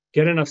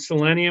 Get enough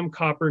selenium,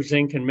 copper,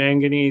 zinc, and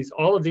manganese.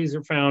 All of these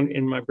are found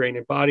in my brain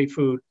and body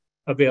food,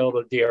 available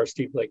at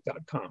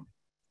drsteveblake.com.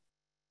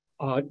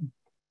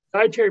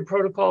 Dietary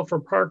protocol for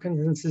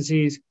Parkinson's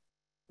disease.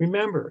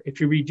 Remember, if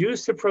you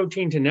reduce the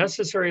protein to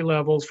necessary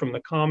levels from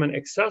the common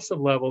excessive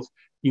levels,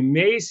 you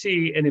may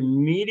see an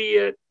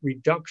immediate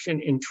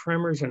reduction in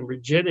tremors and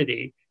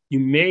rigidity. You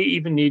may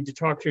even need to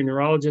talk to your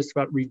neurologist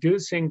about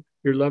reducing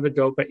your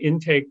levodopa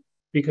intake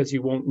because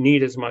you won't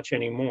need as much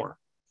anymore.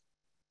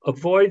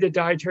 Avoid the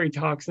dietary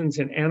toxins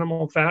in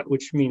animal fat,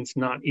 which means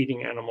not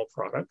eating animal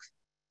products.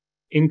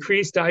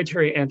 Increase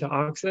dietary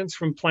antioxidants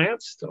from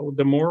plants. So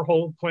the more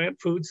whole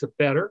plant foods, the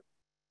better.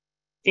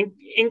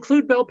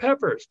 Include bell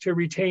peppers to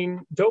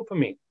retain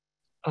dopamine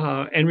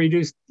and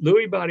reduce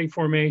Lewy body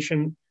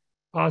formation.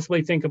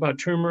 Possibly think about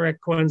turmeric,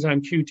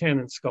 coenzyme Q10,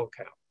 and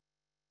skullcap.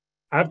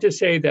 I have to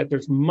say that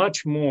there's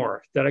much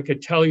more that I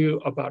could tell you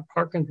about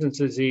Parkinson's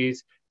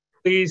disease.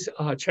 Please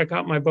check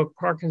out my book,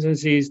 Parkinson's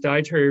Disease,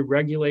 Dietary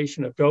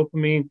Regulation of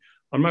Dopamine,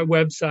 on my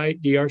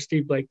website,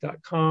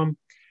 drsteveblake.com.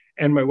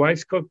 and my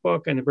wife's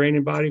cookbook and the brain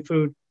and body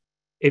food.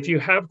 If you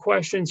have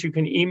questions, you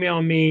can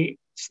email me,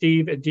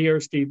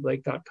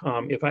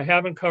 steve@drsteveblake.com. If I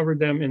haven't covered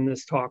them in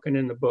this talk and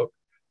in the book,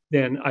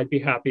 then I'd be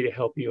happy to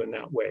help you in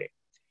that way.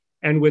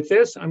 And with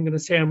this, I'm going to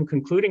say I'm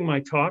concluding my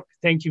talk.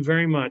 Thank you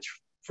very much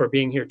for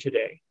being here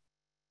today.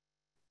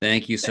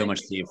 Thank you so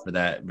much, Steve, for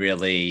that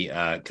really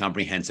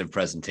comprehensive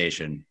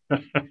presentation.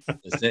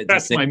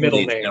 That's my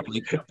middle name.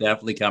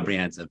 Definitely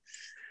comprehensive.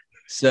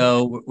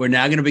 So we're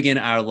now going to begin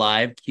our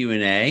live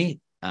Q&A.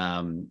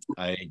 I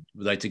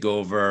would like to go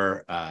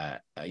over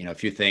a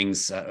few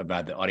things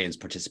about the audience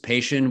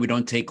participation. We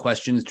don't take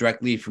questions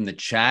directly from the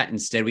chat.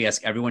 Instead, we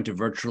ask everyone to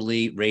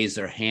virtually raise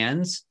their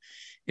hands.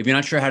 If you're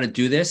not sure how to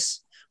do this,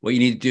 what you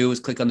need to do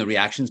is click on the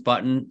reactions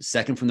button,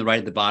 second from the right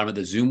at the bottom of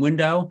the Zoom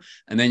window,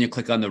 and then you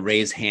click on the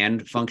raise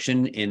hand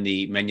function in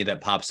the menu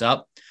that pops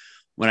up.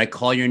 When I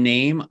call your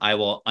name, I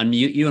will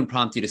unmute you and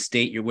prompt you to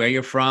state where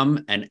you're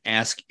from and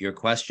ask your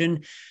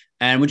question.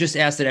 And we just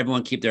ask that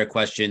everyone keep their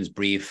questions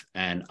brief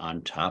and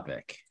on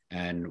topic.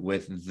 And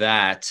with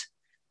that,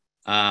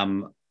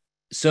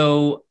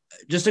 so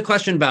just a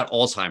question about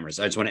Alzheimer's.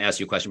 I just want to ask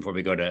you a question before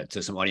we go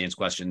to some audience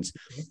questions.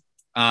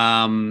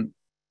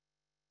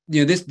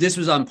 This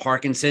was on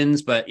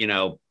Parkinson's, but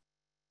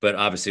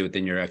obviously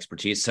within your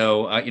expertise.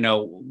 So,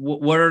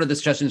 what are the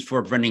suggestions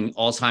for preventing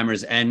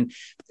Alzheimer's? And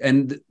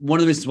one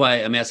of the reasons why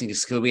I'm asking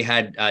is because we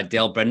had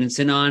Dale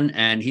Bredesen on,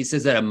 and he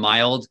says that a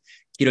mild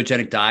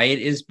ketogenic diet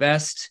is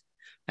best.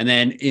 And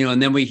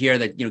then we hear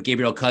that,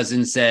 Gabriel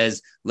Cousens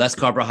says less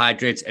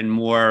carbohydrates and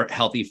more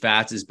healthy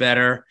fats is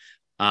better.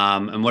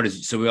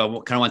 So we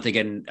all kind of want to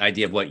get an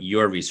idea of what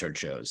your research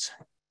shows.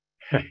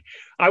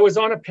 I was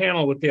on a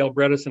panel with Dale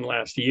Bredesen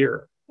last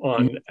year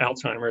on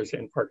Alzheimer's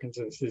and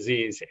Parkinson's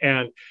disease.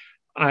 And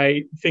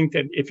I think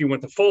that if you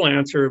want the full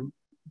answer,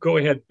 go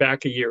ahead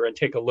back a year and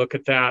take a look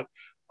at that.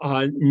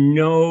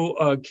 No,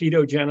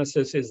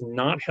 ketogenesis is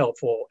not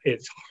helpful.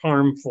 It's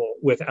harmful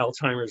with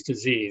Alzheimer's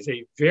disease,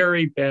 a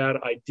very bad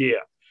idea.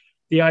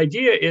 The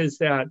idea is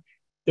that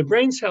the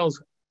brain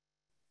cells,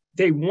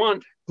 they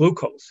want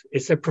glucose.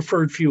 It's a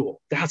preferred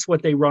fuel. That's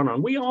what they run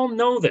on. We all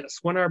know this.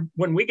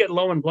 When we get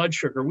low in blood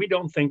sugar, we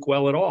don't think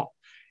well at all.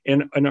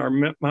 In our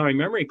Maui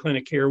Memory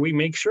Clinic here, we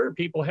make sure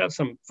people have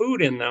some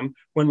food in them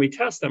when we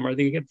test them, or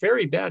they get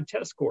very bad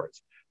test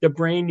scores. The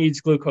brain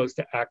needs glucose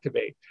to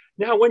activate.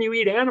 Now, when you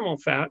eat animal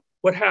fat,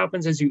 what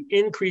happens is you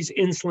increase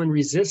insulin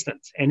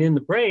resistance. And in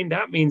the brain,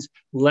 that means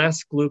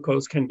less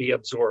glucose can be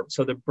absorbed.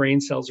 So the brain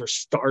cells are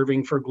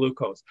starving for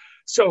glucose.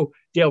 So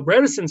Dale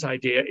Bredesen's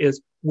idea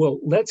is, well,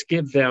 let's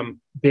give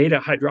them beta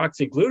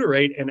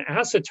hydroxyglutarate and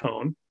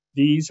acetone.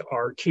 These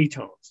are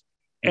ketones.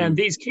 And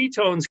these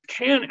ketones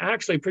can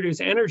actually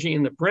produce energy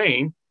in the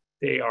brain.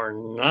 They are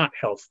not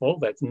healthful.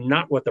 That's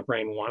not what the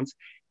brain wants.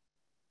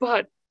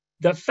 But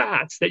the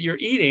fats that you're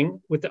eating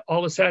with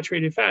all the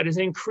saturated fat is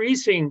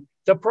increasing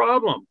the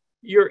problem.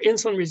 Your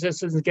insulin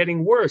resistance is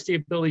getting worse. The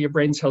ability of your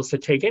brain cells to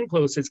take in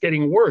glucose is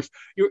getting worse.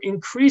 You're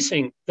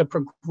increasing the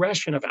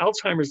progression of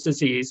Alzheimer's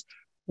disease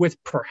with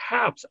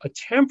perhaps a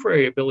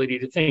temporary ability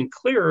to think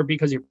clearer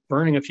because you're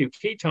burning a few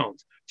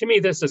ketones. To me,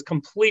 this is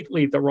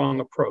completely the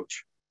wrong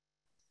approach.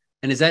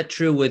 And is that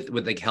true with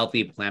like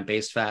healthy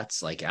plant-based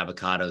fats like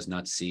avocados,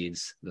 nuts,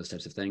 seeds, those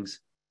types of things?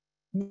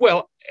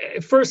 Well,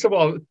 first of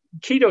all,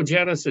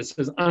 ketogenesis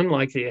is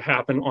unlikely to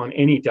happen on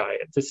any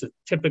diet. This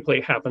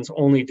typically happens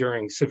only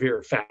during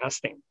severe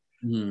fasting.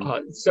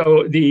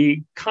 So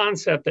the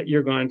concept that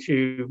you're going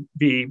to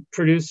be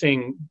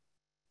producing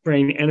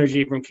brain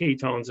energy from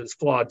ketones is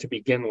flawed to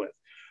begin with.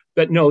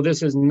 But no,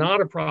 this is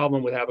not a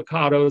problem with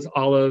avocados,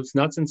 olives,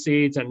 nuts and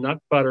seeds, and nut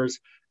butters.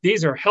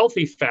 These are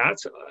healthy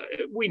fats.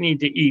 We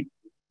need to eat,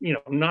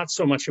 not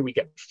so much that we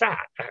get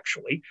fat,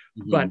 actually.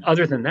 But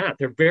other than that,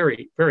 they're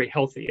very, very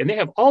healthy. And they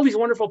have all these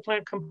wonderful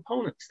plant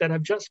components that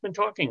I've just been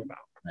talking about.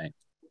 Right.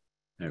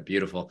 They're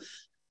beautiful.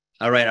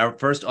 All right. Our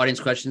first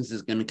audience questions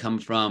is going to come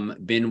from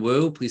Bin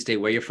Wu. Please state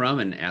where you're from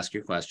and ask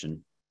your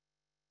question.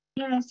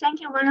 Yes,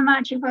 thank you very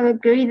much for the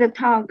great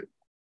talk.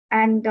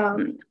 And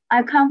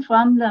I come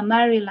from the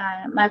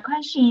Maryland. My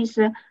question is,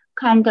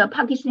 can the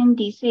Parkinson's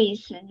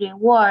disease be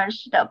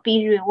reversed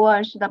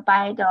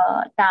by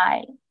the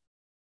diet?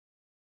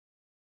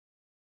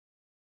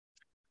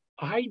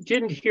 I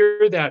didn't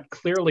hear that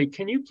clearly.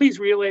 Can you please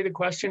relay the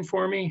question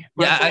for me?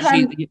 Yeah,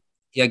 actually,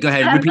 go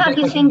ahead. Can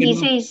Parkinson's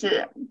disease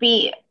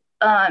be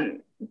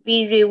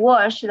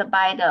reversed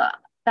by the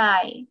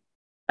diet,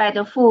 by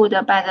the food,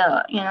 by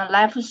the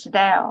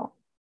lifestyle?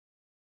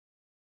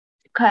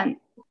 Can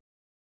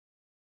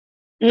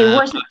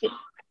reverse it?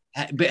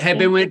 Hey,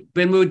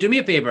 Ben, do me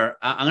a favor.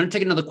 I'm going to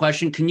take another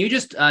question. Can you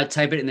just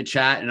type it in the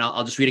chat, and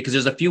I'll just read it, because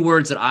there's a few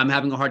words that I'm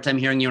having a hard time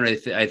hearing you, and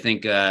I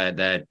think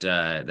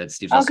that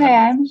Steve's also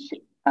okay.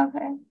 Okay.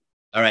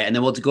 All right, and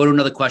then we'll go to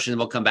another question, and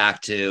we'll come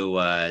back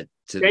to.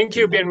 Thank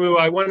you, Ben Wu.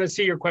 I want to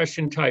see your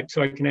question typed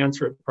so I can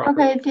answer it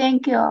properly. Okay,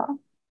 thank you.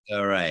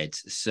 All right,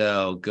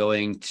 so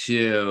going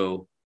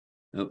to.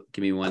 Oh,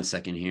 give me 1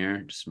 second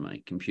here. Just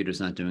my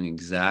computer's not doing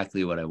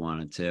exactly what I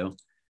wanted to.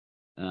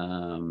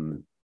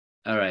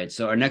 All right.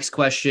 So our next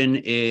question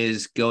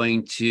is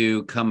going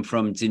to come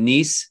from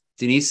Denise.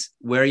 Denise,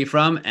 where are you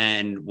from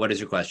and what is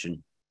your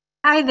question?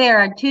 Hi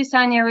there,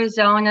 Tucson,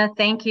 Arizona.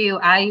 Thank you.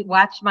 I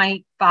watched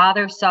my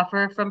father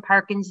suffer from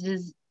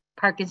Parkinson's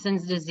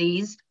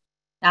disease.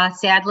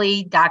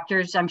 Sadly,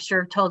 doctors, I'm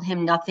sure, told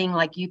him nothing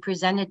like you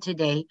presented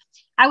today.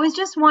 I was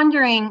just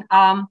wondering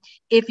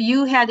if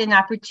you had an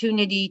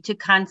opportunity to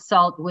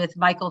consult with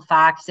Michael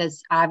Fox,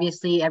 as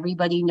obviously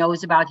everybody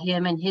knows about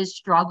him and his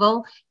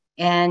struggle,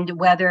 and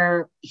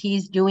whether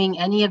he's doing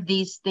any of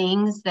these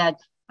things that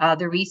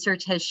the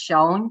research has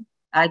shown.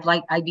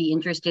 I'd be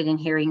interested in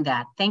hearing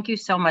that. Thank you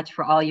so much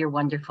for all your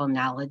wonderful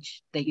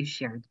knowledge that you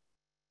shared.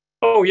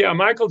 Oh yeah,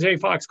 Michael J.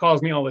 Fox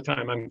calls me all the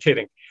time. I'm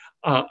kidding.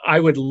 I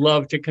would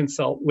love to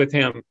consult with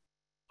him.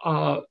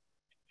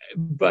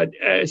 But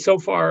so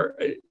far,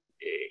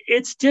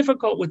 it's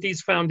difficult with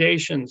these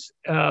foundations.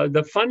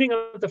 The funding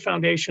of the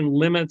foundation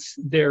limits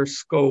their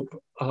scope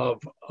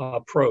of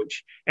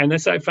approach. And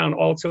this I found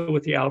also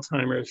with the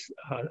Alzheimer's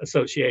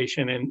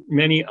Association and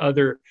many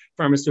other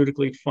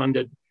pharmaceutically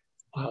funded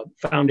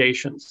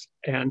foundations.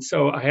 And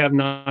so I have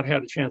not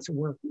had a chance to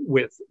work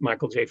with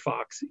Michael J.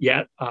 Fox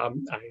yet.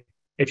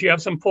 If you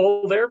have some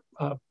pull there,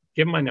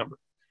 give him my number.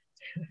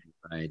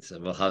 Right. So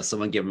we'll have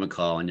someone give him a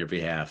call on your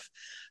behalf.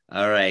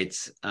 All right.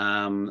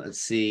 Let's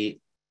see.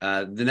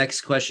 The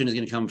next question is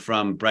going to come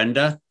from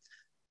Brenda.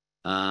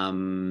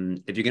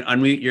 If you can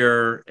unmute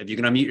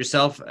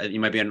yourself, you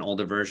might be on an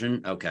older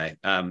version. Okay.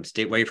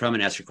 State where you're from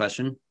and ask your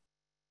question.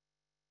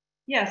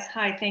 Yes.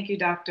 Hi. Thank you,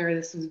 doctor.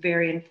 This is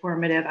very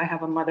informative. I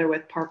have a mother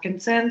with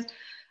Parkinson's.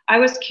 I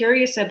was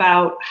curious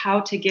about how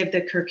to give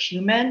the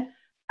curcumin.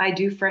 I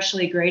do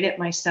freshly grate it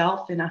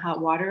myself in a hot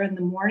water in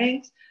the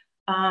mornings.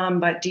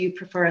 But do you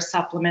prefer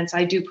supplements?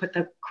 I do put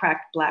the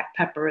cracked black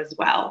pepper as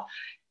well.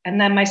 And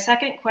then my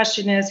second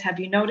question is, have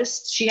you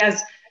noticed she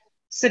has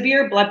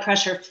severe blood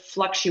pressure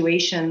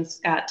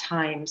fluctuations at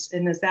times?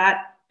 And has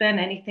that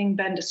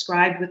been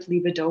described with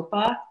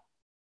levodopa?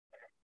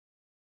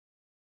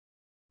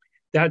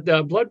 That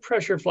blood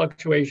pressure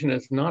fluctuation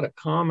is not a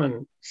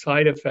common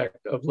side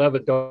effect of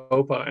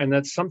levodopa, and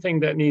that's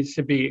something that needs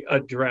to be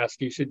addressed.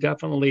 You should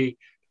definitely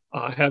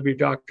have your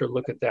doctor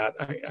look at that.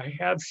 I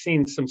have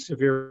seen some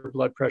severe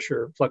blood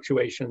pressure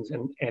fluctuations,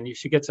 and you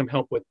should get some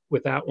help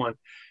with that one.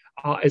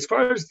 As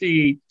far as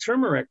the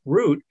turmeric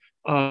root,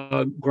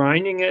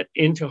 grinding it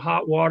into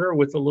hot water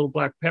with a little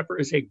black pepper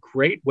is a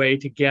great way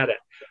to get it.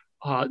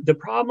 The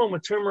problem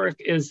with turmeric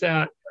is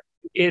that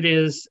it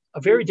is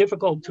very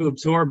difficult to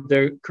absorb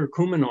the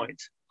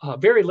curcuminoids.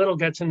 Very little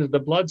gets into the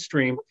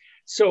bloodstream.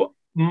 So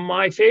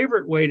my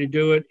favorite way to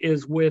do it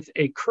is with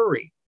a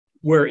curry,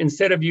 where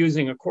instead of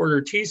using a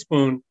quarter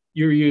teaspoon,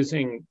 you're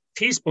using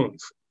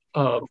teaspoons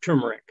of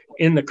turmeric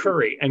in the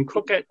curry and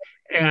cook it.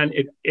 And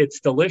it's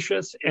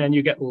delicious, and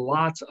you get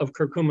lots of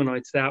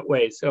curcuminoids that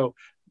way. So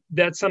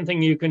that's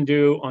something you can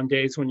do on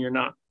days when you're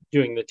not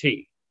doing the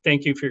tea.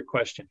 Thank you for your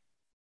question.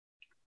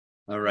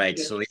 All right.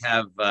 So we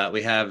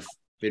have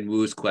Bin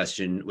Wu's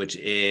question, which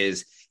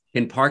is,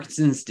 can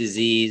Parkinson's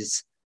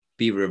disease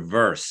be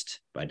reversed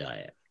by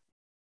diet?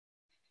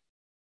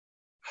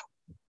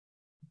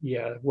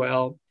 Yeah,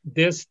 well,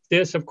 this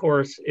of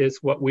course is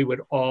what we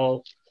would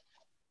all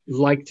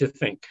like to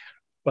think,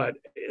 but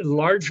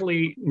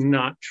largely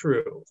not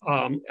true.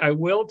 I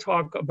will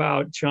talk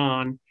about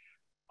John.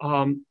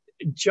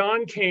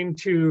 John came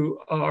to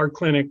our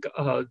clinic,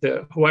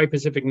 the Hawaii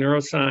Pacific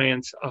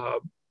Neuroscience,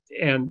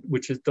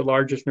 which is the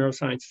largest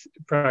neuroscience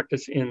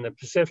practice in the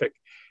Pacific.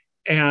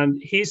 And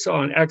he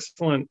saw an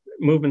excellent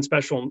movement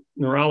special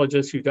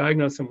neurologist who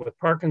diagnosed him with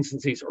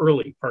Parkinson's disease,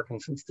 early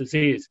Parkinson's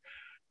disease.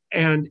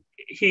 And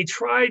he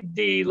tried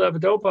the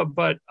levodopa,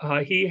 but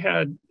he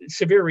had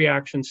severe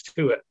reactions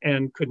to it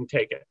and couldn't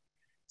take it.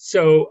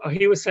 So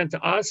he was sent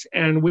to us,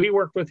 and we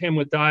worked with him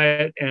with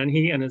diet, and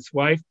he and his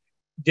wife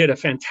did a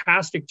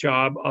fantastic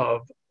job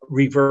of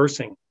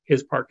reversing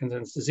his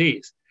Parkinson's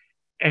disease.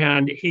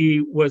 And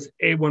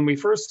when we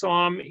first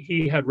saw him,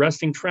 he had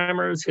resting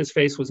tremors, his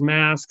face was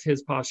masked,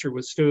 his posture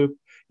was stooped.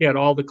 He had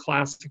all the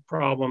classic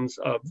problems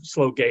of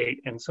slow gait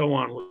and so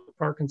on with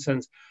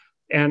Parkinson's.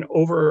 And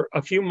over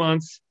a few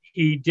months,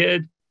 he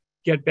did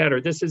get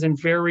better. This is in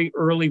very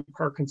early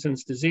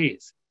Parkinson's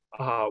disease.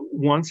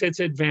 Once it's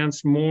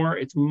advanced more,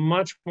 it's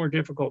much more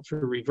difficult to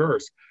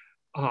reverse.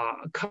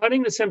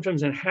 Cutting the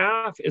symptoms in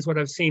half is what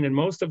I've seen in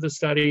most of the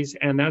studies,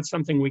 and that's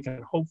something we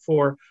can hope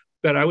for.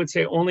 But I would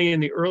say only in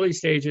the early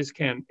stages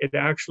can it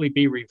actually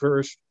be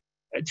reversed.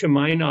 To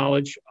my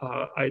knowledge,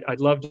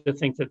 I'd love to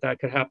think that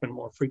could happen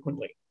more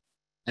frequently.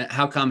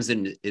 How common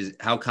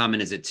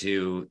is it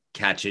to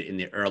catch it in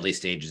the early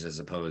stages as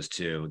opposed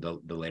to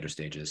the later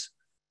stages?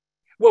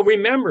 Well,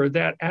 remember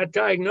that at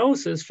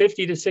diagnosis,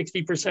 50 to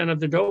 60% of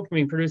the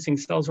dopamine producing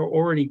cells are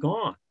already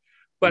gone.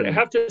 But I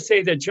have to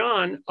say that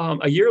John,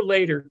 a year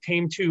later,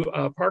 came to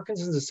a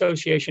Parkinson's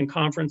Association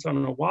conference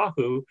on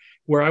Oahu,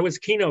 where I was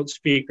keynote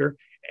speaker.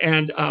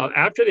 And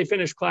after they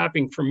finished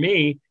clapping for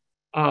me,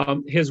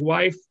 his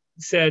wife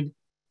said,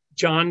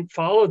 "John,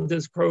 follow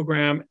this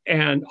program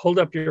and hold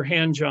up your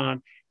hand,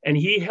 John." And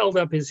he held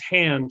up his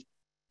hand,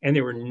 and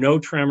there were no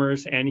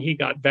tremors, and he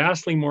got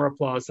vastly more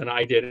applause than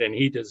I did, and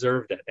he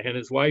deserved it. And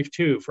his wife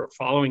too, for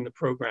following the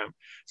program.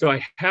 So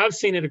I have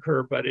seen it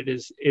occur, but it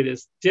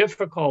is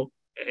difficult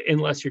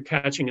unless you're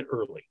catching it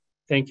early.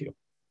 Thank you.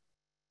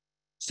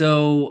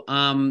 So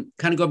kind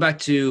of go back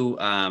to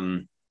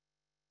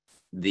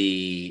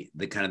the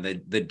kind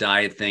of the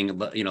diet thing, a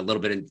little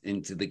bit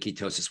into the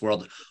ketosis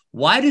world.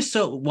 Why is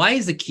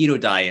the keto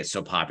diet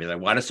so popular?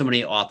 Why do so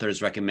many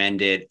authors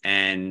recommend it?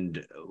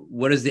 And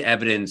what does the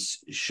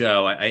evidence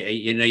show?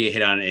 You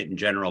hit on it in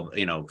general,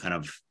 kind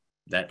of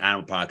that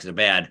animal products are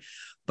bad,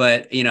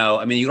 but you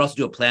could also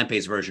do a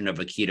plant-based version of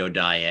a keto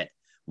diet.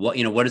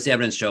 What does the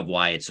evidence show of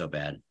why it's so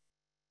bad?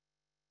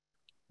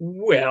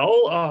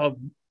 Well,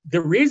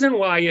 the reason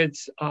why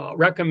it's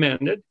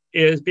recommended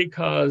is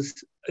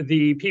because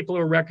the people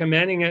who are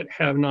recommending it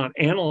have not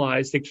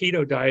analyzed the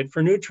keto diet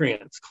for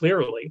nutrients,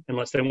 clearly,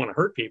 unless they want to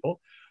hurt people.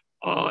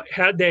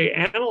 Had they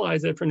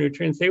analyzed it for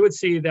nutrients, they would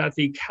see that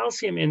the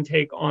calcium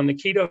intake on the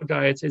keto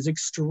diets is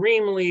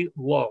extremely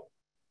low,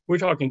 we're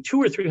talking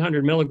 200 or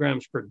 300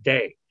 milligrams per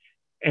day.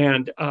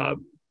 And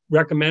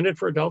recommended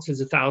for adults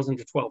is 1,000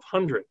 to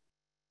 1,200.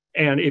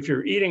 And if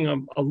you're eating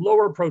a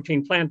lower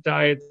protein plant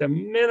diet, the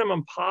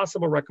minimum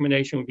possible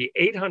recommendation would be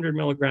 800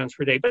 milligrams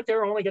per day, but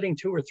they're only getting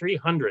 200 or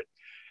 300.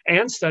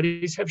 And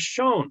studies have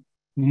shown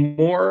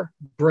more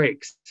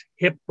breaks,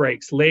 hip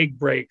breaks, leg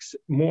breaks,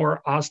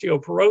 more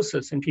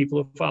osteoporosis in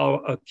people who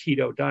follow a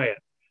keto diet.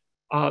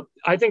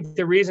 I think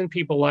the reason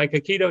people like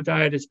a keto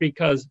diet is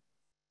because,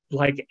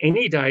 like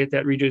any diet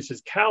that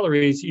reduces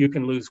calories, you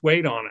can lose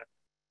weight on it.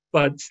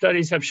 But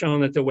studies have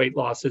shown that the weight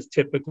loss is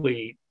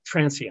typically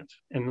transient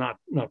and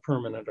not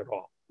permanent at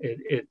all.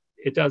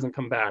 It doesn't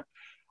come back.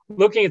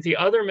 Looking at the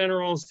other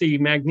minerals, the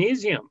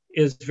magnesium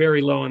is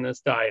very low in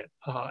this diet,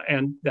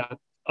 and that's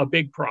a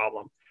big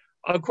problem.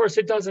 Of course,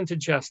 it doesn't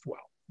digest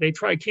well. They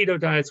try keto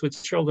diets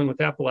with children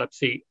with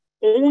epilepsy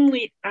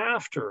only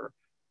after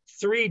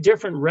 3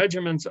 different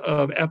regimens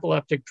of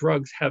epileptic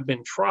drugs have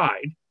been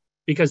tried,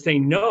 because they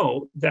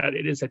know that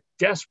it is a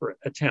desperate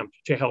attempt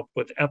to help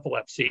with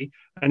epilepsy.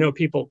 I know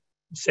people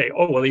say,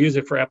 oh, well, they use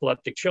it for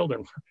epileptic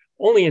children.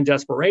 Only in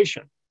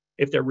desperation.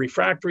 If they're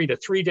refractory to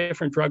 3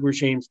 different drug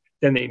regimes,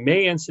 then they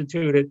may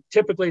institute it.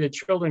 Typically, the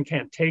children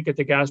can't take it.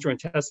 The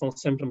gastrointestinal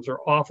symptoms are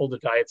awful. The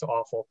diet's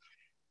awful.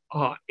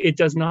 It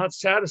does not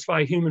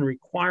satisfy human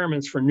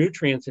requirements for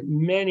nutrients in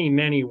many,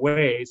 many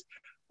ways.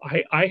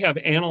 I have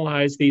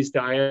analyzed these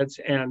diets,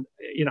 and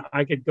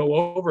I could go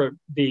over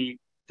the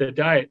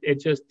diet.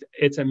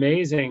 It's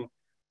amazing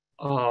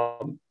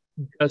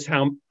just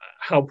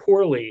how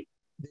poorly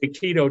the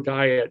keto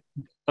diet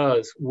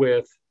does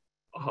with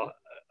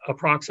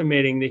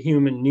approximating the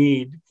human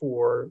need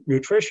for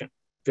nutrition.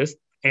 Just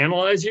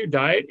analyze your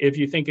diet if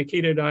you think a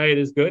keto diet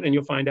is good, and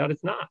you'll find out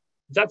it's not.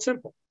 It's that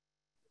simple.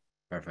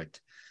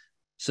 Perfect.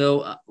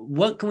 So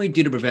what can we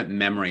do to prevent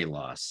memory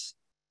loss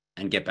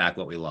and get back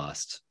what we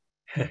lost?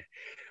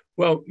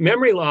 Well,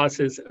 memory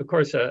loss is, of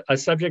course, a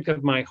subject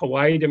of my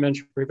Hawaii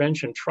dementia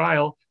prevention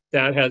trial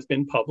that has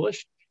been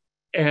published,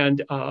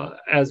 and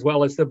as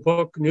well as the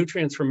book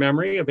Nutrients for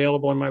Memory,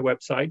 available on my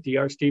website,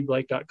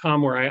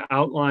 drsteveblake.com, where I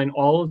outline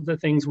all of the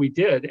things we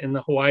did in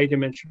the Hawaii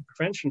dementia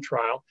prevention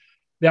trial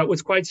that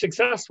was quite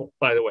successful,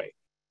 by the way.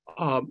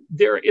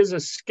 There is a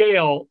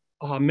scale,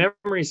 a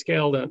memory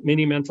scale, the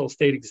mini mental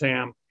state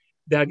exam,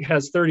 that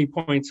has 30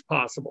 points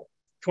possible.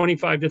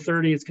 25 to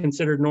 30 is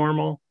considered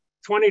normal.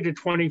 20 to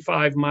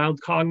 25,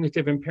 mild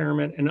cognitive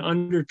impairment, and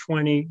under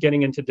 20,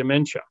 getting into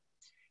dementia.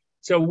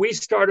 So we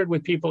started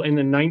with people in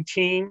the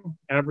 19,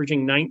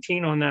 averaging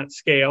 19 on that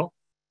scale.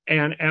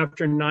 And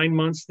after 9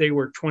 months, they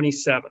were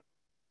 27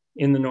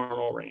 in the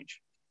normal range.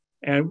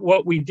 And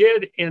what we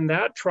did in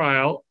that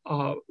trial,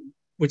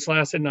 which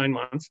lasted 9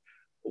 months,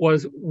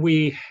 was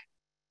we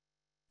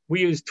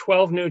used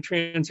 12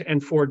 nutrients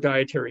and 4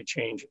 dietary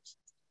changes.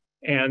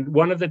 And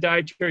one of the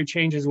dietary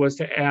changes was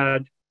to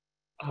add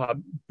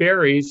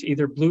berries,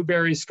 either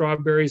blueberries,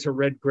 strawberries, or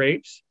red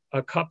grapes,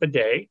 a cup a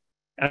day.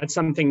 That's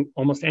something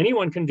almost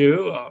anyone can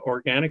do.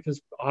 Organic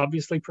is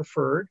obviously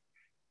preferred.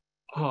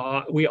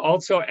 We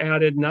also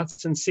added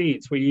nuts and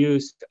seeds. We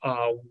used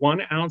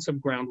 1 ounce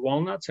of ground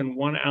walnuts and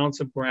 1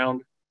 ounce of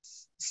ground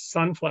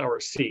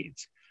sunflower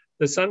seeds.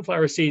 The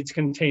sunflower seeds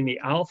contain the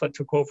alpha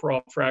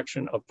tocopherol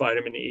fraction of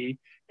vitamin E,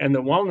 and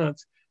the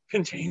walnuts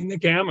contain the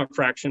gamma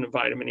fraction of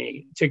vitamin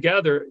E.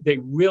 Together, they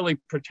really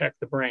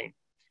protect the brain.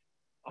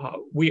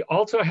 We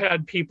also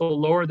had people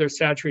lower their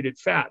saturated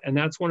fat, and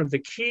that's one of the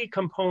key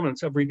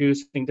components of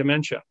reducing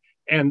dementia,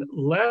 and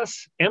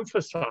less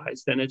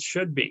emphasized than it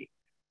should be.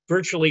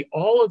 Virtually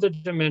all of the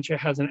dementia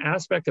has an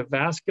aspect of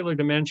vascular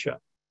dementia,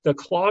 the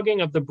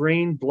clogging of the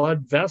brain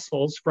blood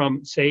vessels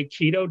from, say,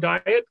 keto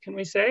diet, can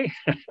we say?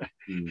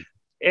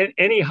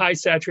 Any high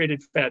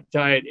saturated fat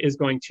diet is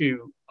going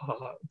to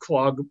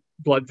clog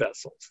blood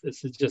vessels.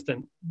 This is just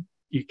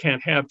you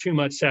can't have too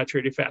much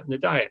saturated fat in the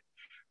diet.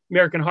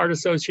 American Heart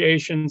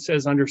Association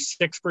says under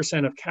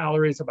 6% of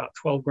calories, about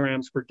 12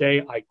 grams per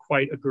day. I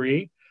quite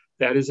agree.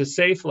 That is a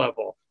safe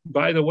level.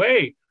 By the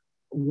way,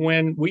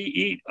 when we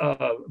eat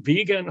a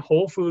vegan,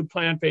 whole food,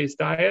 plant-based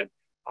diet,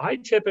 I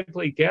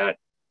typically get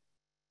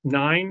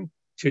 9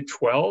 to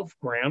 12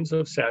 grams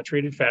of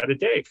saturated fat a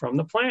day from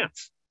the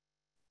plants.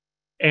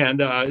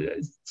 And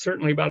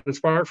certainly about as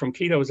far from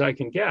keto as I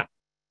can get.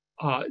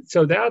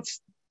 So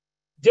that's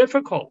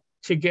difficult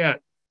to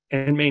get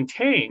and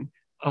maintain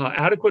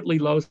adequately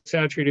low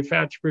saturated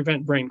fat to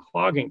prevent brain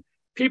clogging.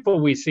 People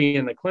we see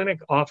in the clinic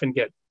often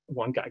get,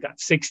 one guy got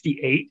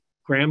 68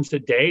 grams a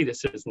day.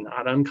 This is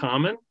not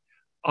uncommon.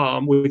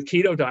 With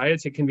keto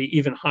diets, it can be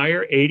even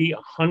higher, 80,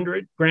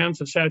 100 grams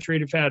of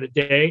saturated fat a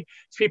day.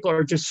 People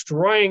are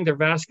destroying their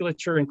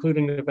vasculature,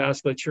 including the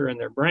vasculature in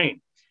their brain.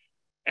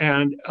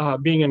 And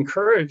being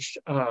encouraged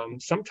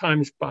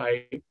sometimes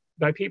by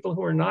people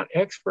who are not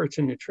experts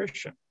in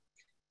nutrition.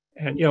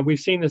 And, we've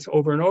seen this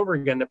over and over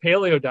again. The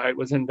paleo diet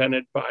was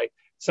invented by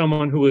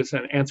someone who was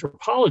an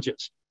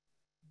anthropologist.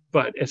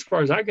 But as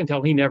far as I can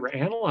tell, he never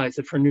analyzed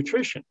it for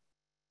nutrition.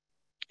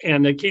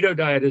 And the keto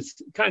diet is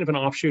kind of an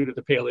offshoot of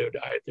the paleo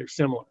diet. They're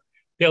similar.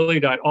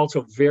 paleo diet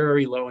also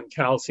very low in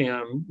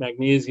calcium,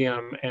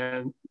 magnesium,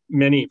 and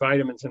many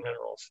vitamins and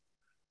minerals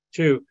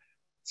too.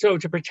 So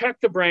to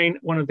protect the brain,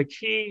 one of the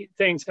key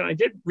things, and I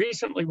did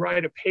recently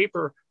write a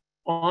paper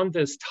on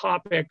this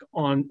topic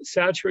on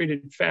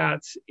saturated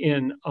fats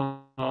in,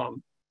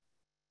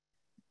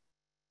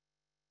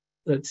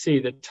 let's see,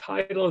 the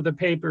title of the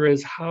paper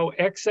is How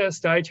Excess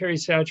Dietary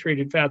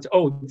Saturated Fats.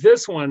 Oh,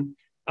 this one,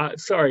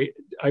 sorry,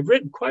 I've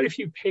written quite a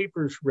few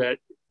papers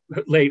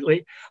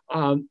lately.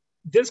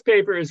 This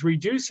paper is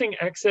Reducing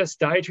Excess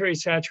Dietary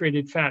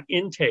Saturated Fat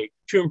Intake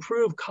to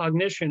Improve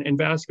Cognition and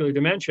Vascular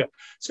Dementia.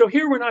 So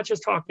here we're not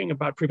just talking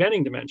about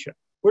preventing dementia.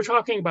 We're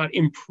talking about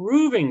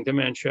improving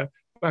dementia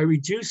by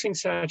reducing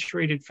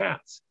saturated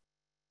fats.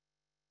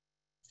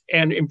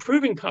 And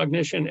improving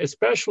cognition,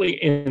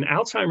 especially in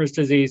Alzheimer's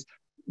disease,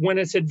 when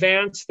it's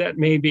advanced, that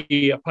may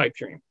be a pipe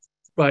dream.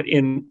 But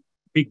in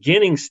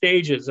beginning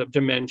stages of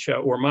dementia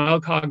or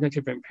mild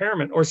cognitive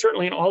impairment, or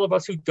certainly in all of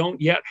us who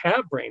don't yet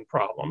have brain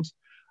problems,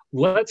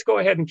 let's go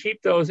ahead and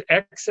keep those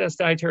excess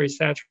dietary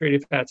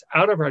saturated fats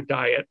out of our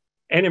diet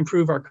and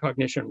improve our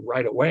cognition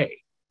right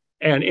away.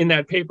 And in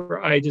that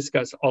paper, I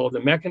discuss all of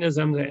the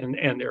mechanisms,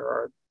 and there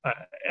are,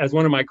 as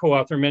one of my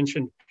co-authors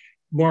mentioned,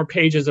 more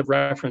pages of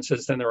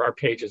references than there are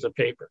pages of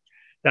paper.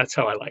 That's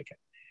how I like it.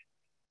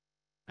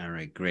 All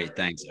right, great,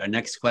 thanks. Our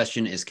next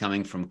question is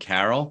coming from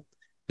Carol.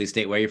 Please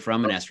state where you're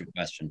from and ask your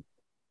question.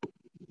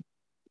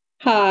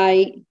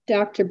 Hi,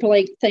 Dr.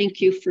 Blake,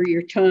 thank you for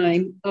your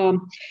time.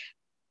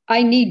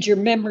 I need your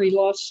memory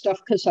loss stuff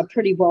because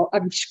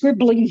I'm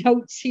scribbling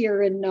notes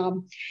here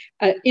and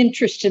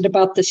interested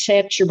about the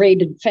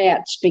saturated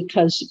fats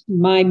because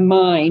my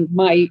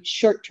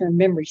short-term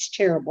memory is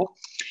terrible.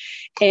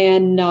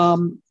 And,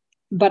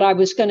 but I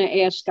was going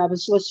to ask, I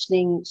was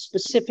listening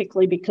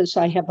specifically because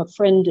I have a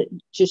friend that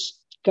just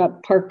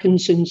got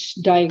Parkinson's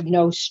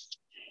diagnosed.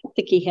 I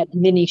think he had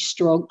mini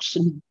strokes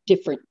and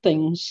different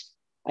things.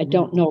 I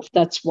don't know if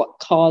that's what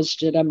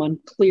caused it. I'm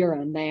unclear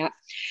on that.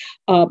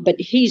 But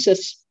he's a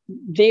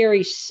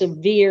very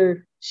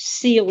severe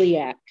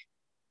celiac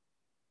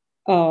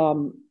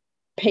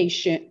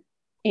patient.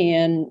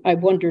 And I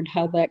wondered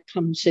how that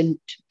comes into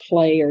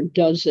play, or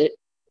does it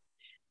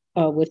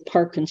with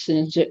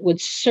Parkinson's. It would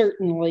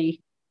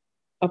certainly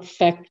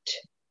affect,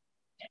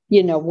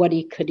 what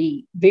he could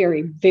eat.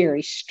 Very,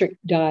 very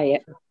strict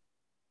diet.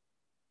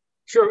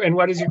 Sure. And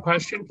what is your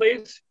question,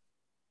 please?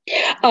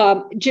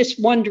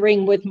 Just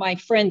wondering, with my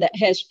friend that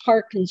has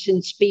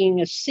Parkinson's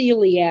being a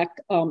celiac,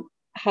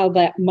 how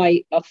that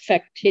might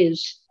affect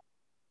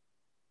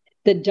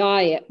the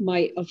diet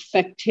might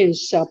affect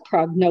his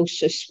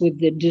prognosis with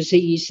the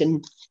disease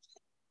and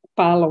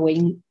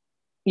following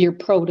your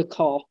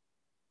protocol.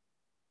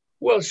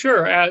 Well,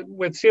 sure.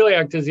 With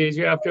celiac disease,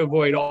 you have to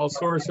avoid all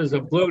sources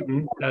of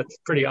gluten. That's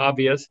pretty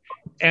obvious.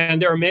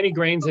 And there are many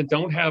grains that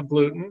don't have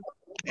gluten,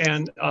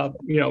 and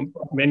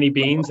many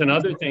beans and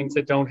other things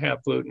that don't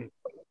have gluten.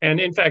 And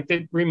in fact,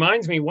 it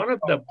reminds me, one of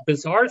the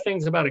bizarre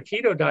things about a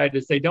keto diet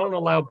is they don't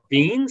allow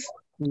beans.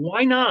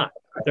 Why not?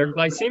 Their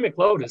glycemic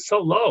load is so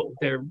low.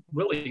 They're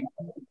really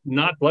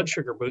not blood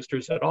sugar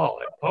boosters at all.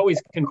 It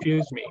always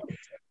confused me.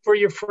 For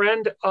your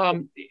friend,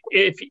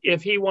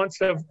 if he wants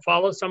to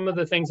follow some of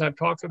the things I've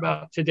talked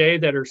about today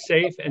that are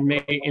safe and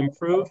may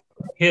improve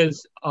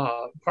his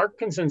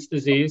Parkinson's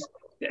disease,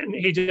 then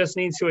he just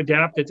needs to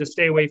adapt it to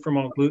stay away from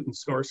all gluten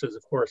sources,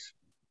 of course.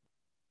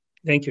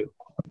 Thank you.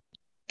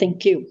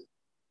 Thank you.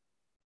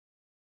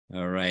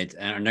 All right.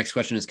 And our next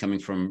question is coming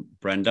from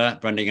Brenda.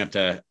 Brenda, you have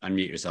to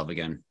unmute yourself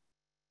again.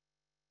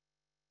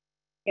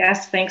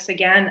 Yes, thanks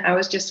again. I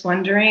was just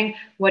wondering,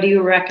 what do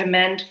you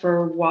recommend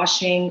for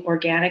washing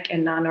organic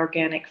and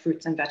non-organic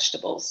fruits and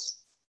vegetables?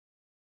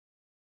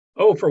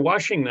 Oh, for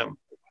washing them.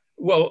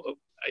 Well,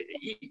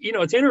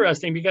 it's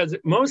interesting because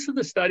most of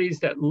the studies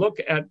that look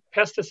at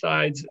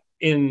pesticides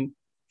in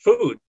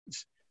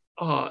foods,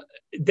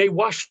 they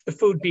wash the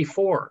food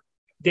before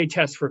they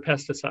test for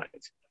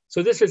pesticides.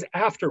 So this is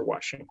after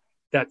washing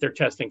that they're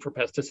testing for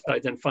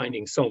pesticides and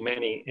finding so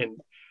many. And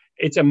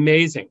it's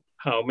amazing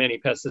how many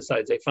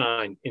pesticides they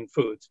find in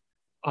foods.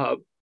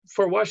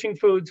 For washing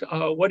foods,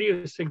 what do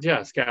you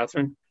suggest,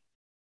 Catherine?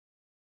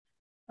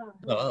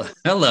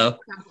 Hello.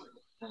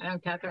 I'm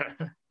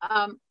Catherine.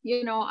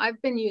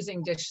 I've been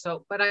using dish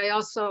soap, but I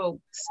also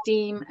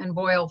steam and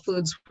boil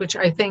foods, which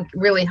I think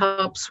really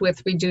helps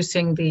with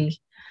reducing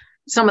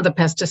some of the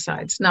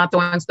pesticides, not the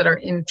ones that are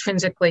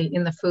intrinsically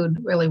in the food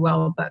really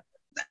well, but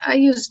I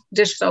use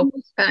dish soap.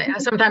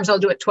 Sometimes I'll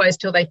do it twice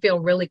till they feel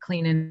really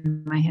clean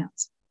in my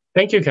hands.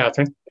 Thank you,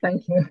 Catherine.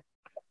 Thank you.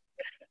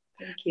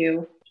 Thank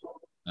you.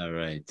 All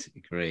right,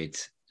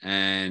 great.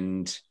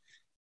 And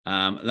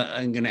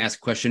I'm going to ask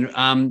a question.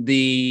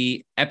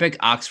 The EPIC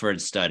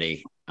Oxford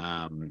study,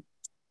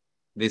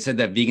 they said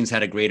that vegans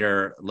had a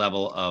greater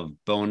level of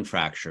bone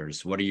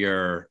fractures. What are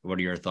your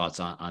thoughts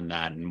on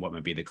that, and what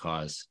might be the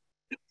cause?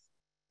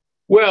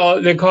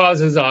 Well, the cause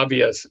is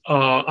obvious.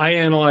 I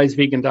analyze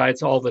vegan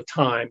diets all the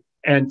time,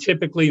 and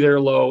typically they're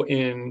low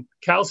in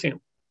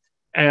calcium.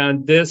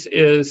 And this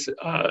is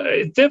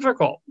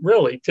difficult,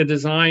 really, to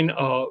design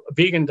a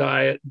vegan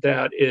diet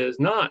that is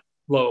not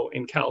low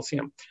in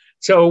calcium.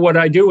 So what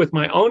I do with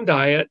my own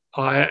diet,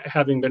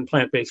 having been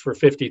plant-based for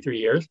 53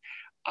 years,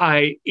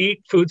 I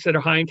eat foods that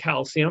are high in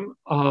calcium,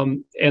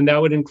 and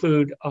that would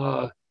include,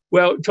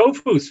 well,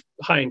 tofu's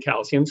high in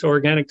calcium, so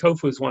organic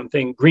tofu is one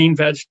thing. Green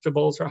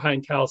vegetables are high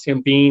in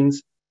calcium,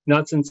 beans,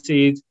 nuts and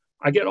seeds.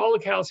 I get all the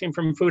calcium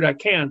from food I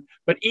can,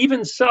 but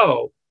even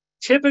so,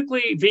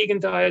 typically vegan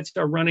diets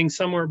are running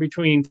somewhere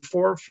between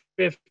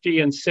 450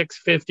 and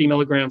 650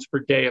 milligrams per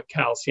day of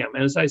calcium.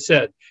 And as I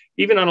said,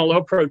 even on a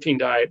low protein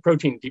diet,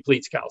 protein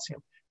depletes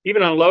calcium.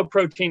 Even on a low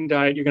protein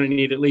diet, you're going to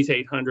need at least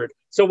 800.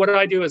 So what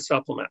I do is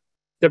supplement.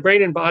 The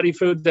brain and body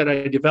food that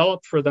I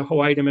developed for the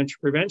Hawaii Dementia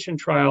Prevention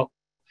Trial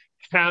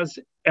has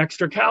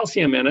extra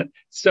calcium in it.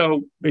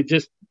 So it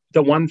just,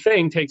 the one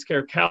thing takes care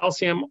of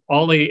calcium,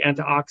 all the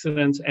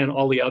antioxidants, and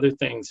all the other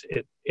things.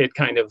 It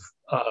kind of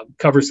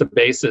covers the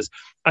bases.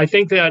 I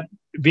think that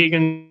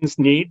vegans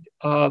need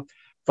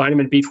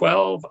vitamin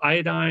B12,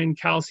 iodine,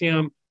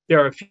 calcium.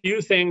 There are a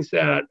few things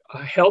that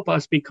help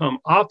us become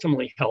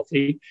optimally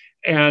healthy.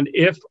 And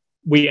if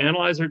we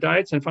analyze our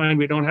diets and find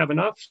we don't have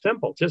enough,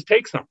 simple, just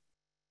take some.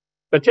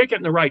 But take it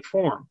in the right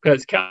form,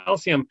 because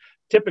calcium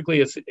typically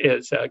is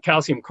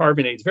calcium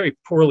carbonate. It's very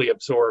poorly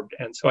absorbed.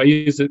 And so I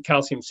use the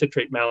calcium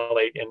citrate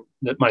malate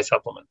in my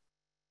supplement.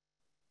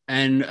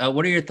 And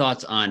what are your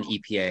thoughts on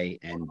EPA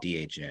and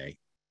DHA?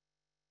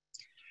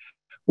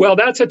 Well,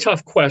 that's a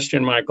tough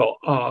question, Michael,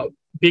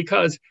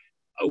 because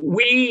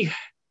we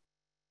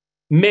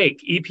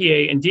make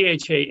EPA and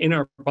DHA in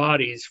our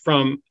bodies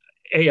from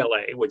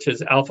ALA, which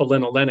is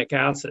alpha-linolenic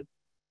acid.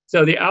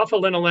 So the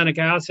alpha-linolenic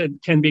acid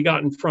can be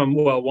gotten from,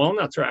 well,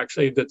 walnuts are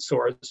actually a good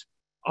source,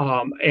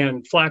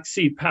 and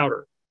flaxseed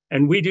powder.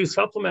 And we do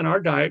supplement our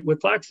diet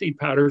with flaxseed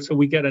powder so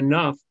we get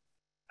enough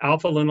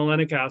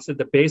alpha-linolenic acid,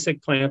 the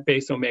basic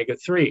plant-based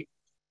omega-3.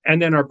 And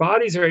then our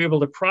bodies are able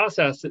to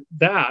process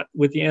that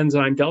with the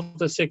enzyme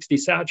delta-6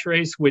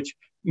 desaturase, which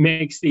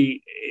makes the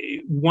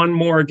one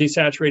more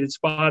desaturated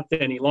spot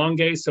than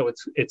elongase. So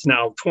it's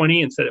now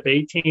 20 instead of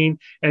 18.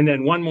 And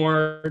then one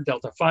more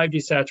delta-5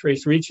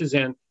 desaturase reaches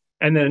in.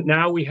 And then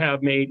now we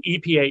have made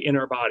EPA in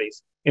our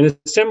bodies. In a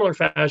similar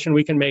fashion,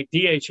 we can make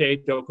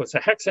DHA,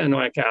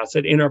 docosahexaenoic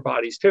acid, in our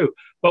bodies too.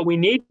 But we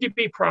need to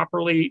be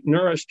properly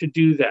nourished to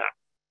do that.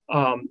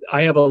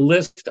 I have a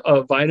list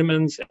of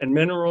vitamins and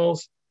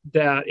minerals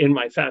that in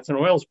my Fats and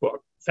Oils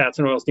book, Fats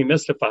and Oils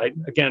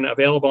Demystified, again,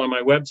 available on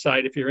my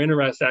website. If you're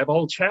interested, I have a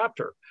whole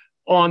chapter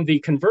on the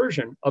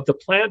conversion of the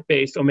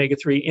plant-based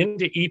omega-3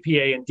 into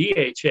EPA and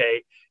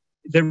DHA.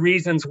 The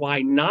reasons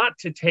why not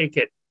to take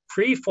it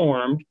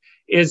preformed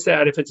is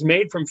that if it's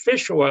made from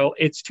fish oil,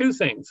 it's two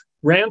things,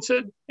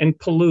 rancid and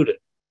polluted.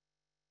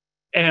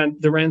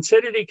 And the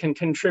rancidity can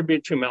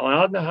contribute to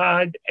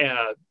malondihalide,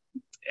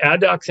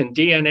 adducts in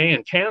DNA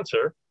and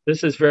cancer.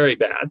 This is very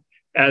bad,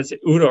 as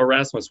Udo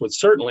Erasmus would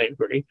certainly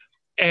agree.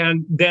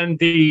 And then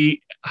the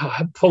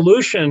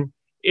pollution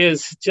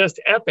is just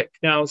epic.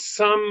 Now,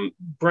 some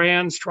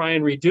brands try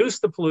and reduce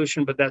the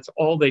pollution, but that's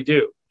all they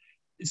do.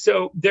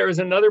 So there is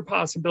another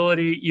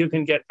possibility. You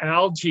can get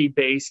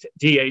algae-based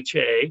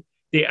DHA.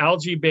 The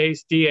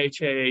algae-based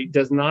DHA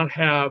does not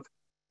have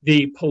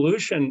the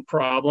pollution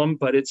problem,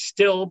 but it's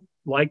still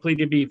likely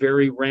to be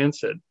very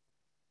rancid.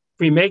 If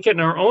we make it in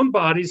our own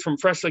bodies from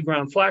freshly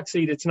ground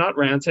flaxseed, it's not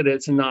rancid,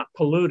 it's not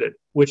polluted,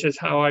 which is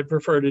how I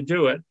prefer to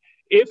do it.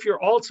 If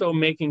you're also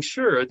making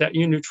sure that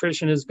your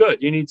nutrition is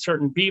good, you need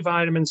certain B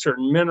vitamins,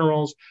 certain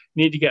minerals,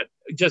 you need to get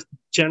just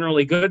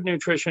generally good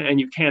nutrition, and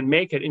you can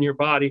make it in your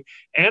body.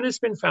 And it's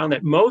been found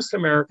that most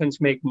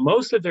Americans make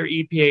most of their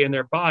EPA in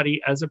their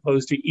body as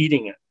opposed to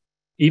eating it,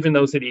 even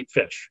those that eat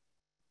fish.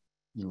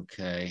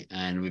 Okay.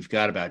 And we've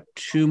got about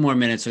 2 more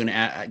minutes. So I'm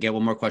going to get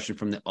one more question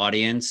from the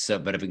audience,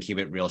 but if we can keep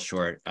it real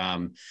short.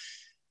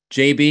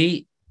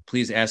 JB,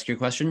 please ask your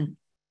question.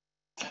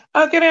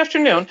 Good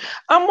afternoon.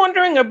 I'm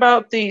wondering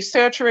about the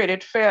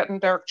saturated fat in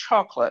dark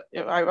chocolate.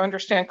 I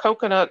understand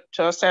coconut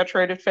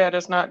saturated fat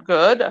is not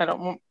good.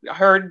 I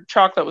heard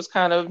chocolate was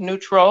kind of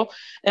neutral.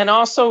 And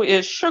also,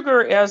 is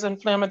sugar as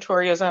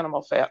inflammatory as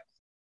animal fat?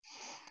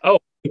 Oh,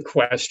 good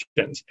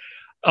questions.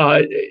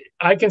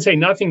 I can say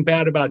nothing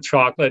bad about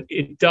chocolate.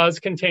 It does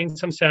contain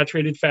some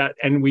saturated fat,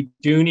 and we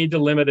do need to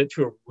limit it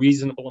to a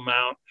reasonable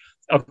amount.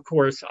 Of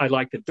course, I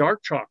like the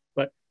dark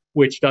chocolate,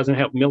 which doesn't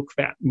have milk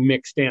fat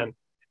mixed in.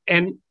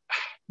 And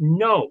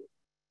no,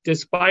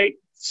 despite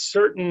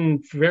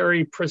certain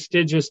very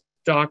prestigious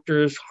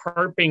doctors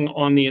harping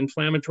on the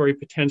inflammatory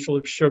potential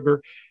of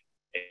sugar,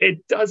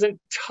 it doesn't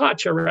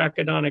touch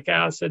arachidonic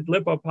acid,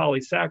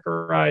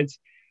 lipopolysaccharides,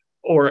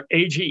 or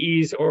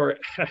AGEs, or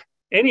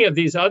any of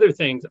these other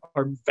things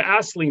are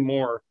vastly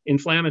more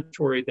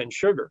inflammatory than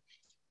sugar.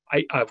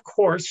 Of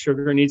course,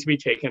 sugar needs to be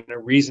taken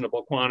in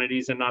reasonable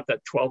quantities and not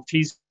that 12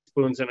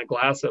 teaspoons in a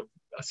glass of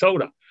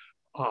soda.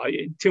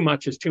 Too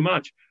much is too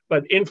much.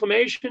 But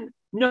inflammation,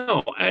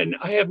 no. And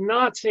I have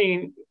not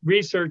seen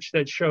research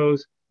that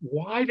shows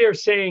why they're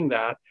saying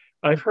that.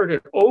 I've heard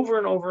it over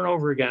and over and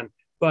over again.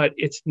 but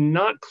it's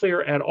not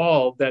clear at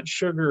all that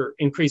sugar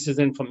increases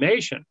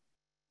inflammation.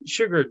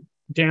 Sugar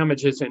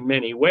damages in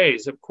many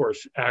ways, of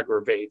course,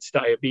 aggravates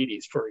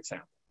diabetes, for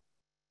example.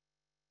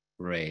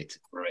 Great.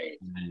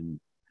 And,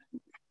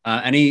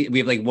 we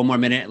have like 1 more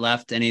minute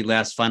left. Any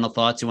last final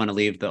thoughts you want to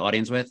leave the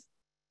audience with?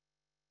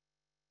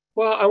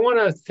 Well, I want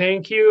to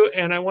thank you,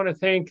 and I want to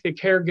thank the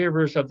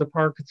caregivers of the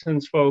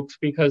Parkinson's folks,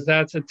 because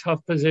that's a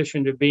tough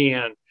position to be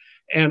in.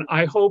 And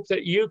I hope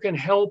that you can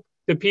help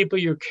the people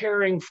you're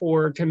caring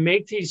for to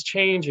make these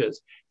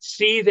changes,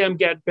 see them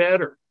get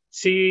better,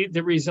 see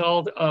the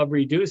result of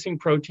reducing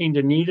protein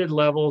to needed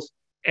levels,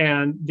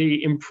 and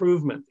the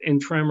improvement in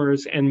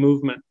tremors and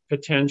movement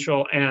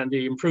potential, and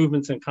the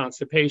improvements in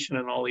constipation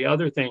and all the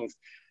other things.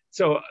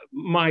 So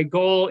my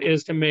goal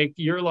is to make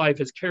your life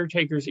as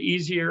caretakers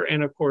easier,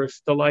 and of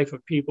course, the life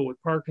of people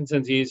with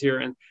Parkinson's easier.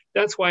 And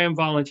that's why I'm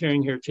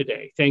volunteering here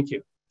today. Thank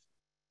you.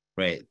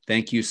 Great.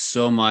 Thank you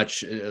so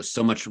much.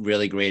 So much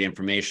really great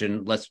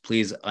information. Let's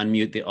please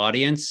unmute the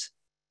audience.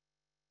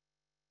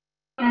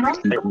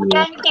 Thank you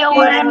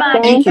very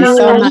much. Thank you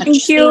so much.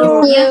 Thank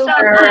you. You're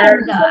so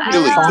kind.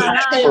 Really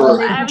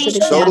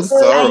good. So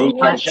thorough. I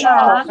watch a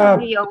lot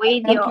of your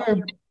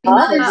video.